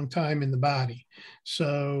last a long time in the body.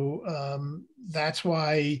 So that's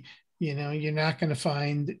why, you're not going to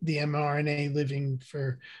find the mRNA living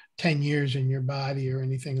for 10 years in your body or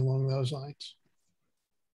anything along those lines.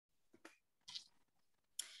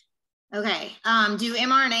 Okay. Do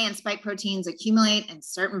mRNA and spike proteins accumulate in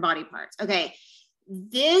certain body parts? Okay.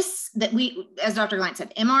 As Dr. Glantz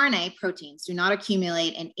said, mRNA proteins do not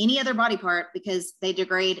accumulate in any other body part because they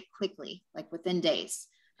degrade quickly, like within days.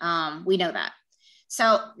 We know that.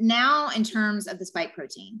 So now in terms of the spike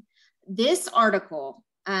protein, this article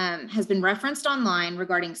has been referenced online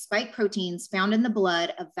regarding spike proteins found in the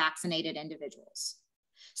blood of vaccinated individuals.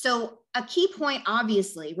 So a key point,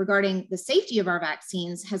 obviously, regarding the safety of our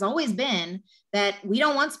vaccines has always been that we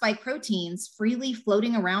don't want spike proteins freely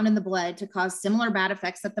floating around in the blood to cause similar bad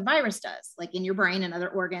effects that the virus does, like in your brain and other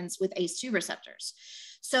organs with ACE2 receptors.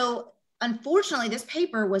 So unfortunately, this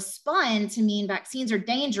paper was spun to mean vaccines are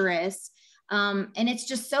dangerous. And it's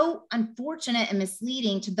just so unfortunate and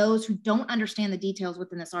misleading to those who don't understand the details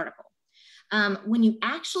within this article. When you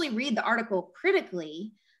actually read the article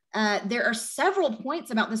critically, there are several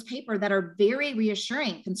points about this paper that are very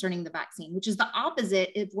reassuring concerning the vaccine, which is the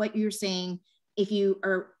opposite of what you're saying if you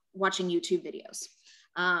are watching YouTube videos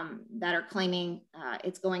that are claiming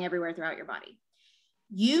it's going everywhere throughout your body.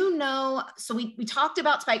 So we talked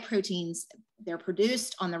about spike proteins. They're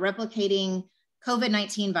produced on the replicating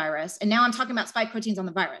COVID-19 virus. And now I'm talking about spike proteins on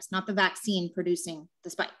the virus, not the vaccine producing the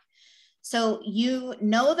spike. So you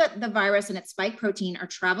know that the virus and its spike protein are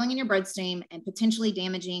traveling in your bloodstream and potentially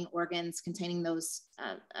damaging organs containing those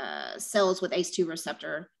cells with ACE2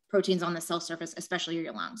 receptor proteins on the cell surface, especially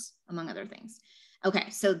your lungs, among other things. Okay,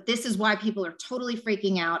 so this is why people are totally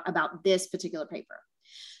freaking out about this particular paper.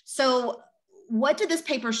 So what did this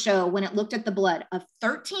paper show when it looked at the blood of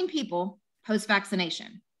 13 people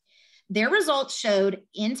post-vaccination? Their results showed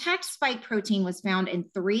intact spike protein was found in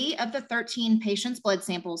 3 of the 13 patients' blood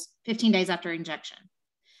samples 15 days after injection.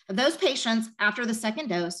 Of those patients, after the second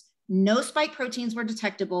dose, no spike proteins were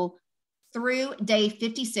detectable through day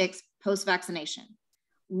 56 post-vaccination.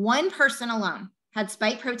 One person alone had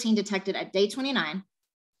spike protein detected at day 29,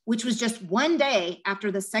 which was just 1 day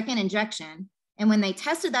after the second injection. And when they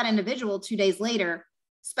tested that individual 2 days later,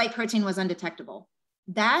 spike protein was undetectable.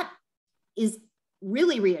 That is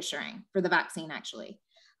really reassuring for the vaccine, actually.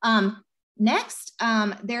 Next,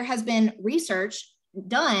 there has been research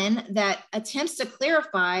done that attempts to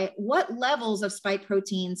clarify what levels of spike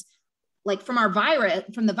proteins, like from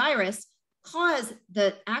the virus, cause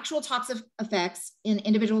the actual toxic effects in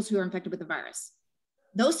individuals who are infected with the virus.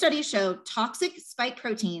 Those studies show toxic spike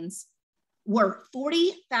proteins were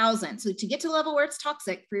 40,000. So to get to the level where it's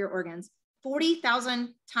toxic for your organs,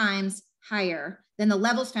 40,000 times higher than the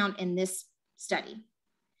levels found in this study.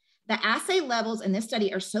 The assay levels in this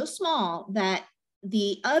study are so small that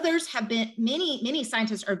the others have been, many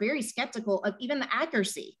scientists are very skeptical of even the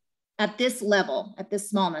accuracy at this level, at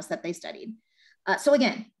this smallness that they studied. So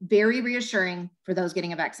again, very reassuring for those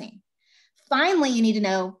getting a vaccine. Finally, you need to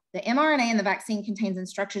know the mRNA in the vaccine contains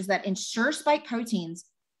instructions that ensure spike proteins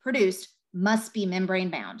produced must be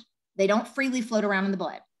membrane bound. They don't freely float around in the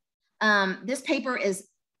blood. This paper is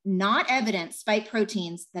not evidence spike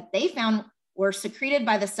proteins that they found were secreted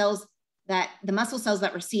by the muscle cells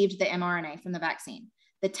that received the mRNA from the vaccine.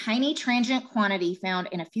 The tiny transient quantity found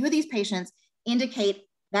in a few of these patients indicate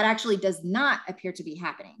that actually does not appear to be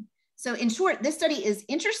happening. So in short, this study is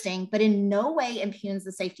interesting, but in no way impugns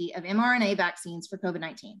the safety of mRNA vaccines for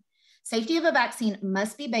COVID-19. Safety of a vaccine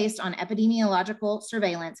must be based on epidemiological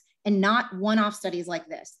surveillance and not one-off studies like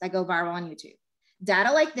this that go viral on YouTube.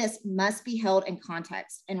 Data like this must be held in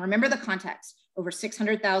context. And remember the context. Over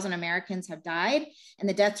 600,000 Americans have died, and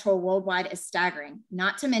the death toll worldwide is staggering,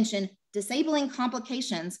 not to mention disabling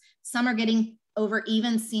complications. Some are getting over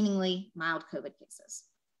even seemingly mild COVID cases.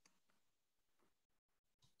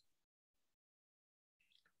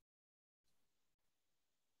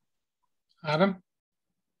 Adam?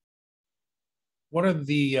 What are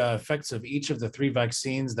the effects of each of the 3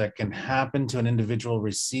 vaccines that can happen to an individual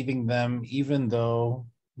receiving them, even though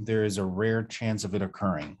there is a rare chance of it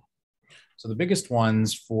occurring? So the biggest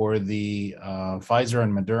ones for the Pfizer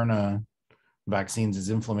and Moderna vaccines is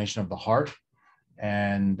inflammation of the heart.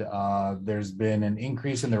 And there's been an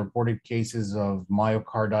increase in the reported cases of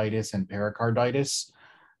myocarditis and pericarditis.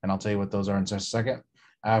 And I'll tell you what those are in just a second.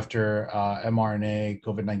 After mRNA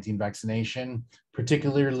COVID-19 vaccination,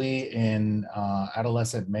 particularly in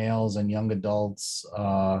adolescent males and young adults.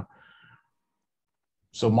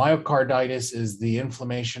 So myocarditis is the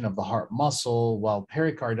inflammation of the heart muscle, while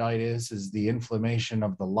pericarditis is the inflammation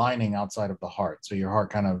of the lining outside of the heart. So your heart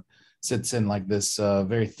kind of sits in like this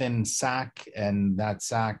very thin sac, and that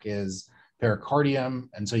sac is pericardium.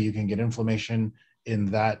 And so you can get inflammation in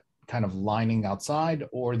that kind of lining outside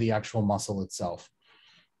or the actual muscle itself.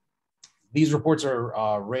 These reports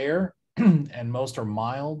are rare and most are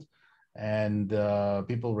mild, and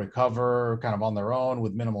people recover kind of on their own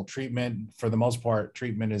with minimal treatment. For the most part,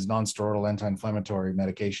 treatment is non-steroidal anti-inflammatory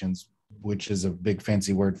medications, which is a big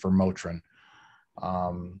fancy word for Motrin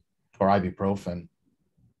or ibuprofen.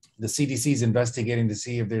 The CDC is investigating to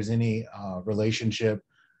see if there's any relationship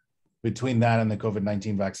between that and the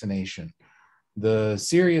COVID-19 vaccination. The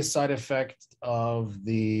serious side effect of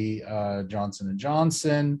the Johnson &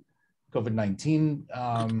 Johnson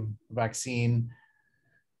COVID-19 vaccine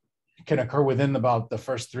can occur within about the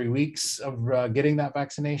first 3 weeks of getting that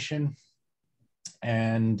vaccination.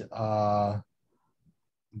 And that,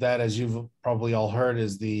 as you've probably all heard,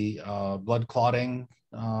 is the blood clotting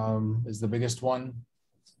is the biggest one.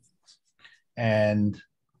 And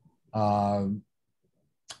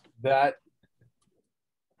that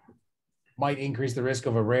might increase the risk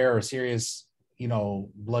of a rare or serious,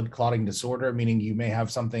 blood clotting disorder, meaning you may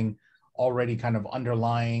have something already kind of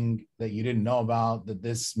underlying that you didn't know about that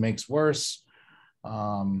this makes worse.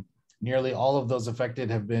 Nearly all of those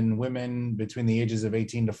affected have been women between the ages of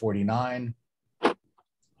 18 to 49,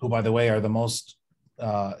 who, by the way, are the most,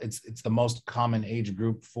 it's the most common age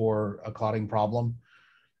group for a clotting problem.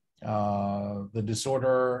 The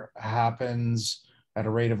disorder happens at a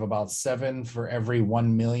rate of about 7 for every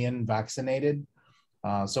 1 million vaccinated.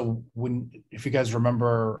 So if you guys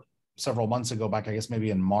remember several months ago, back, I guess maybe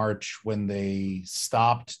in March, when they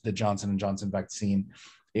stopped the Johnson & Johnson vaccine,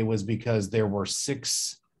 it was because there were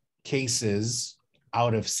 6 cases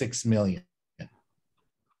out of 6 million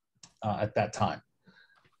at that time.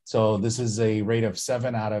 So this is a rate of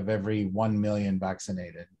 7 out of every 1 million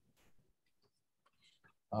vaccinated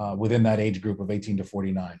within that age group of 18 to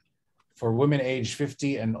 49. For women aged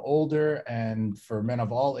 50 and older, and for men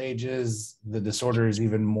of all ages, the disorder is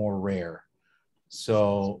even more rare.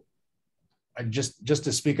 So I just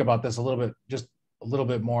to speak about this a little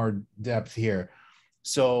bit more depth here.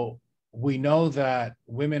 So we know that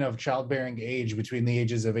women of childbearing age between the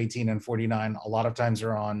ages of 18 and 49, a lot of times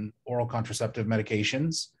are on oral contraceptive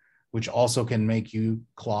medications, which also can make you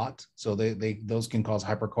clot. So those can cause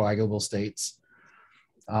hypercoagulable states.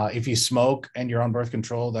 If you smoke and you're on birth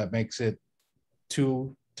control, that makes it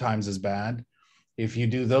 2 times as bad. If you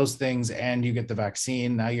do those things and you get the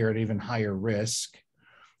vaccine, now you're at even higher risk.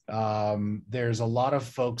 There's a lot of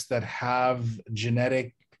folks that have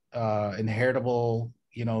genetic, inheritable,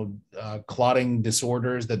 clotting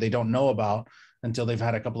disorders that they don't know about until they've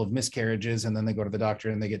had a couple of miscarriages, and then they go to the doctor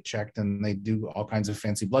and they get checked and they do all kinds of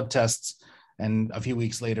fancy blood tests. And a few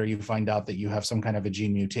weeks later, you find out that you have some kind of a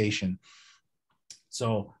gene mutation.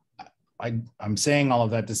 So I'm saying all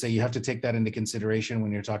of that to say you have to take that into consideration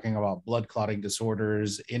when you're talking about blood clotting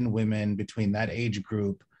disorders in women between that age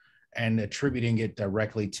group and attributing it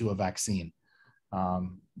directly to a vaccine.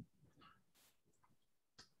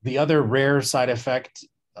 The other rare side effect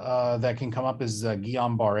that can come up is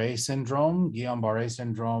Guillain-Barré syndrome. Guillain-Barré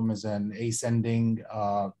syndrome is an ascending,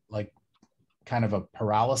 kind of a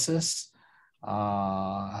paralysis.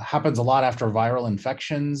 Happens a lot after viral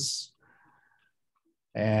infections.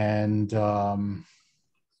 And there's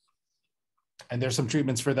some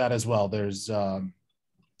treatments for that as well. There's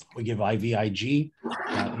we give IVIG,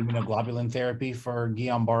 immunoglobulin therapy for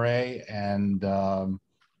Guillain-Barré, and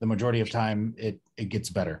the majority of time it gets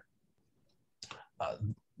better.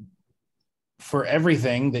 For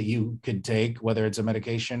everything that you could take, whether it's a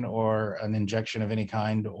medication or an injection of any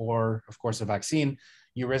kind, or of course a vaccine,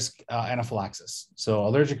 you risk anaphylaxis. So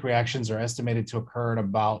allergic reactions are estimated to occur in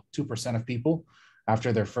about 2% of people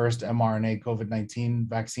after their first mRNA COVID-19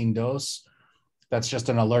 vaccine dose. That's just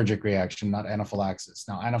an allergic reaction, not anaphylaxis.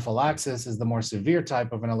 Now, anaphylaxis is the more severe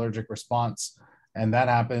type of an allergic response, and that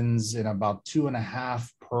happens in about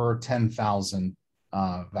 2.5 per 10,000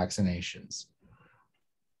 vaccinations.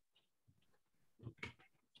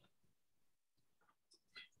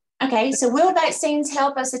 Okay, so will vaccines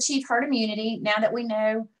help us achieve herd immunity now that we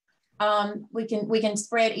know we can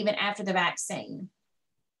spread even after the vaccine?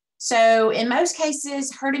 So in most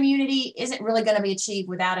cases, herd immunity isn't really going to be achieved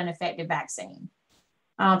without an effective vaccine.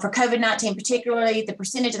 For COVID-19 particularly, the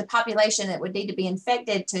percentage of the population that would need to be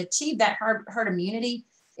infected to achieve that herd immunity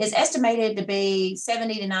is estimated to be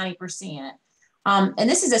 70 to 90%, And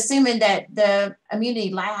this is assuming that the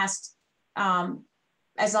immunity lasts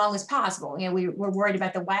as long as possible. You know, we're worried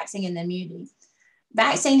about the waxing and the immunity.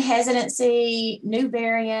 Vaccine hesitancy, new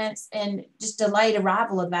variants, and just delayed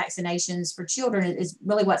arrival of vaccinations for children is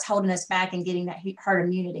really what's holding us back in getting that herd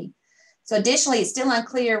immunity. So additionally, it's still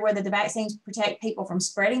unclear whether the vaccines protect people from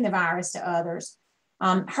spreading the virus to others.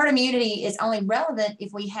 Herd immunity is only relevant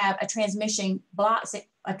if we have a transmission blocking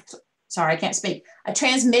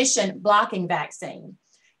vaccine.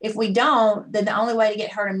 If we don't, then the only way to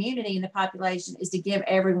get herd immunity in the population is to give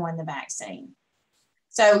everyone the vaccine.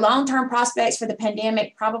 So long-term prospects for the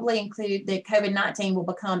pandemic probably include that COVID-19 will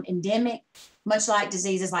become endemic, much like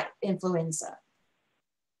diseases like influenza.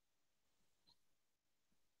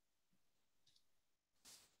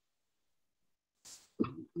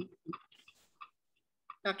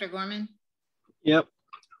 Dr. Gorman? Yep.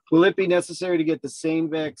 Will it be necessary to get the same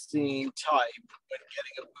vaccine type when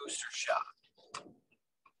getting a booster shot?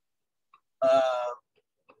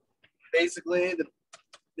 Basically,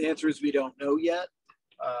 the answer is we don't know yet.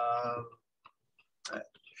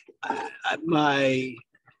 My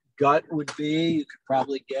gut would be you could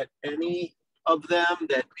probably get any of them.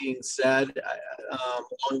 That being said,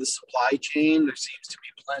 along the supply chain, there seems to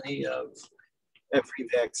be plenty of every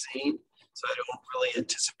vaccine. So I don't really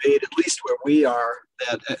anticipate, at least where we are,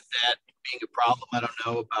 that being a problem. I don't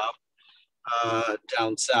know about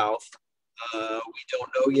down south. We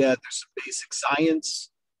don't know yet. There's some basic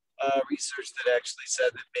science research that actually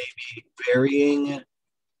said that maybe varying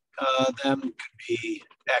them could be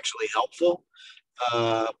actually helpful,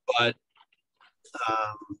 but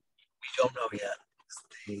we don't know yet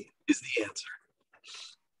is the answer.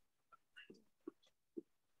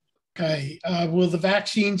 Okay, will the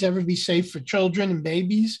vaccines ever be safe for children and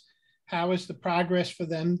babies? How is the progress for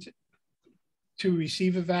them to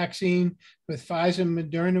receive a vaccine? With Pfizer and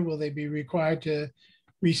Moderna, will they be required to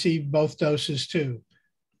receive both doses too?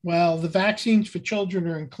 Well, the vaccines for children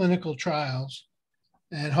are in clinical trials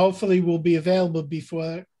and hopefully will be available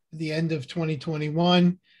before the end of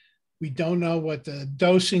 2021. We don't know what the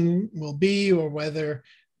dosing will be or whether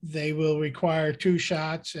they will require 2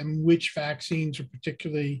 shots and which vaccines are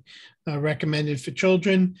particularly recommended for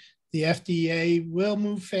children. The FDA will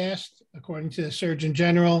move fast, according to the Surgeon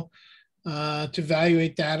General, to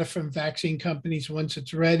evaluate data from vaccine companies once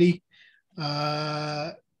it's ready.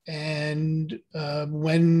 And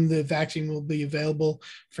when the vaccine will be available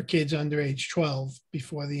for kids under age 12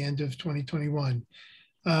 before the end of 2021.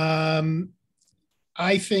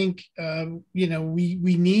 I think,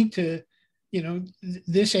 we need to,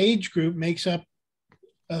 this age group makes up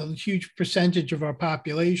a huge percentage of our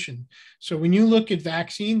population. So when you look at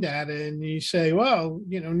vaccine data and you say, well,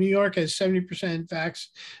 New York has 70%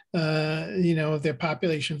 of their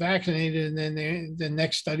population vaccinated, and then the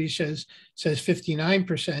next study says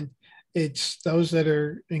 59%, it's those that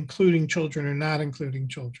are including children or not including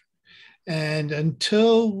children. And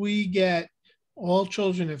until we get all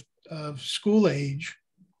children of school age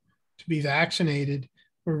to be vaccinated,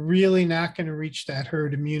 we're really not going to reach that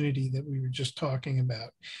herd immunity that we were just talking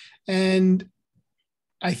about. And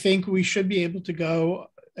I think we should be able to go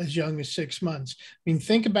as young as 6 months. I mean,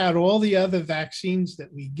 think about all the other vaccines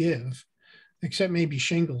that we give, except maybe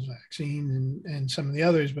shingles vaccine and some of the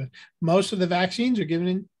others, but most of the vaccines are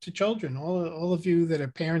given to children. All of you that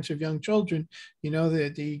are parents of young children,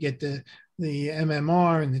 that you get the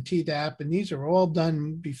MMR and the Tdap, and these are all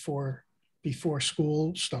done before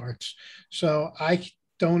school starts. So I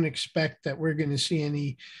don't expect that we're going to see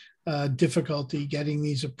any difficulty getting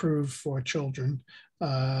these approved for children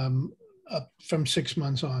up from 6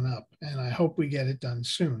 months on up. And I hope we get it done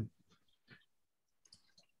soon.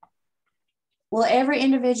 Will every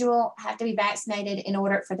individual have to be vaccinated in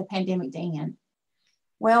order for the pandemic to end?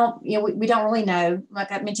 Well, we don't really know.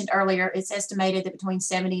 Like I mentioned earlier, it's estimated that between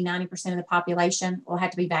 70 and 90% of the population will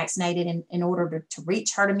have to be vaccinated in order to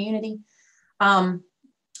reach herd immunity.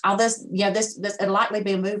 This it'll likely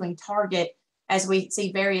be a moving target as we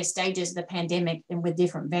see various stages of the pandemic and with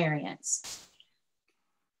different variants.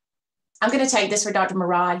 I'm going to take this for Dr.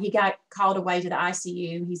 Murad. He got called away to the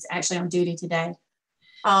ICU. He's actually on duty today.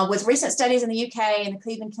 With recent studies in the UK and the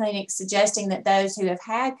Cleveland Clinic suggesting that those who have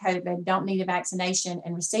had COVID don't need a vaccination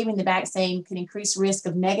and receiving the vaccine could increase risk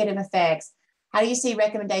of negative effects, how do you see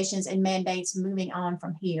recommendations and mandates moving on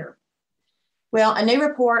from here? Well, a new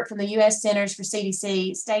report from the U.S. Centers for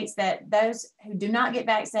CDC states that those who do not get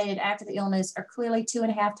vaccinated after the illness are clearly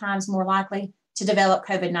 2.5 times more likely to develop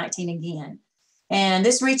COVID-19 again. And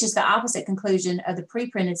this reaches the opposite conclusion of the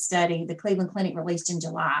pre-printed study the Cleveland Clinic released in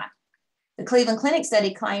July. The Cleveland Clinic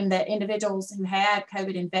study claimed that individuals who had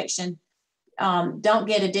COVID infection don't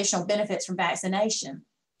get additional benefits from vaccination.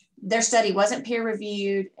 Their study wasn't peer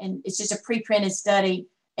reviewed, and it's just a pre-printed study,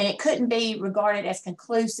 and it couldn't be regarded as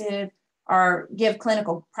conclusive or give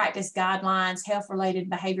clinical practice guidelines, health-related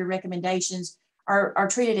behavior recommendations, or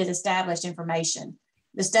treated as established information.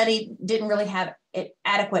 The study didn't really have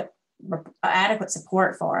adequate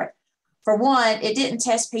support for it. For one, it didn't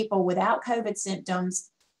test people without COVID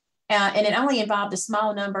symptoms, and it only involved a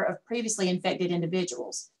small number of previously infected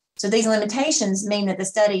individuals. So these limitations mean that the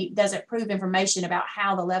study doesn't prove information about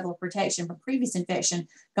how the level of protection from previous infection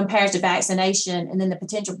compares to vaccination, and then the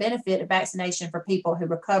potential benefit of vaccination for people who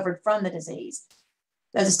recovered from the disease.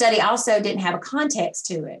 So the study also didn't have a context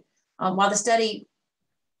to it. While they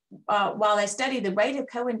studied the rate of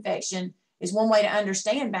co-infection is one way to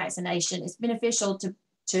understand vaccination, it's beneficial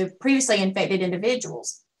to previously infected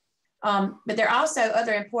individuals. But there are also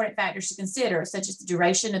other important factors to consider, such as the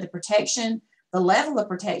duration of the protection, the level of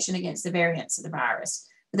protection against the variants of the virus.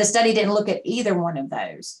 But the study didn't look at either one of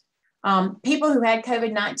those. People who had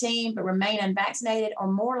COVID-19 but remain unvaccinated are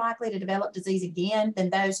more likely to develop disease again than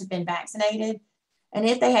those who've been vaccinated. And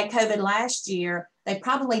if they had COVID last year, they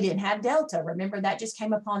probably didn't have Delta. Remember, that just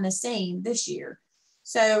came upon the scene this year.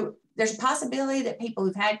 So there's a possibility that people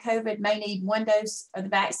who've had COVID may need one dose of the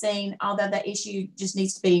vaccine, although that issue just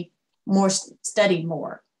needs to be studied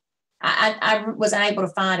more. I was unable to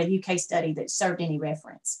find a UK study that served any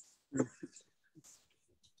reference.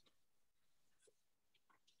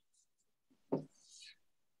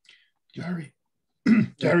 Jerry.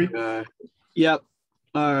 Yep.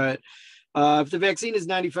 All right. If the vaccine is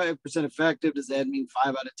 95% effective, does that mean 5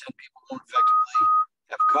 out of 10 people won't effectively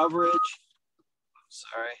have coverage?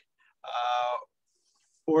 Sorry.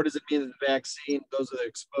 Or does it mean that the vaccine, those that are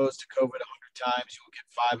exposed to COVID 100 times, you will get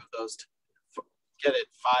 5 of those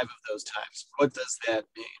times? What does that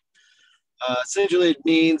mean? Essentially, it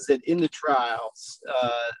means that in the trials,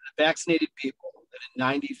 vaccinated people at a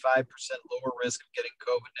 95% lower risk of getting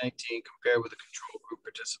COVID-19 compared with the control group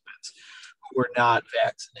participants who were not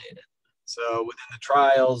vaccinated. So within the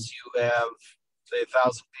trials, you have, say,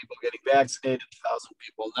 1,000 people getting vaccinated, 1,000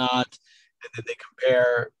 people not, and then they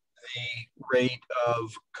compare the rate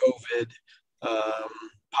of COVID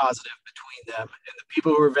positive between them. And the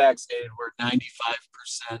people who were vaccinated were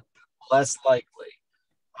 95% less likely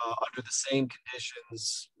under the same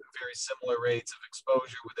conditions, very similar rates of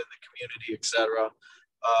exposure within the community, et cetera,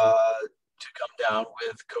 to come down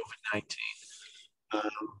with COVID-19.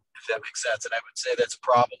 If that makes sense. And I would say that's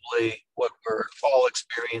probably what we're all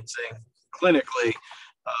experiencing clinically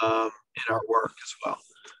in our work as well.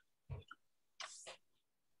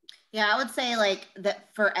 Yeah, I would say like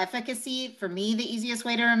that for efficacy, for me, the easiest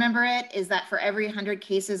way to remember it is that for every 100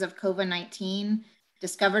 cases of COVID-19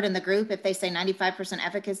 discovered in the group, if they say 95%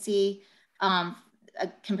 efficacy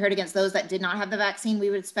compared against those that did not have the vaccine, we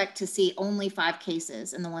would expect to see only 5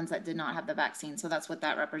 cases in the ones that did not have the vaccine. So that's what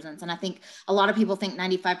that represents. And I think a lot of people think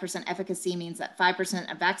 95% efficacy means that 5%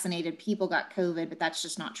 of vaccinated people got COVID, but that's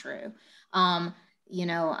just not true. Pfizer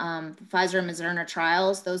and Moderna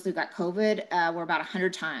trials, those who got COVID were about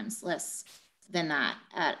 100 times less than that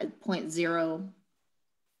at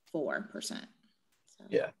 0.04%. So.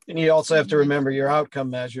 Yeah, and you also have to remember your outcome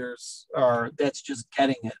measures that's just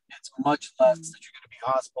getting it. It's much less that you're going to be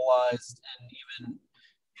hospitalized, and even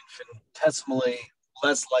infinitesimally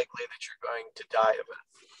less likely that you're going to die of it.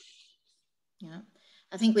 Yeah.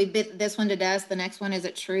 I think we bit this one to death. The next one, is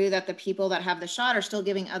it true that the people that have the shot are still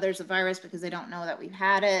giving others the virus because they don't know that we've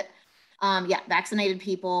had it? Yeah, vaccinated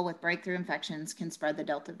people with breakthrough infections can spread the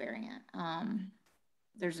Delta variant.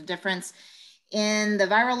 There's a difference in the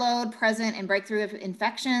viral load present in breakthrough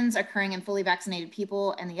infections occurring in fully vaccinated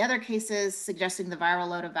people, and the other cases suggesting the viral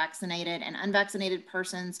load of vaccinated and unvaccinated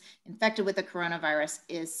persons infected with the coronavirus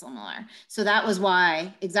is similar. So that was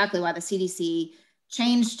exactly why the CDC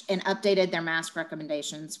changed and updated their mask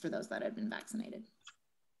recommendations for those that had been vaccinated.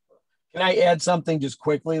 Can I add something just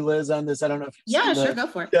quickly, Liz, on this? I don't know if you've seen go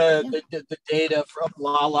for it. The data from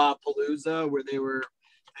Lollapalooza, where they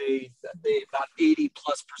about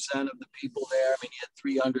 80+% of the people there. I mean, you had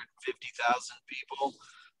 350,000 people.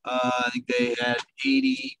 I think they had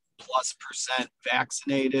 80+%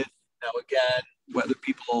 vaccinated. Now, again, whether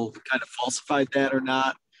people kind of falsified that or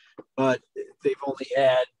not, but they've only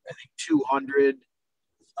had, I think, 200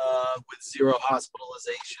 with 0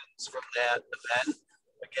 hospitalizations from that event.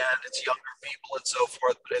 Again, it's younger people and so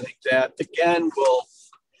forth, but I think that again will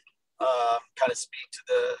kind of speak to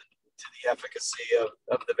the efficacy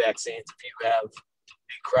of the vaccines. If you have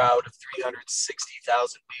a crowd of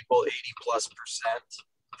 360,000 people, 80+%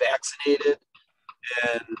 vaccinated,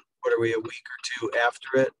 and what are we, a week or 2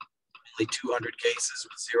 after it, roughly 200 cases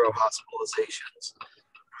with 0 hospitalizations. I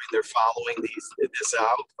mean, they're following this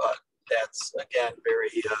out, but that's again very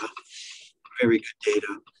good data.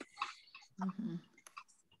 Mm-hmm.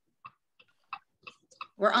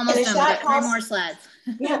 We're almost done. We've got 3 more slides.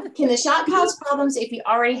 Yeah. Can the shot cause problems if you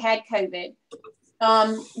already had COVID?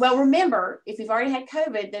 Well, remember, if you've already had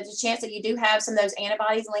COVID, there's a chance that you do have some of those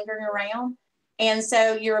antibodies lingering around. And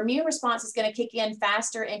so your immune response is going to kick in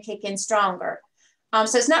faster and kick in stronger.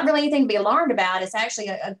 So it's not really anything to be alarmed about. It's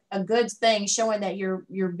actually a good thing showing that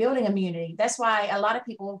you're building immunity. That's why a lot of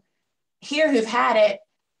people here who've had it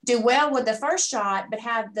do well with the first shot, but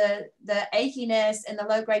have the achiness and the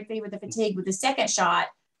low grade fever, the fatigue with the second shot,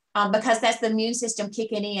 because that's the immune system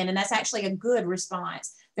kicking in. And that's actually a good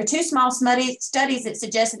response. There are 2 small studies that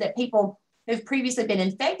suggested that people who've previously been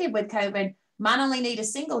infected with COVID might only need a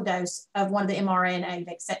single dose of one of the mRNA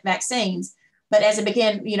vaccines, but as it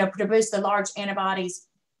began, to boost the large antibodies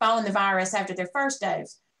following the virus after their first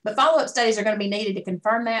dose. But follow-up studies are going to be needed to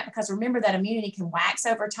confirm that, because remember that immunity can wax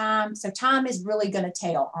over time. So time is really going to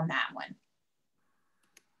tell on that one.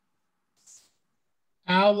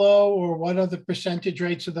 How low or what are the percentage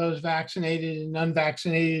rates of those vaccinated and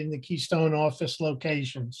unvaccinated in the Keystone office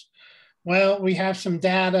locations? Well, we have some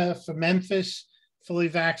data for Memphis. Fully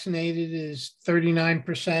vaccinated is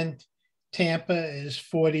 39%. Tampa is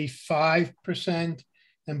 45%.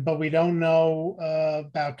 But we don't know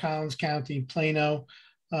about Collins County, Plano.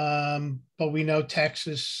 But we know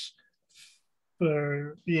Texas,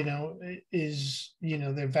 their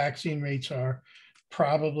vaccine rates are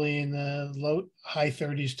probably in the high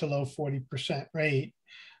 30s to low 40% rate.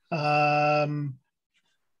 I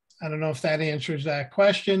don't know if that answers that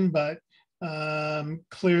question, but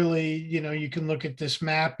clearly, you can look at this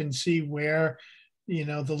map and see where,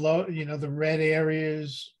 the red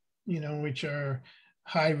areas, which are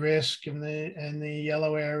high risk, and the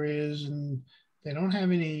yellow areas, and they don't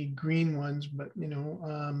have any green ones, but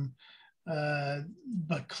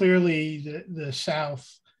but clearly the South,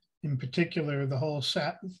 in particular, the whole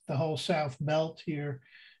South belt here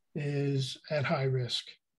is at high risk.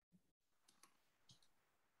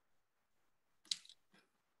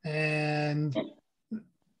 And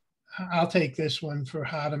I'll take this one for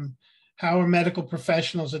Hadam. How are medical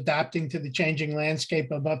professionals adapting to the changing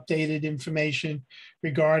landscape of updated information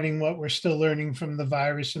regarding what we're still learning from the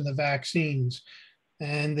virus and the vaccines?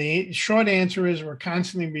 And the short answer is we're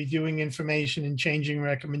constantly reviewing information and changing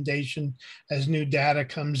recommendation as new data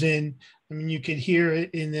comes in. I mean, you could hear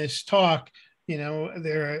it in this talk,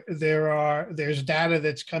 there's data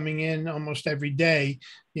that's coming in almost every day.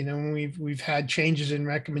 We've had changes in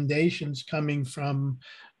recommendations coming from,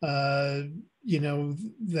 that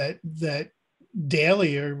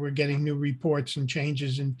daily we're getting new reports and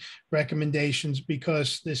changes in recommendations,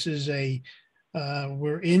 because this is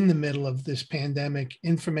we're in the middle of this pandemic.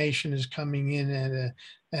 Information is coming in at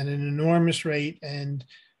an enormous rate, and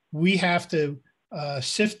we have to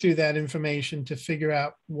sift through that information to figure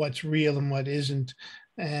out what's real and what isn't,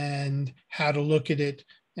 and how to look at it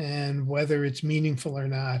and whether it's meaningful or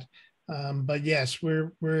not. But yes,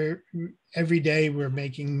 we're every day we're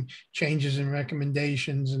making changes and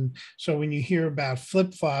recommendations. And so when you hear about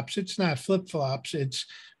flip-flops, it's not flip-flops, it's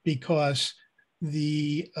because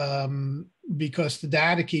the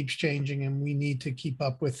data keeps changing and we need to keep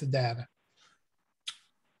up with the data.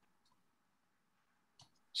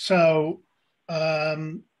 So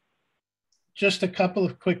just a couple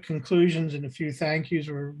of quick conclusions and a few thank yous.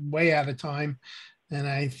 We're way out of time, and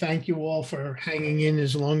I thank you all for hanging in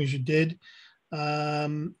as long as you did.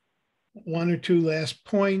 1 or 2 last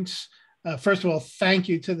points. First of all, thank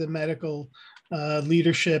you to the medical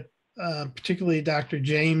leadership, particularly Dr.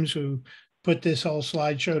 James, who put this whole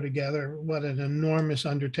slideshow together. What an enormous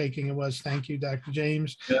undertaking it was. Thank you, Dr.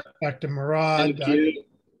 James, yeah. Dr. Murad,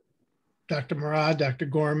 Dr. Murad, Dr.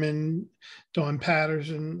 Gorman, Dawn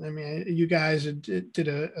Patterson. I mean, you guys did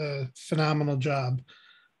a phenomenal job.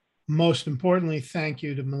 Most importantly, thank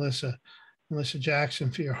you to Melissa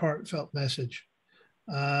Jackson, for your heartfelt message.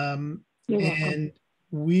 And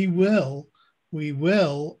we will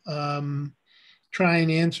try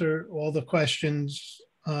and answer all the questions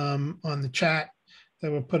on the chat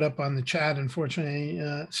that were put up on the chat. Unfortunately,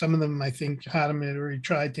 some of them I think Hadam had already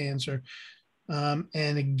tried to answer.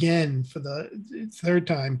 And again, for the 3rd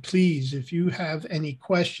time, please, if you have any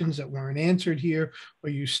questions that weren't answered here, or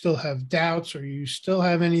you still have doubts, or you still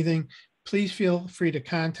have anything, please feel free to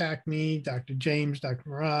contact me, Dr. James, Dr.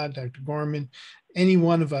 Murad, Dr. Gorman. Any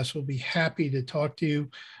one of us will be happy to talk to you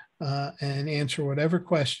and answer whatever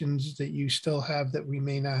questions that you still have that we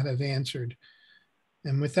may not have answered.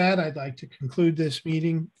 And with that, I'd like to conclude this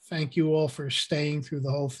meeting. Thank you all for staying through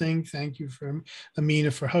the whole thing. Thank you for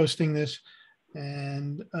Amina for hosting this,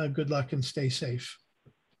 and good luck and stay safe.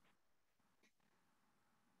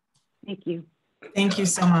 Thank you. Thank you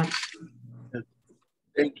so much.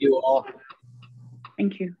 Thank you all.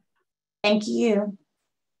 Thank you. Thank you.